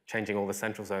 they're changing all the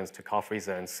central zones to car-free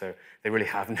zones, so they really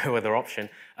have no other option.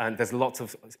 And there's lots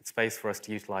of space for us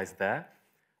to utilize there.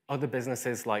 Other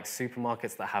businesses like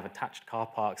supermarkets that have attached car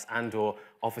parks and or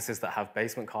offices that have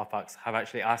basement car parks have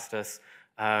actually asked us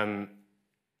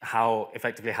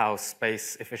how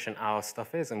space efficient our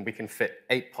stuff is, and we can fit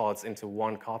 8 pods into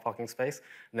 1 car parking space.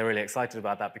 And they're really excited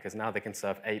about that because now they can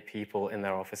serve 8 people in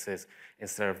their offices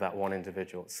instead of that 1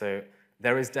 individual. So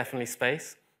there is definitely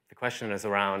space. The question is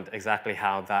around exactly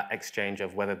how that exchange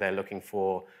of whether they're looking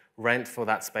for rent for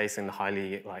that space in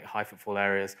high footfall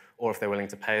areas, or if they're willing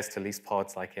to pay us to lease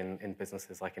pods like in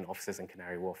businesses, like in offices in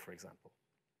Canary Wharf, for example.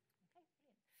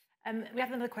 We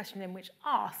have another question in which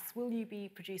asks, will you be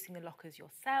producing the lockers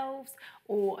yourselves,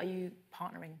 or are you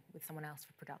partnering with someone else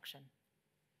for production?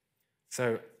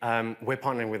 So we're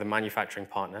partnering with a manufacturing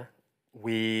partner.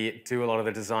 We do a lot of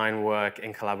the design work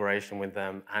in collaboration with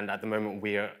them, and at the moment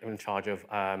we are in charge of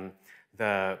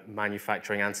the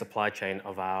manufacturing and supply chain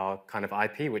of our kind of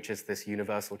IP, which is this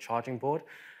universal charging board.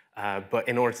 But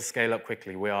in order to scale up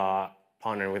quickly, we are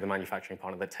partnering with a manufacturing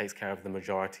partner that takes care of the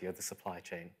majority of the supply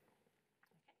chain.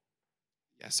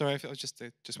 Yeah, sorry, I just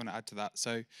want to add to that.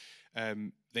 So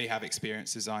they have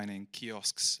experience designing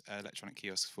kiosks, electronic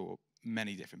kiosks for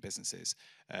many different businesses.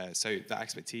 So that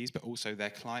expertise, but also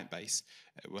their client base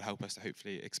will help us to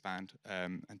hopefully expand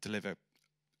and deliver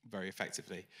very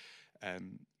effectively.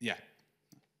 Yeah.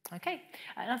 Okay,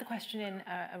 another question in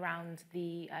around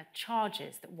the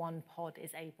charges that 1 pod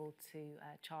is able to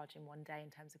charge in 1 day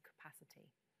in terms of capacity.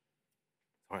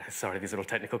 Sorry, these are all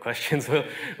technical questions. Will's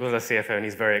our CFO, and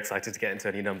he's very excited to get into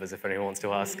any numbers if anyone wants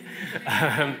to ask.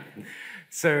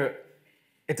 So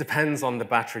it depends on the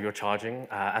battery you're charging,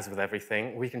 as with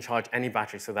everything. We can charge any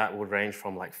battery, so that would range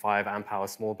from like 5 amp hour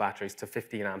small batteries to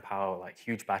 15 amp hour like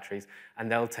huge batteries,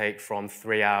 and they'll take from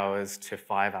 3 hours to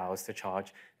 5 hours to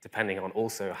charge, depending on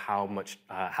also how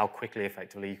quickly,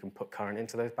 effectively, you can put current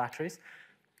into those batteries.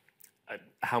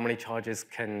 How many charges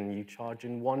can you charge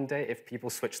in 1 day? If people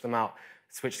switched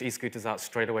e-scooters out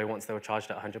straight away once they were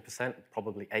charged at 100%,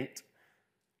 probably 8.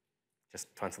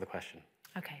 Just to answer the question.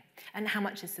 Okay, and how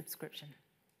much is subscription?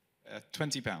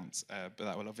 £20, but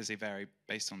that will obviously vary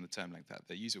based on the term length that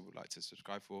the user would like to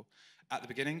subscribe for. At the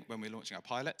beginning, when we're launching our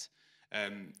pilot,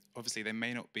 obviously there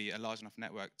may not be a large enough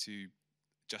network to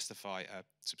justify a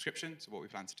subscription. So what we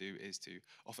plan to do is to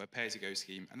offer a pay-as-you-go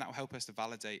scheme, and that will help us to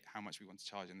validate how much we want to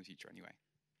charge in the future anyway. Okay.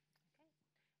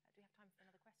 Do we have time for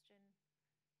another question?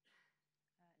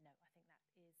 No, I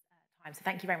think that is time. So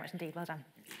thank you very much indeed. Well done.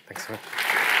 Thanks so much.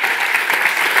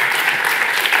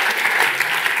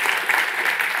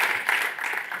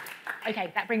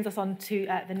 Okay, that brings us on to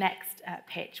the next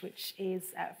pitch, which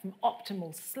is from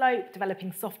Optimal Slope,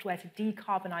 developing software to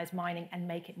decarbonise mining and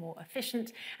make it more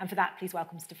efficient. And for that, please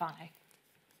welcome Stefano.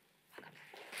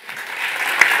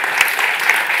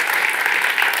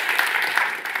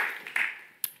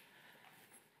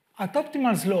 At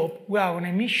Optimal Slope, we are on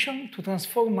a mission to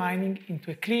transform mining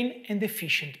into a clean and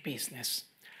efficient business.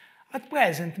 At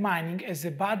present, mining has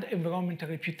a bad environmental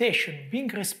reputation, being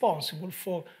responsible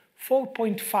for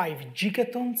 4.5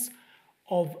 gigatons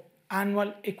of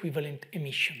annual equivalent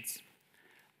emissions.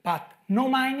 But no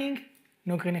mining,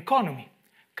 no green economy.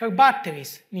 Car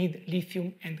batteries need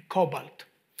lithium and cobalt.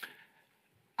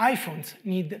 iPhones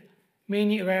need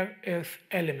many rare earth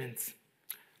elements.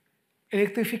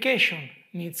 Electrification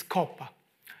needs copper.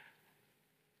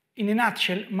 In a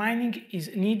nutshell, mining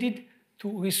is needed to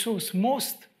resource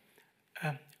most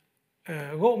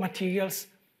raw materials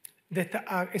that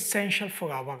are essential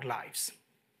for our lives.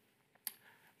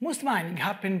 Most mining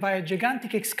happens via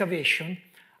gigantic excavation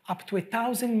up to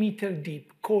 1,000 meters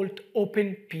deep called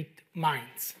open pit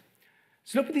mines.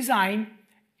 Slope design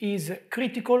is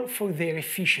critical for their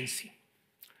efficiency.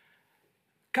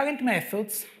 Current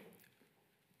methods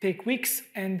take weeks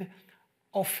and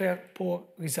offer poor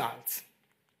results.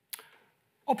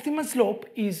 Optimal Slope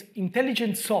is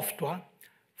intelligent software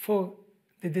for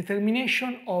the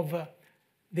determination of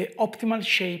the optimal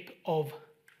shape of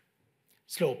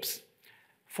slopes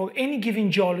for any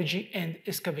given geology and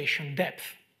excavation depth.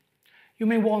 You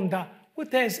may wonder,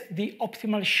 what has the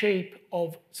optimal shape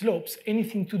of slopes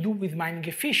anything to do with mining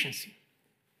efficiency?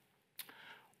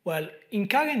 Well, in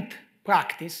current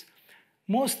practice,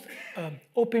 most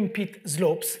open pit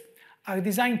slopes are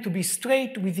designed to be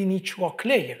straight within each rock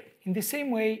layer, in the same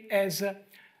way as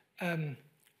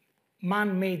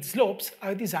man-made slopes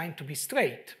are designed to be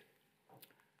straight.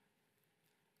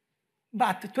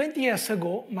 But 20 years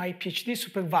ago, my PhD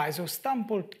supervisor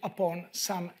stumbled upon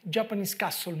some Japanese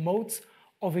castle moats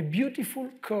of a beautiful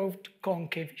curved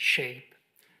concave shape.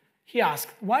 He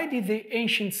asked, why did the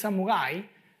ancient samurai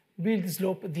build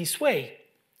slope this way?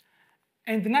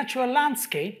 And natural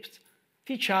landscapes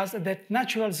teach us that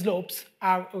natural slopes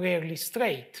are rarely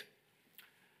straight.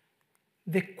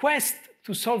 The quest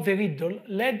to solve the riddle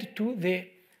led to the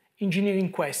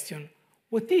engineering question.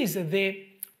 What is the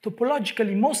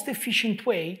topologically most efficient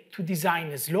way to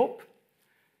design a slope?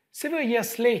 Several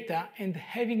years later, and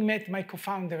having met my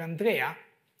co-founder Andrea,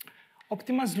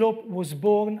 Optimal Slope was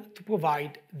born to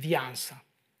provide the answer.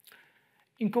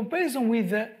 In comparison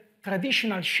with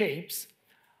traditional shapes,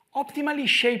 optimally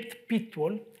shaped pit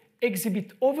wall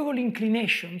exhibit overall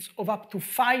inclinations of up to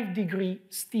 5 degrees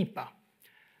steeper,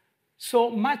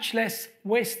 so much less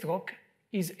waste rock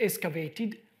is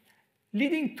excavated,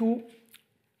 leading to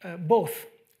both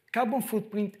carbon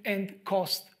footprint and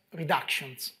cost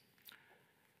reductions.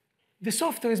 The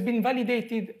software has been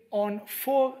validated on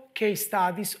 4 case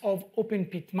studies of open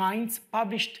pit mines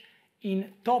published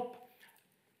in top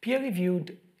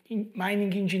peer-reviewed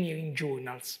mining engineering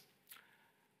journals.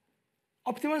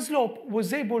 Optimal Slope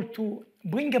was able to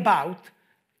bring about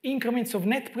increments of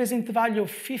net present value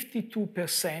of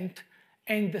 52%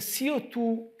 and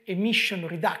CO2 emission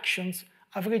reductions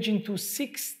averaging to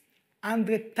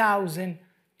 600,000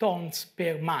 tons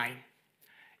per mine.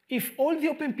 If all the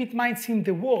open pit mines in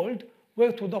the world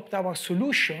were to adopt our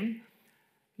solution,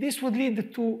 this would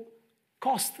lead to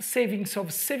cost savings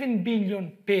of 7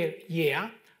 billion per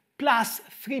year, plus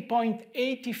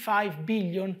 3.85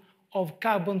 billion of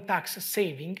carbon tax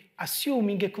saving,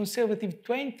 assuming a conservative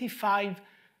 $25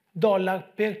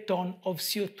 per ton of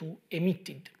CO2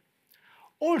 emitted.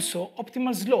 Also,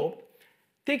 Optimal Slope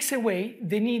takes away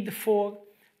the need for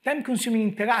time-consuming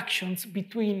interactions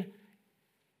between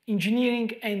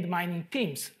engineering and mining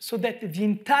teams, so that the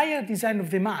entire design of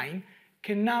the mine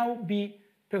can now be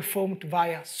performed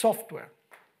via software.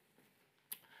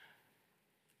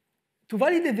 To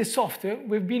validate the software,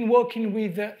 we've been working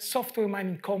with software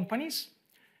mining companies,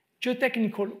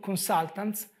 geotechnical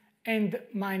consultants, and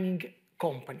mining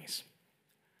companies.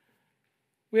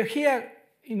 We're here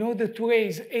in order to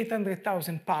raise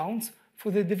 £800,000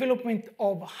 for the development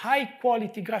of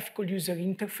high-quality graphical user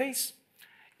interface,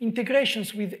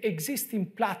 integrations with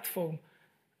existing platform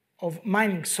of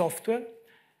mining software,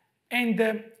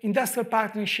 and industrial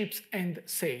partnerships and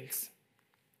sales.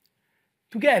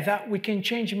 Together, we can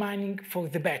change mining for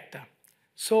the better.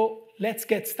 So let's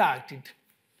get started.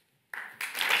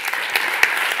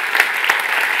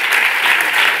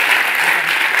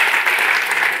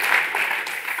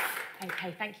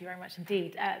 Okay, thank you very much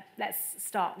indeed. Let's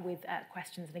start with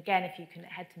questions. And again, if you can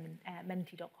head to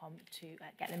menti.com to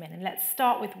get them in. And let's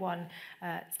start with one,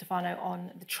 Stefano,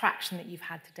 on the traction that you've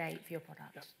had to date for your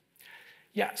product.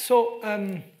 Yeah, so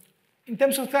in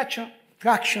terms of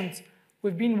tractions,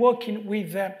 we've been working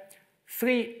with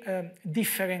 3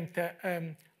 different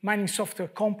mining software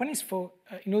companies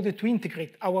in order to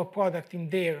integrate our product in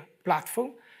their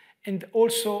platform. and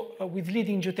also with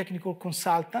leading geotechnical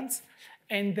consultants.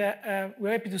 And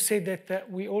we're happy to say that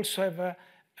we also have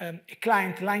a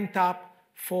client lined up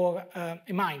for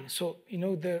a mine. So, you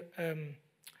know,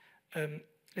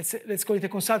 let's call it a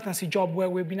consultancy job where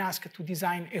we've been asked to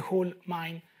design a whole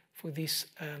mine for this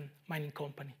mining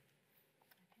company.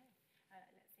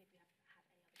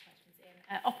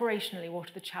 Operationally, what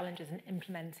are the challenges in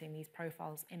implementing these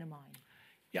profiles in a mine?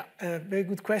 Yeah, very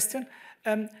good question.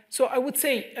 So I would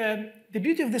say the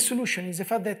beauty of the solution is the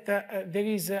fact that there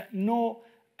is no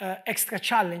extra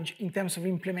challenge in terms of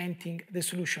implementing the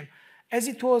solution. As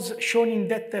it was shown in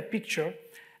that picture,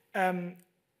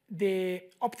 the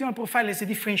optimal profile has a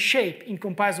different shape in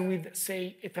comparison with,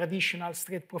 say, a traditional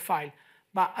straight profile.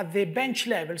 But at the bench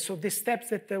level, so the steps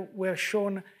that were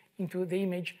shown into the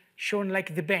image, shown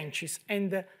like the benches.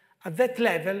 And at that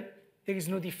level, there is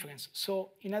no difference.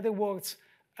 So in other words,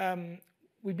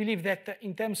 we believe that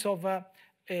in terms of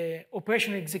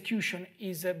operational execution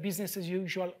is business as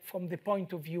usual from the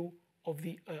point of view of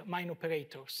the mine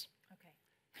operators.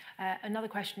 Okay. Another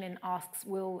question in asks,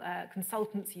 will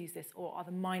consultants use this, or are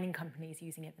the mining companies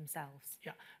using it themselves?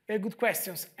 Yeah, very good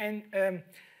questions. And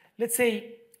let's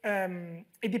say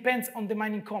it depends on the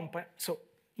mining company. So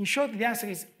in short, the answer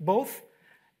is both.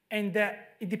 And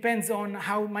it depends on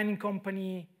how the mining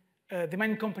company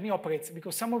operates,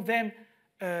 because some of them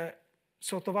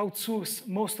sort of outsource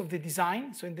most of the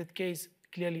design. So in that case,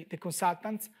 clearly the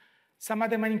consultants. Some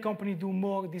other mining companies do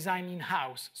more design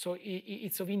in-house. So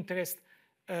it's of interest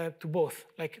to both,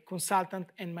 like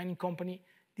consultant and mining company,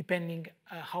 depending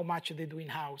how much they do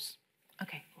in-house.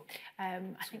 Okay. I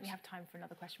think we have time for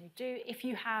another question. We do. If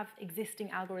you have existing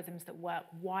algorithms that work,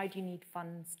 why do you need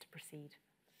funds to proceed?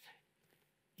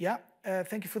 Yeah,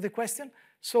 thank you for the question.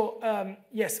 So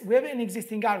yes, we have an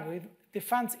existing algorithm. The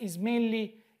funds is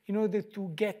mainly in order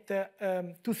to get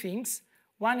two things.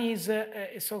 One is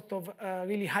a sort of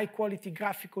really high quality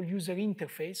graphical user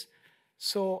interface.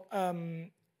 So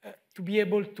to be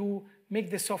able to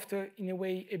make the software in a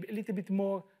way a little bit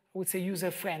more, I would say, user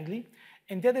friendly.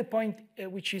 And the other point,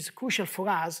 which is crucial for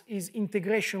us, is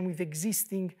integration with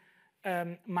existing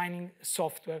mining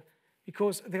software,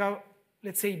 because there are,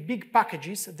 let's say, big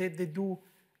packages that they do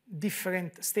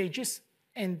different stages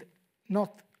and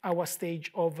not our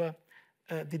stage of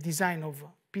the design of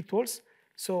pitfalls.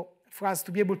 So for us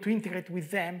to be able to integrate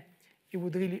with them, it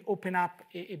would really open up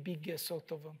a big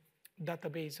sort of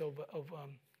database of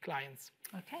clients.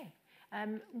 Okay.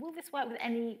 Will this work with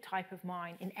any type of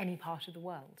mine in any part of the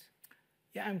world?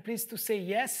 Yeah, I'm pleased to say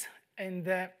yes. And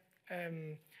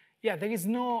yeah, there is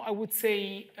no, I would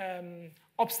say,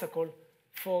 obstacle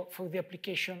for the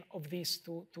application of this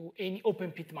to any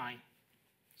open pit mine.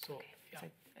 So, okay. Yeah. So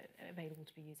available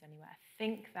to be used anywhere. I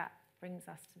think that brings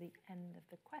us to the end of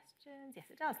the questions. Yes,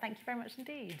 it does. Thank you very much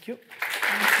indeed. Thank you.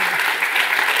 Thank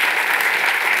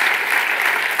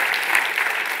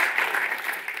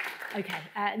you.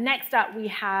 Okay, next up we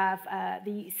have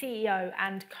the CEO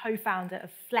and co-founder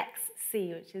of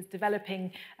FlexC, which is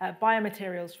developing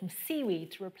biomaterials from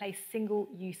seaweed to replace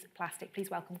single-use plastic. Please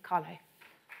welcome Carlo.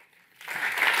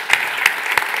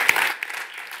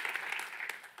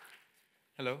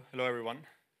 Hello everyone.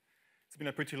 It's been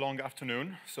a pretty long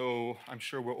afternoon, so I'm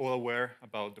sure we're all aware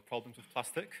about the problems with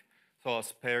plastic. So I'll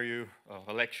spare you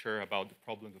a lecture about the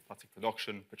problems with plastic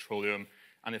production, petroleum,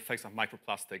 and the effects that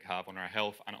microplastic have on our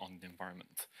health and on the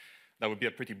environment. That would be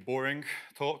a pretty boring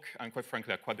talk, and quite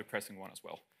frankly, a quite depressing one as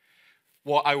well.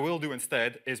 What I will do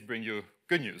instead is bring you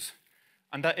good news,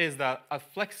 and that is that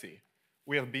at FlexC,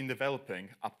 we have been developing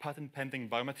a patent-pending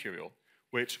biomaterial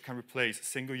which can replace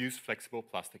single-use flexible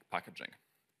plastic packaging.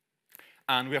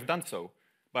 And we have done so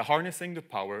by harnessing the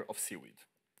power of seaweed.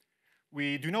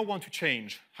 We do not want to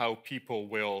change how people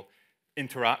will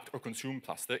interact or consume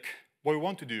plastic. What we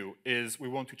want to do is we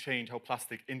want to change how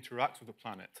plastic interacts with the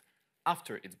planet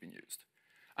after it's been used.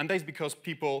 And that is because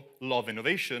people love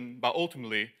innovation, but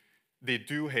ultimately they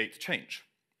do hate change.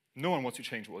 No one wants to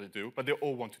change what they do, but they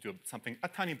all want to do something a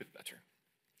tiny bit better,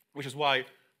 which is why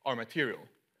our material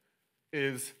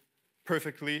is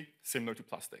perfectly similar to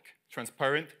plastic.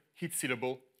 Transparent,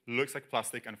 heat-sealable, looks like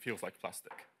plastic and feels like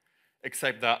plastic.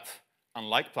 Except that,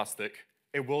 unlike plastic,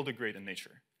 it will degrade in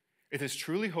nature. It is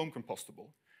truly home compostable,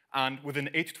 and within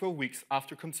 8 to 12 weeks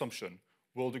after consumption,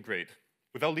 will degrade,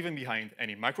 without leaving behind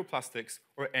any microplastics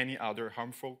or any other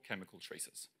harmful chemical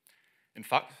traces. In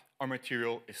fact, our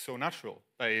material is so natural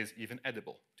that it is even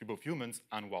edible to both humans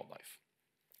and wildlife.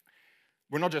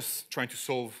 We're not just trying to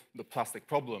solve the plastic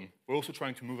problem, we're also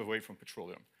trying to move away from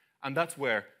petroleum. And that's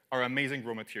where our amazing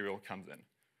raw material comes in.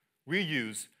 We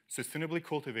use sustainably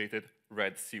cultivated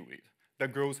red seaweed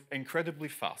that grows incredibly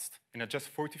fast in a just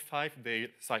 45-day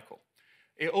cycle.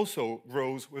 It also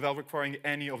grows without requiring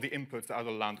any of the inputs that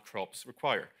other land crops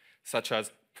require, such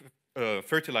as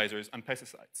fertilizers and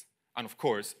pesticides. And of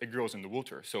course, it grows in the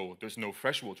water, so there's no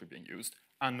fresh water being used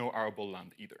and no arable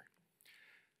land either.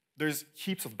 There's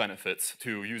heaps of benefits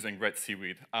to using red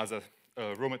seaweed as a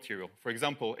raw material. For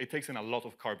example, it takes in a lot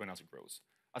of carbon as it grows,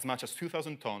 as much as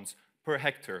 2,000 tons per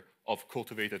hectare of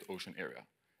cultivated ocean area.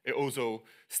 It also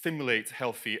stimulates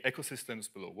healthy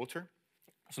ecosystems below water,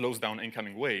 slows down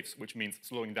incoming waves, which means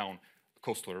slowing down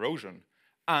coastal erosion,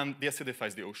 and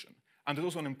deacidifies the ocean. And there's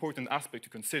also an important aspect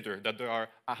to consider that there are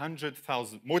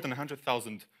more than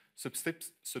 100,000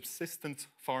 subsistence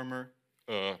farmer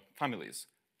families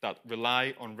that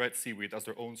rely on red seaweed as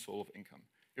their own source of income.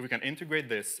 If we can integrate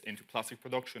this into plastic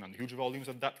production and the huge volumes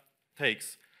that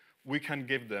takes, we can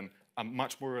give them a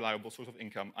much more reliable source of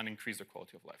income and increase their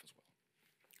quality of life as well.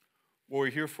 What we're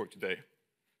here for today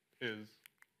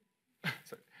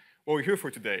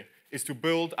is to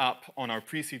build up on our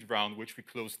pre-seed round, which we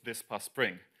closed this past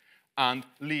spring, and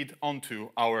lead onto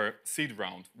our seed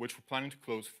round, which we're planning to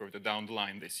close further down the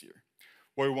line this year.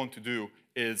 What we want to do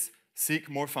is seek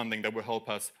more funding that will help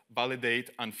us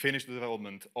validate and finish the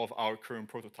development of our current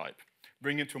prototype,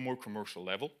 bring it to a more commercial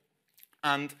level,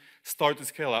 and start to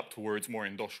scale up towards more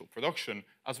industrial production,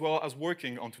 as well as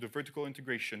working onto the vertical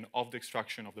integration of the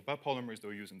extraction of the biopolymers that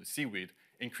we use in the seaweed,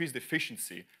 increase the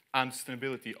efficiency and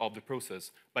sustainability of the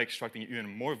process by extracting even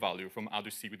more value from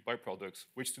other seaweed byproducts,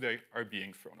 which today are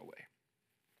being thrown away.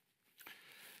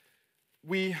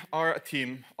 We are a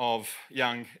team of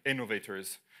young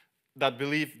innovators that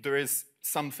believe there is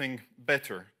something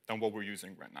better than what we're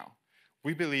using right now.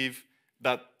 We believe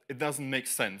that it doesn't make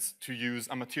sense to use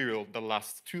a material that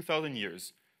lasts 2,000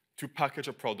 years to package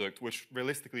a product which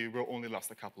realistically will only last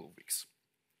a couple of weeks.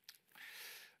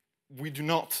 We do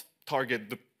not target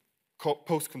the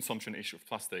post-consumption issue of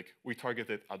plastic, we target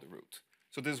it at the root.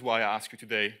 So this is why I ask you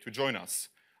today to join us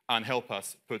and help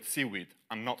us put seaweed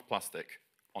and not plastic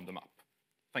on the map.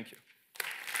 Thank you.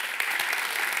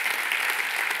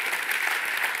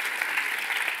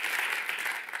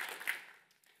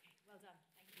 Well done.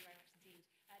 Thank you very much indeed.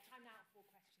 Time now for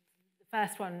questions. The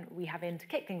first one we have in to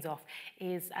kick things off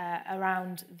is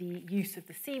around the use of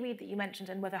the seaweed that you mentioned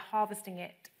and whether harvesting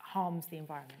it harms the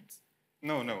environment.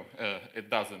 No, it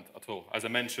doesn't at all. As I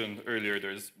mentioned earlier,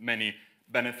 there's many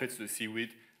benefits to the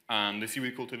seaweed, and the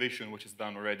seaweed cultivation, which is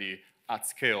done already at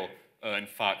scale, in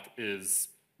fact, is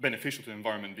beneficial to the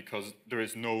environment because there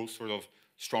is no sort of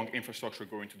strong infrastructure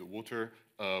going to the water.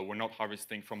 We're not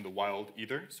harvesting from the wild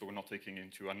either, so we're not taking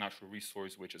into a natural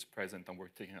resource which is present and we're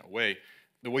taking it away.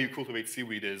 The way you cultivate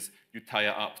seaweed is you tie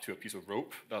it up to a piece of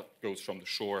rope that goes from the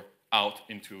shore out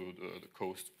into the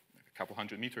coast, like a couple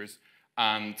hundred meters,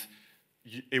 and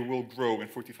it will grow in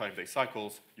 45-day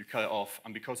cycles. You cut it off,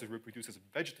 and because it reproduces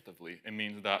vegetatively, it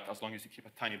means that as long as you keep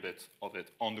a tiny bit of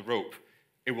it on the rope,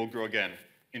 it will grow again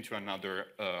into another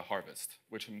harvest,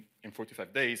 which in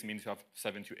 45 days means you have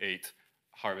 7 to 8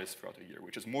 harvests throughout a year,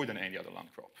 which is more than any other land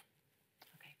crop.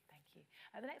 Okay, thank you.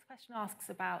 The next question asks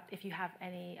about if you have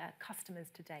any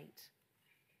customers to date.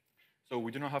 So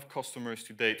we do not have customers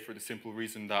to date for the simple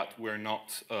reason that we're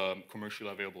not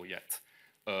commercially available yet.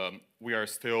 We are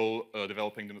still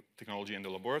developing the technology in the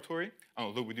laboratory, and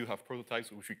although we do have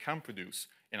prototypes which we can produce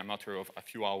in a matter of a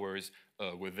few hours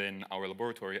within our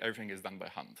laboratory, everything is done by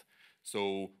hand.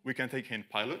 So we can take in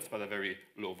pilots at a very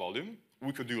low volume.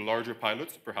 We could do larger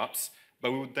pilots, perhaps,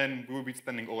 but we would be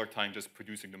spending all our time just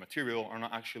producing the material or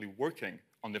not actually working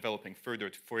on developing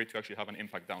further for it to actually have an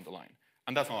impact down the line.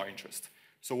 And that's not our interest.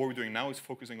 So what we're doing now is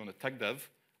focusing on the tech dev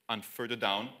and further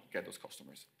down, get those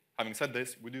customers. Having said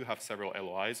this, we do have several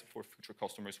LOIs for future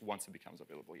customers once it becomes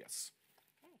available, yes.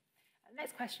 The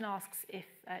next question asks if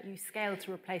you scale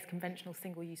to replace conventional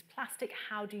single-use plastic,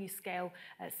 how do you scale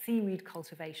seaweed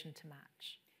cultivation to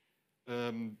match?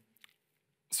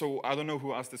 So I don't know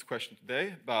who asked this question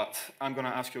today, but I'm going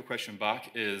to ask you a question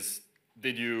back is,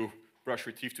 did you brush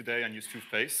your teeth today and use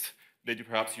toothpaste? Did you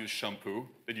perhaps use shampoo?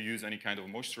 Did you use any kind of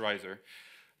moisturizer?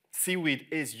 Seaweed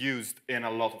is used in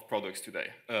a lot of products today.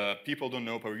 People don't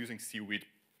know, but we're using seaweed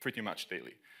pretty much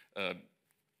daily.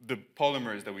 The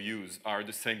polymers that we use are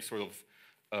the same sort of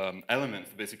elements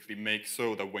that basically make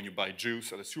so that when you buy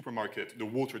juice at a supermarket, the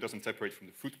water doesn't separate from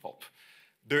the fruit pulp.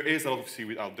 There is a lot of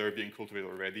seaweed out there being cultivated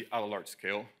already at a large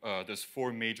scale. There's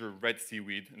 4 major red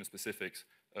seaweed, in the specifics,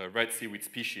 red seaweed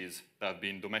species that have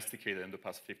been domesticated in the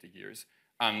past 50 years.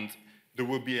 And there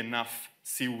will be enough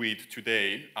seaweed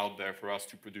today out there for us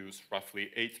to produce roughly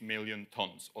 8 million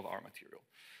tons of our material.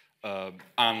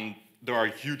 And there are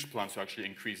huge plans to actually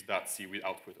increase that seaweed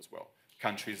output as well.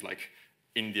 Countries like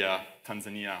India,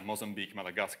 Tanzania, Mozambique,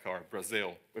 Madagascar,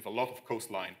 Brazil, with a lot of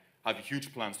coastline, have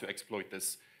huge plans to exploit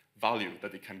this value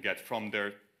that they can get from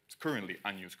their currently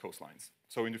unused coastlines.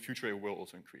 So in the future, it will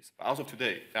also increase. But as of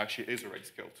today, it actually is already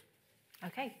scaled.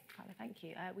 Okay, Carlo, thank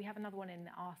you. We have another one in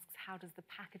that asks, how does the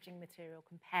packaging material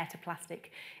compare to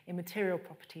plastic in material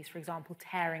properties, for example,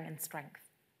 tearing and strength?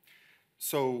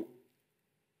 So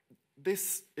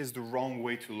this is the wrong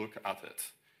way to look at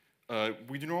it.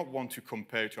 We do not want to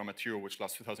compare to a material which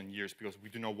lasts 2,000 years because we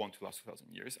do not want to last 2,000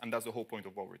 years, and that's the whole point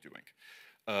of what we're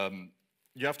doing.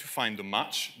 You have to find the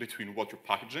match between what you're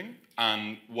packaging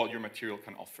and what your material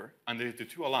can offer. And if the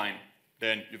two align,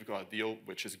 then you've got a deal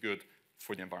which is good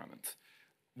for the environment.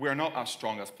 We're not as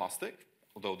strong as plastic,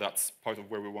 although that's part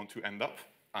of where we want to end up,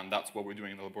 and that's what we're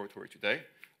doing in the laboratory today.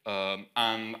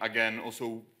 And again,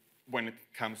 also, when it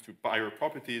comes to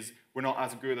bioproperties, we're not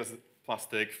as good as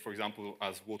plastic, for example,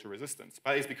 as water resistance.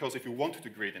 But it's because if you want to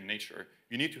degrade in nature,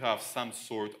 you need to have some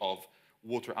sort of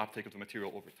water uptake of the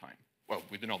material over time. Well,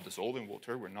 we do not dissolve in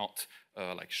water, we're not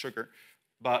like sugar,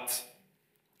 but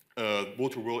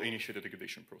water will initiate a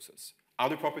degradation process.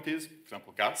 Other properties, for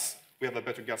example, gas, we have a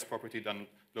better gas property than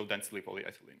low-density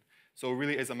polyethylene. So it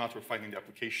really is a matter of finding the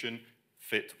application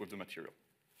fit with the material.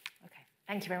 Okay,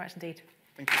 thank you very much indeed.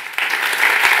 Thank you.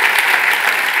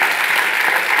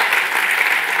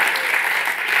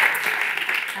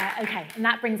 Okay, and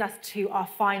that brings us to our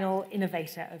final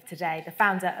innovator of today, the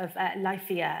founder of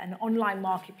Livestream, an online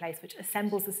marketplace which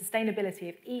assembles the sustainability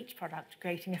of each product,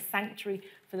 creating a sanctuary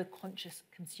for the conscious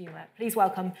consumer. Please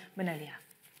welcome Moree.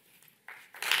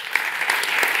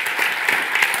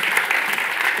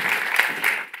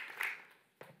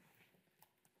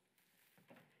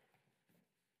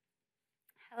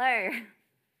 Hello.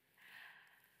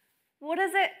 What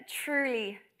does it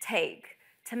truly take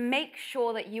to make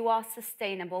sure that you are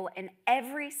sustainable in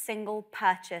every single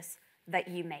purchase that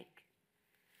you make?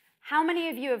 How many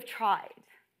of you have tried?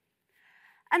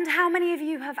 And how many of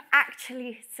you have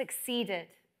actually succeeded?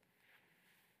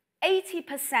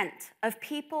 80% of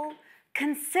people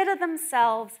consider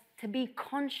themselves to be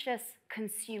conscious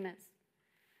consumers.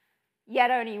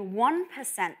 Yet only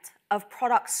 1% of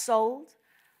products sold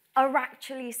are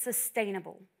actually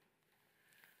sustainable.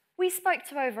 We spoke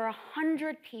to over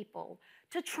 100 people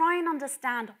to try and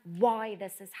understand why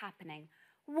this is happening.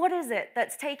 What is it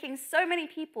that's taking so many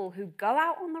people who go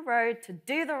out on the road to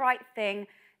do the right thing,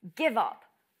 give up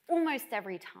almost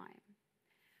every time?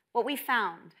 What we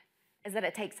found is that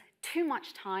it takes too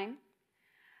much time,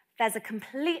 there's a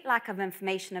complete lack of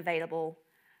information available,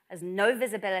 there's no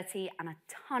visibility and a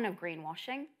ton of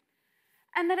greenwashing,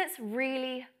 and that it's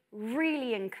really,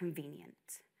 really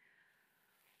inconvenient.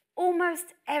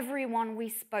 Almost everyone we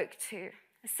spoke to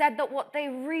said that what they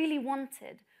really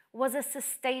wanted was a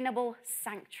sustainable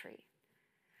sanctuary.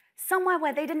 Somewhere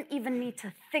where they didn't even need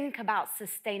to think about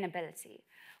sustainability,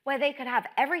 where they could have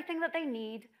everything that they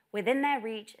need within their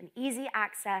reach and easy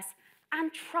access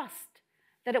and trust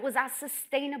that it was as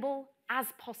sustainable as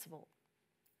possible.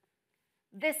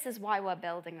 This is why we're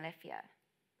building Livestream.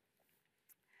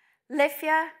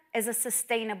 Livestream is a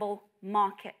sustainable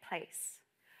marketplace.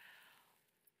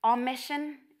 Our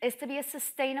mission is to be a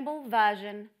sustainable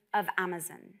version of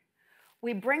Amazon.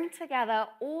 We bring together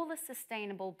all the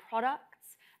sustainable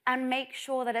products and make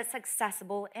sure that it's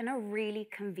accessible in a really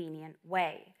convenient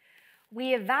way.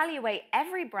 We evaluate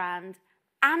every brand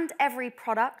and every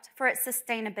product for its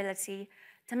sustainability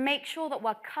to make sure that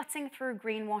we're cutting through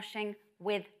greenwashing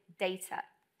with data.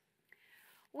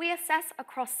 We assess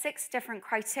across 6 different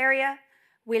criteria.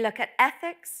 We look at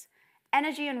ethics,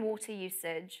 energy and water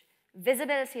usage,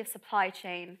 visibility of supply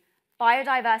chain,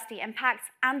 biodiversity impacts,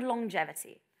 and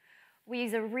longevity. We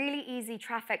use a really easy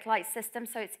traffic light system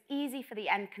so it's easy for the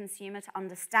end consumer to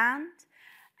understand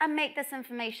and make this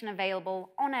information available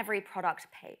on every product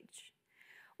page.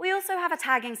 We also have a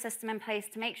tagging system in place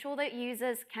to make sure that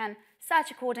users can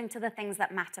search according to the things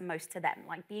that matter most to them,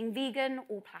 like being vegan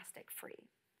or plastic-free.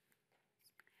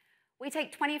 We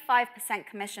take 25%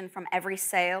 commission from every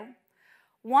sale.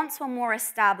 Once we're more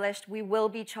established, we will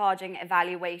be charging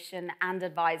evaluation and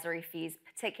advisory fees,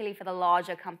 particularly for the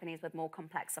larger companies with more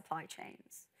complex supply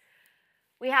chains.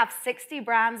 We have 60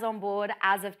 brands on board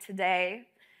as of today.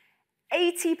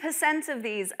 80% of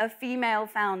these are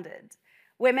female-founded.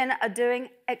 Women are doing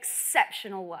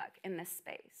exceptional work in this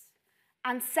space.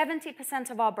 And 70%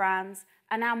 of our brands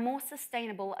are now more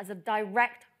sustainable as a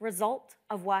direct result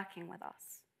of working with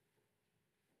us.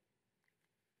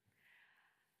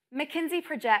 McKinsey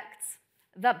projects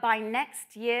that by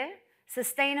next year,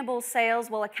 sustainable sales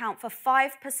will account for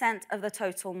 5% of the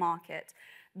total market,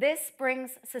 This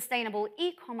brings sustainable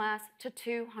e-commerce to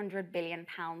 £200 billion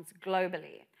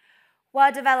globally.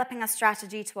 We're developing a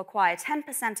strategy to acquire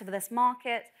 10% of this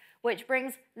market, which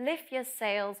brings Lithya's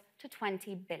sales to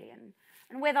 20 billion.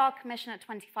 And with our commission at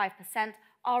 25%,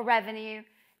 our revenue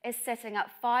is sitting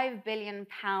at £5 billion,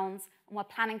 and we're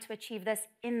planning to achieve this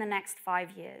in the next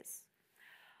 5 years.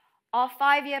 Our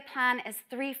 5-year plan is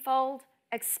threefold: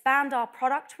 expand our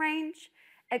product range,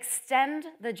 extend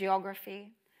the geography,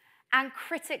 and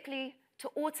critically,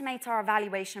 to automate our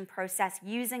evaluation process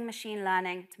using machine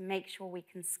learning to make sure we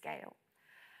can scale.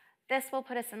 This will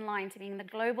put us in line to being the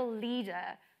global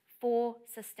leader for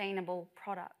sustainable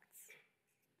products.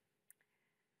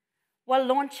 We're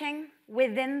launching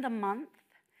within the month,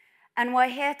 and we're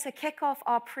here to kick off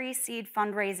our pre-seed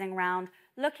fundraising round,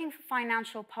 looking for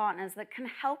financial partners that can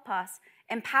help us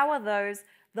empower those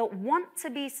that want to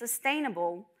be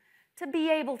sustainable to be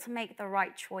able to make the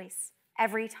right choice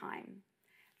every time.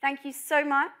 Thank you so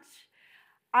much.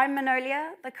 I'm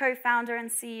Manolia, the co-founder and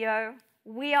CEO.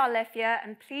 We are Lithya,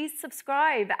 and please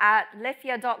subscribe at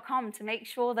lithya.com to make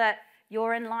sure that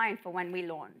you're in line for when we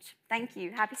launch. Thank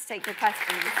you. Happy to take your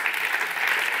questions.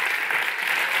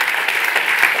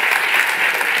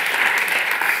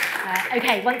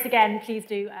 Okay, once again, please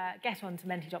do get on to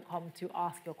menti.com to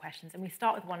ask your questions. And we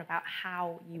start with one about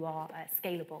how you are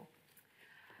scalable.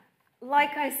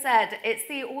 Like I said, it's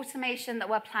the automation that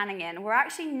we're planning in. We're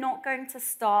actually not going to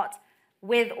start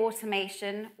with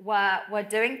automation. We're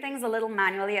doing things a little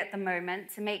manually at the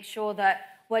moment to make sure that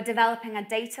we're developing a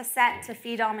data set to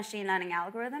feed our machine learning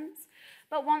algorithms.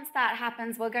 But once that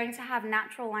happens, we're going to have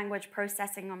natural language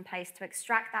processing in place to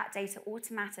extract that data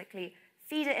automatically,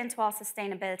 feed it into our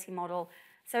sustainability model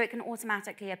so it can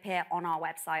automatically appear on our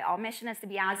website. Our mission is to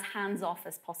be as hands-off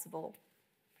as possible.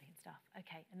 Brilliant stuff.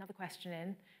 Okay, another question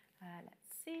in. Let's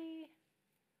see.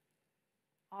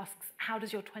 Asks, how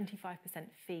does your 25%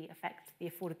 fee affect the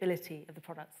affordability of the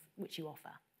products which you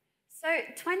offer? So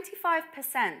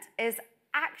 25% is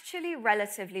actually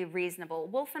relatively reasonable.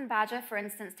 Wolf and Badger, for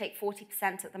instance, take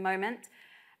 40% at the moment.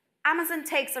 Amazon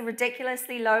takes a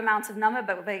ridiculously low amount of number,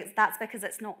 but that's because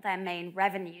it's not their main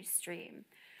revenue stream.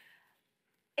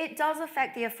 It does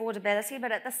affect the affordability,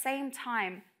 but at the same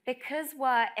time, because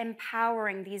we're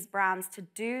empowering these brands to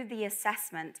do the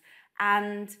assessment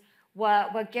and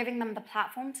we're giving them the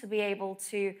platform to be able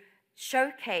to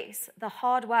showcase the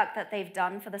hard work that they've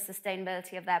done for the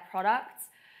sustainability of their products,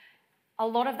 a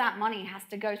lot of that money has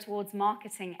to go towards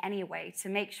marketing anyway to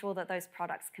make sure that those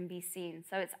products can be seen.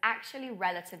 So it's actually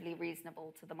relatively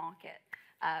reasonable to the market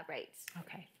rate.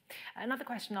 Okay. Another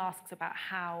question asks about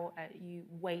how you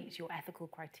weight your ethical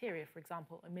criteria, for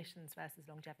example, emissions versus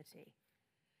longevity.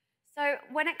 So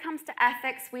when it comes to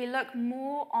ethics, we look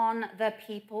more on the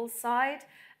people side.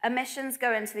 Emissions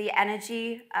go into the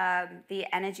energy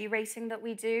rating that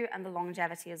we do and the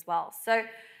longevity as well. So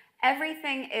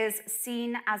everything is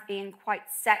seen as being quite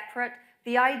separate.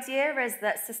 The idea is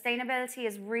that sustainability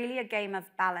is really a game of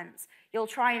balance. You'll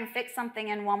try and fix something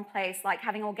in one place, like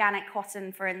having organic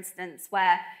cotton, for instance,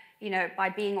 where, you know, by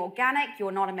being organic,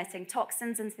 you're not emitting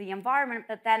toxins into the environment,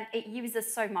 but then it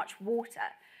uses so much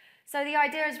water. So the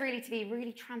idea is really to be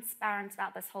really transparent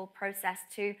about this whole process,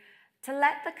 to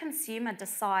let the consumer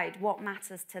decide what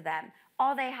matters to them.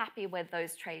 Are they happy with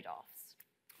those trade-offs?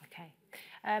 Okay.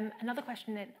 Another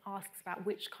question that asks about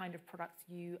which kind of products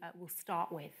you will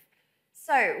start with.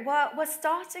 So we're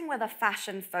starting with a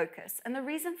fashion focus. And the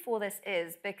reason for this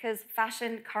is because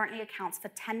fashion currently accounts for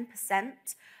 10%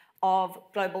 of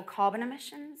global carbon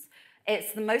emissions.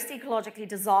 It's the most ecologically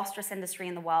disastrous industry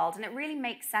in the world, and it really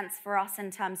makes sense for us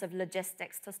in terms of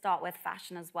logistics to start with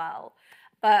fashion as well.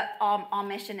 But our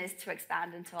mission is to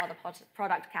expand into other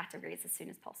product categories as soon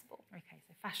as possible. Okay,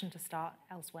 so fashion to start,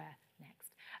 elsewhere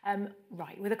next.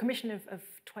 Right, with a commission of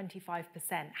 25%,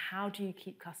 how do you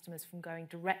keep customers from going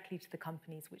directly to the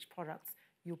companies which products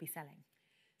you'll be selling?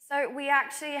 So we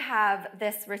actually have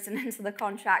this written into the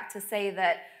contract to say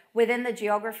that within the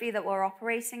geography that we're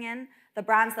operating in, the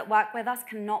brands that work with us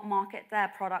cannot market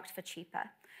their product for cheaper.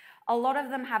 A lot of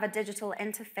them have a digital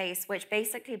interface which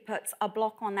basically puts a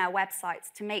block on their websites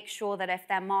to make sure that if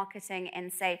they're marketing in,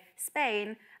 say,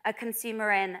 Spain, a consumer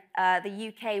in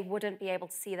the UK wouldn't be able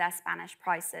to see their Spanish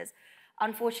prices.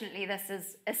 Unfortunately, this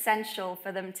is essential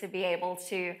for them to be able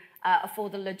to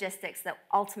afford the logistics that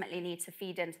ultimately need to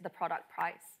feed into the product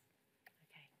price.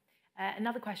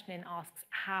 Another question in asks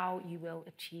how you will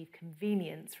achieve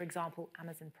convenience, for example,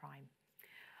 Amazon Prime.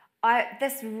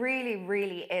 This really,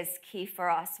 really is key for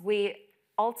us. We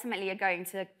ultimately are going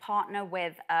to partner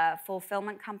with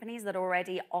fulfillment companies that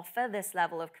already offer this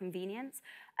level of convenience,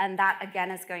 and that, again,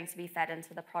 is going to be fed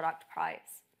into the product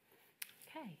price.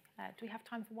 Okay. Okay, do we have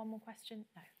time for one more question?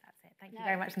 No, that's it. Thank you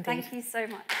very much indeed. Thank you so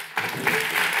much.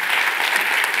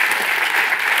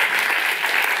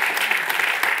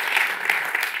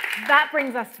 That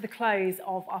brings us to the close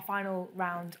of our final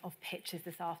round of pitches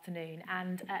this afternoon.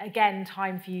 And again,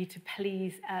 time for you to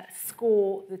please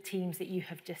score the teams that you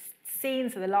have just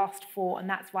seen, so the last 4, and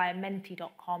that's via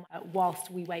menti.com. Whilst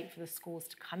we wait for the scores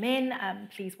to come in,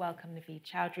 please welcome Naveed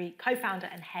Chowdhury, co-founder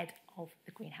and head of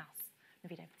The Greenhouse.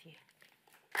 Naveed, over to you.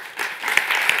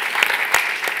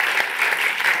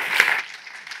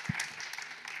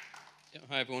 Yeah,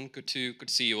 hi everyone, good to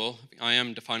see you all. I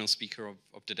am the final speaker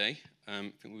of today.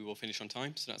 I think we will finish on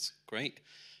time, so that's great.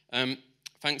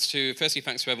 Firstly,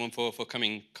 thanks to everyone for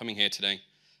coming here today.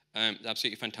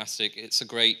 Absolutely fantastic. It's a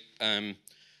great kind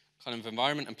of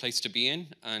environment and place to be in,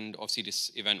 and obviously this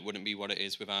event wouldn't be what it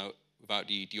is without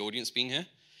the audience being here,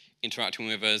 interacting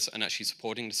with us and actually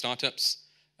supporting the startups.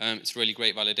 It's really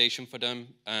great validation for them.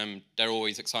 They're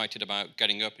always excited about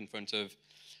getting up in front of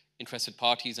interested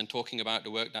parties and talking about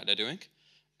the work that they're doing,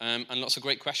 and lots of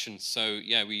great questions. So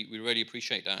yeah, we really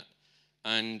appreciate that.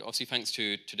 And obviously thanks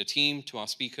to the team, to our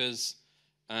speakers,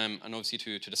 and obviously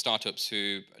to the startups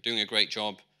who are doing a great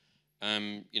job,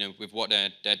 with what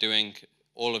they're doing.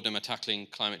 All of them are tackling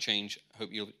climate change, I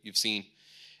hope you've seen,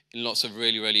 in lots of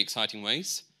really, really exciting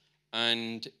ways.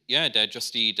 And yeah, they're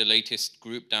just the latest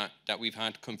group that we've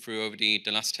had come through over the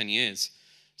last 10 years.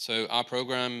 So our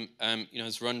program,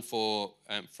 has run for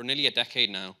nearly a decade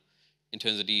now in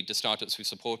terms of the startups we've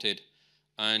supported,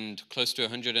 and close to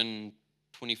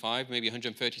 125, maybe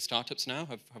 130 startups now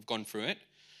have gone through it.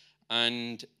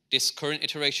 And this current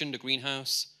iteration, the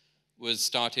Greenhouse, was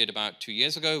started about 2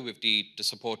 years ago with the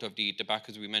support of the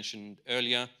backers we mentioned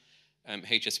earlier,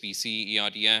 HSBC,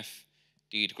 ERDF,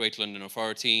 the Greater London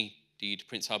Authority, the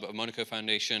Prince Albert of Monaco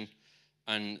Foundation,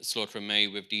 and Slaughter and May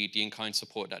with the in-kind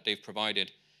support that they've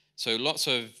provided. So lots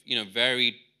of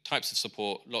varied types of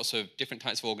support, lots of different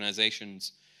types of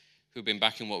organizations who've been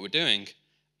backing what we're doing.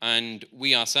 And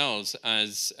we ourselves,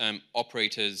 as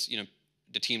operators,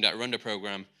 the team that run the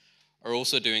program, are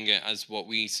also doing it as what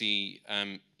we see,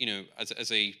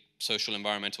 as a social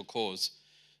environmental cause.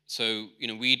 So,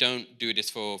 we don't do this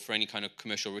for any kind of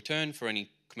commercial return, for any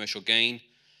commercial gain,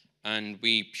 and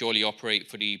we purely operate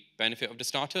for the benefit of the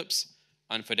startups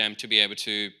and for them to be able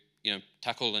to,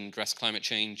 tackle and address climate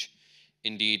change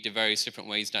in the various different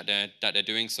ways that they're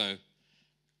doing so.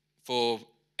 For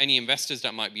any investors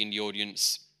that might be in the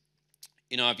audience,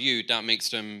 in our view, that makes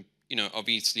them,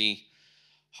 obviously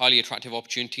highly attractive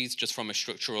opportunities just from a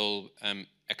structural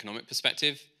economic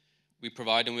perspective. We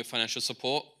provide them with financial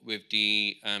support, with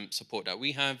the support that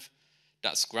we have.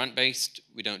 That's grant-based.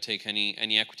 We don't take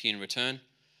any equity in return.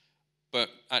 But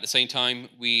at the same time,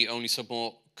 we only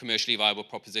support commercially viable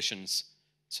propositions.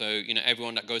 So,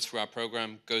 everyone that goes through our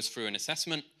program goes through an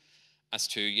assessment as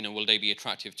to, will they be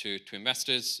attractive to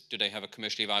investors? Do they have a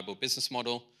commercially viable business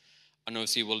model? And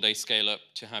obviously, will they scale up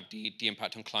to have the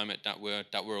impact on climate that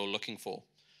we're all looking for?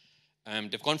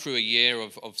 They've gone through a year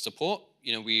of support.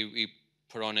 We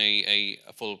put on a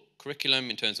full curriculum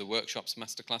in terms of workshops,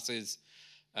 masterclasses,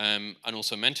 and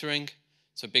also mentoring.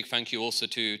 So big thank you also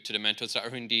to the mentors that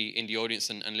are in the audience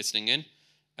and listening in.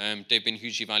 They've been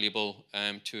hugely valuable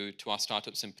to our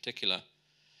startups in particular.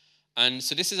 And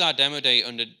so this is our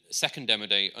second demo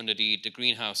day under the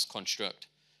Greenhouse construct.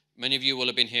 Many of you will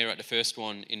have been here at the first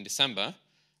one in December.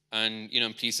 And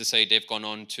I'm pleased to say they've gone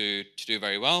on to do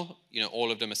very well.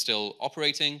 All of them are still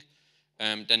operating.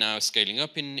 They're now scaling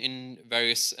up in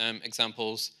various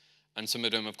examples, and some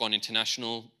of them have gone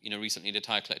international. Recently the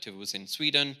Tire Collective was in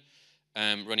Sweden,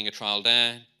 running a trial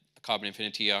there. Carbon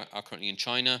Infinity are currently in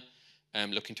China,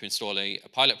 looking to install a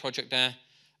pilot project there.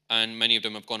 And many of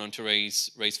them have gone on to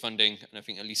raise funding, and I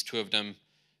think at least 2 of them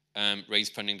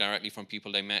raised funding directly from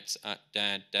people they met at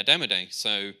their demo day.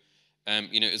 So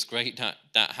it's great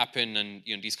that happened, and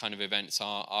these kind of events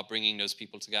are bringing those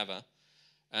people together.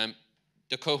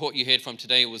 The cohort you heard from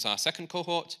today was our second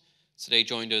cohort. So they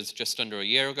joined us just under a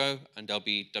year ago, and they'll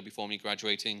be formally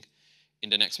graduating in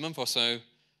the next month or so.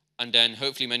 And then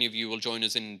hopefully many of you will join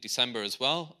us in December as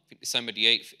well. I think December the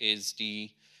 8th is the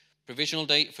provisional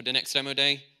date for the next demo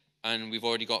day. And we've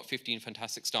already got 15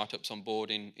 fantastic startups on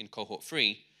board in cohort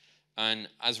 3. And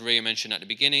as Ray mentioned at the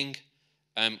beginning,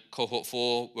 cohort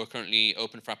 4, we're currently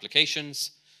open for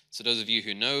applications. So those of you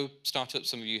who know startups,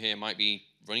 some of you here might be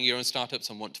running your own startups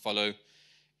and want to follow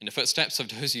in the footsteps of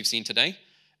those you've seen today.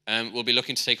 We'll be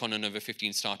looking to take on another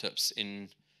 15 startups in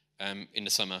the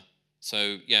summer.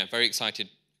 So yeah, very excited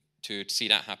to see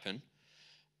that happen.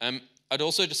 I'd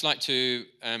also just like to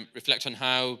reflect on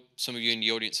how some of you in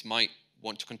the audience might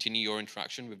want to continue your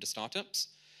interaction with the startups.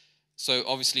 So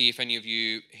obviously, if any of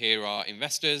you here are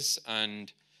investors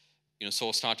and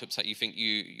saw startups that you think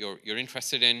you're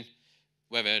interested in,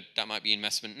 whether that might be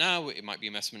investment now, it might be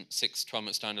investment 6, 12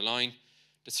 months down the line,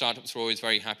 the startups are always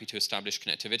very happy to establish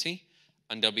connectivity.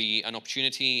 And there'll be an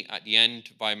opportunity at the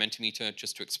end via Mentimeter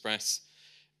just to express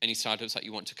any startups that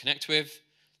you want to connect with.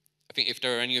 I think if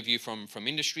there are any of you from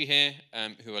industry here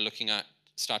who are looking at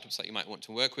startups that you might want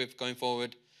to work with going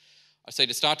forward, I'd say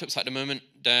the startups at the moment,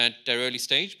 they're early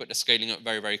stage, but they're scaling up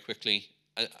very, very quickly.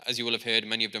 As you will have heard,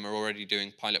 many of them are already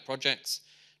doing pilot projects.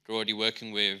 They're already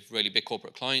working with really big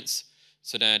corporate clients.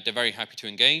 So they're very happy to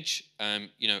engage,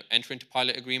 enter into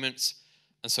pilot agreements,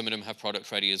 and some of them have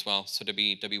products ready as well. So they'll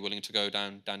be willing to go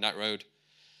down that road.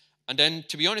 And then,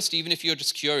 to be honest, even if you're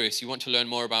just curious, you want to learn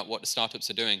more about what the startups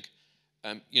are doing,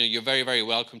 you're very, very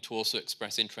welcome to also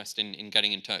express interest in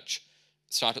getting in touch.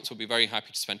 Startups will be very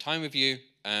happy to spend time with you,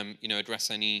 address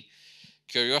any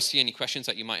curiosity, any questions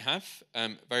that you might have.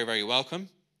 Very, very welcome.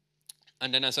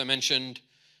 And then, as I mentioned,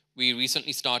 we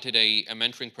recently started a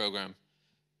mentoring program.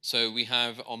 So we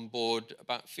have on board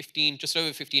about just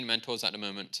over 15 mentors at the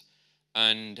moment.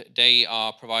 And they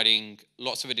are providing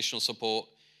lots of additional support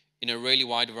in a really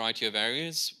wide variety of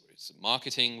areas. It's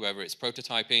marketing, whether it's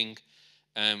prototyping,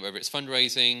 whether it's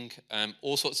fundraising,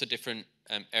 all sorts of different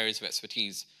areas of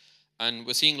expertise. And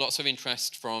we're seeing lots of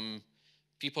interest from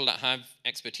people that have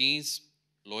expertise,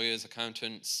 lawyers,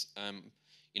 accountants,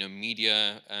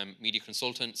 media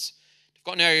consultants. They've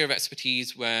got an area of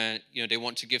expertise where they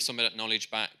want to give some of that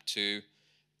knowledge back to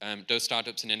those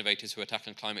startups and innovators who are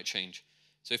tackling climate change.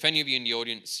 So if any of you in the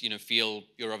audience feel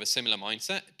you're of a similar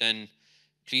mindset, then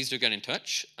please do get in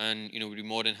touch, and we'd be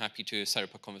more than happy to set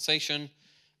up a conversation,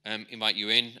 invite you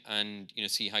in, and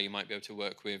see how you might be able to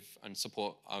work with and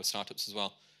support our startups as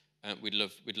well. We'd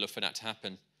love for that to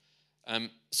happen.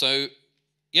 So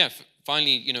yeah,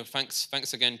 finally,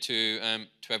 thanks again to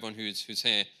everyone who's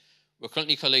here. We're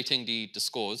currently collating the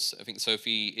scores. I think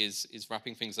Sophie is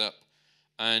wrapping things up,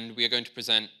 and we are going to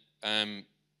present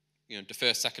the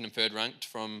first, second, and third ranked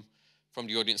from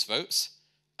the audience votes,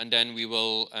 and then we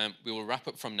will wrap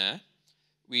up from there.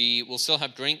 We will still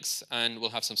have drinks, and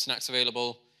we'll have some snacks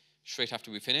available straight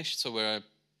after we finish. So we're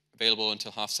available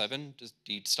until 7:30.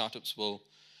 The startups will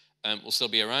still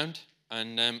be around,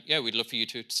 and yeah, we'd love for you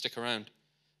to stick around.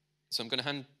 So I'm going to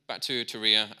hand back to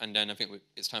Ria, and then I think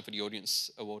it's time for the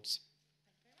audience awards.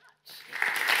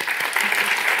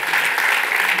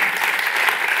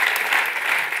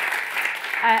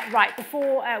 Right,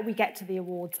 before we get to the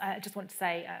awards, I just want to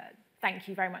say thank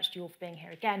you very much to you all for being here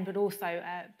again, but also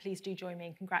please do join me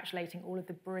in congratulating all of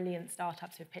the brilliant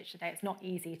startups who have pitched today. It's not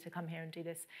easy to come here and do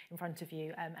this in front of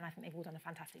you, and I think they've all done a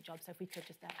fantastic job. So if we could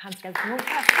just hands together for them all.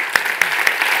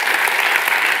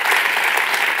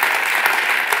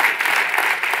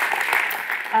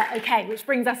 Okay, which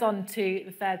brings us on to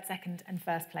the third, second, and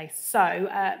first place. So,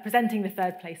 presenting the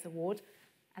third place award,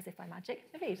 as if by magic,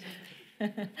 Naveed.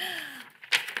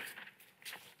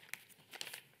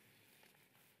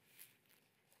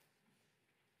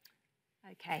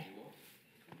 Okay.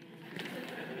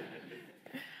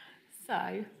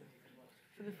 So,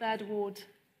 for the third award. Do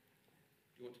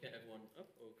you want to get everyone up,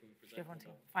 or can we present? Everyone too.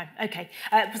 Fine. Okay.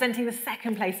 Presenting the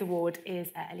second place award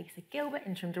is Elisa Gilbert,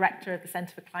 Interim Director of the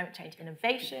Centre for Climate Change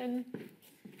Innovation.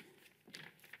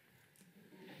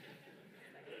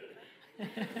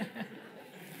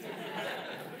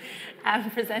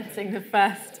 And presenting the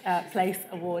first place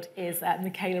award is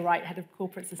Michaela Wright, Head of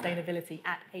Corporate Sustainability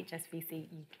at HSBC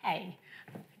UK.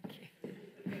 Thank you.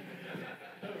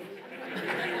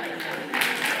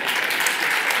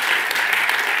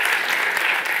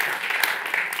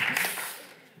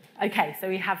 Okay, so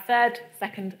we have third,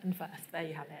 second, and first. There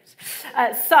you have it.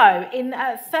 So in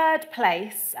third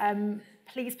place,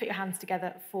 please put your hands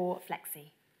together for Flexi.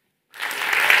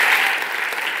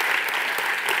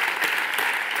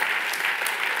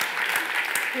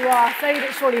 Who are slowly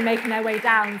but surely making their way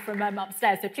down from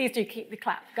upstairs, so please do keep the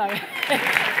clap going.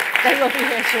 They will be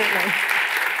here shortly.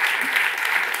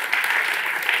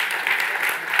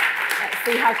 Let's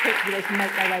see how quickly they can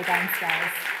make their way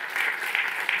downstairs.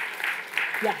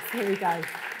 Yes, here we go.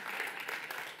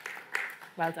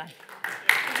 Well done.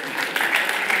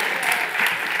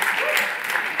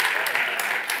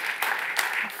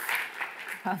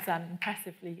 Well done,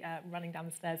 impressively running down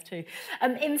the stairs too.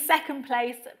 In second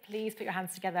place, please put your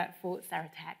hands together for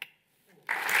Seratech.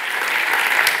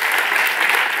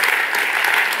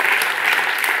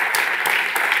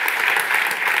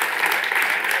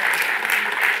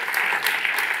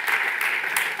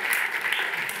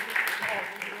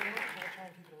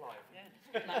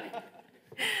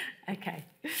 Okay.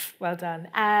 Well done.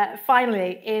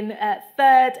 Finally, in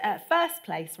first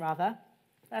place,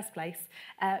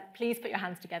 please put your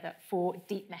hands together for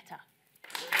Deep Meta.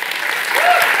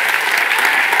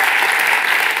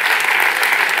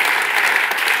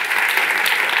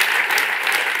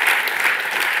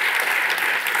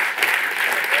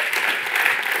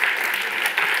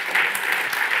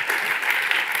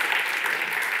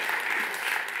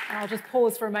 And I'll just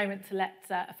pause for a moment to let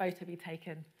a photo be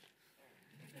taken.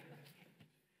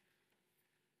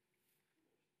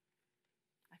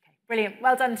 Okay, brilliant.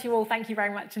 Well done to you all. Thank you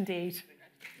very much indeed.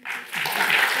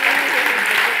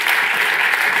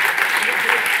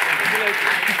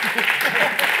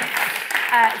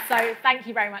 So thank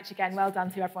you very much again. Well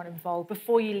done to everyone involved.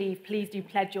 Before you leave, please do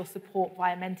pledge your support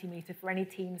via Mentimeter for any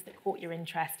teams that caught your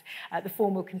interest. The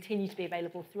form will continue to be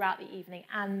available throughout the evening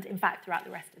and, in fact, throughout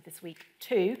the rest of this week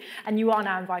too. And you are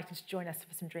now invited to join us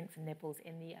for some drinks and nibbles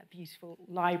in the beautiful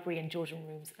library and Georgian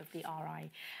rooms of the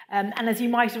RI. And as you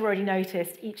might have already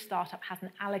noticed, each startup has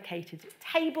an allocated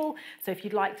table. So if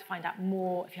you'd like to find out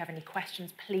more, if you have any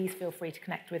questions, please feel free to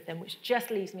connect with them, which just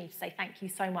leaves me to say thank you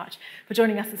so much for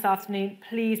joining us this afternoon.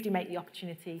 Please do make the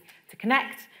opportunity to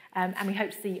connect, and we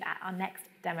hope to see you at our next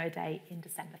demo day in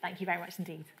December. Thank you very much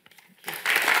indeed.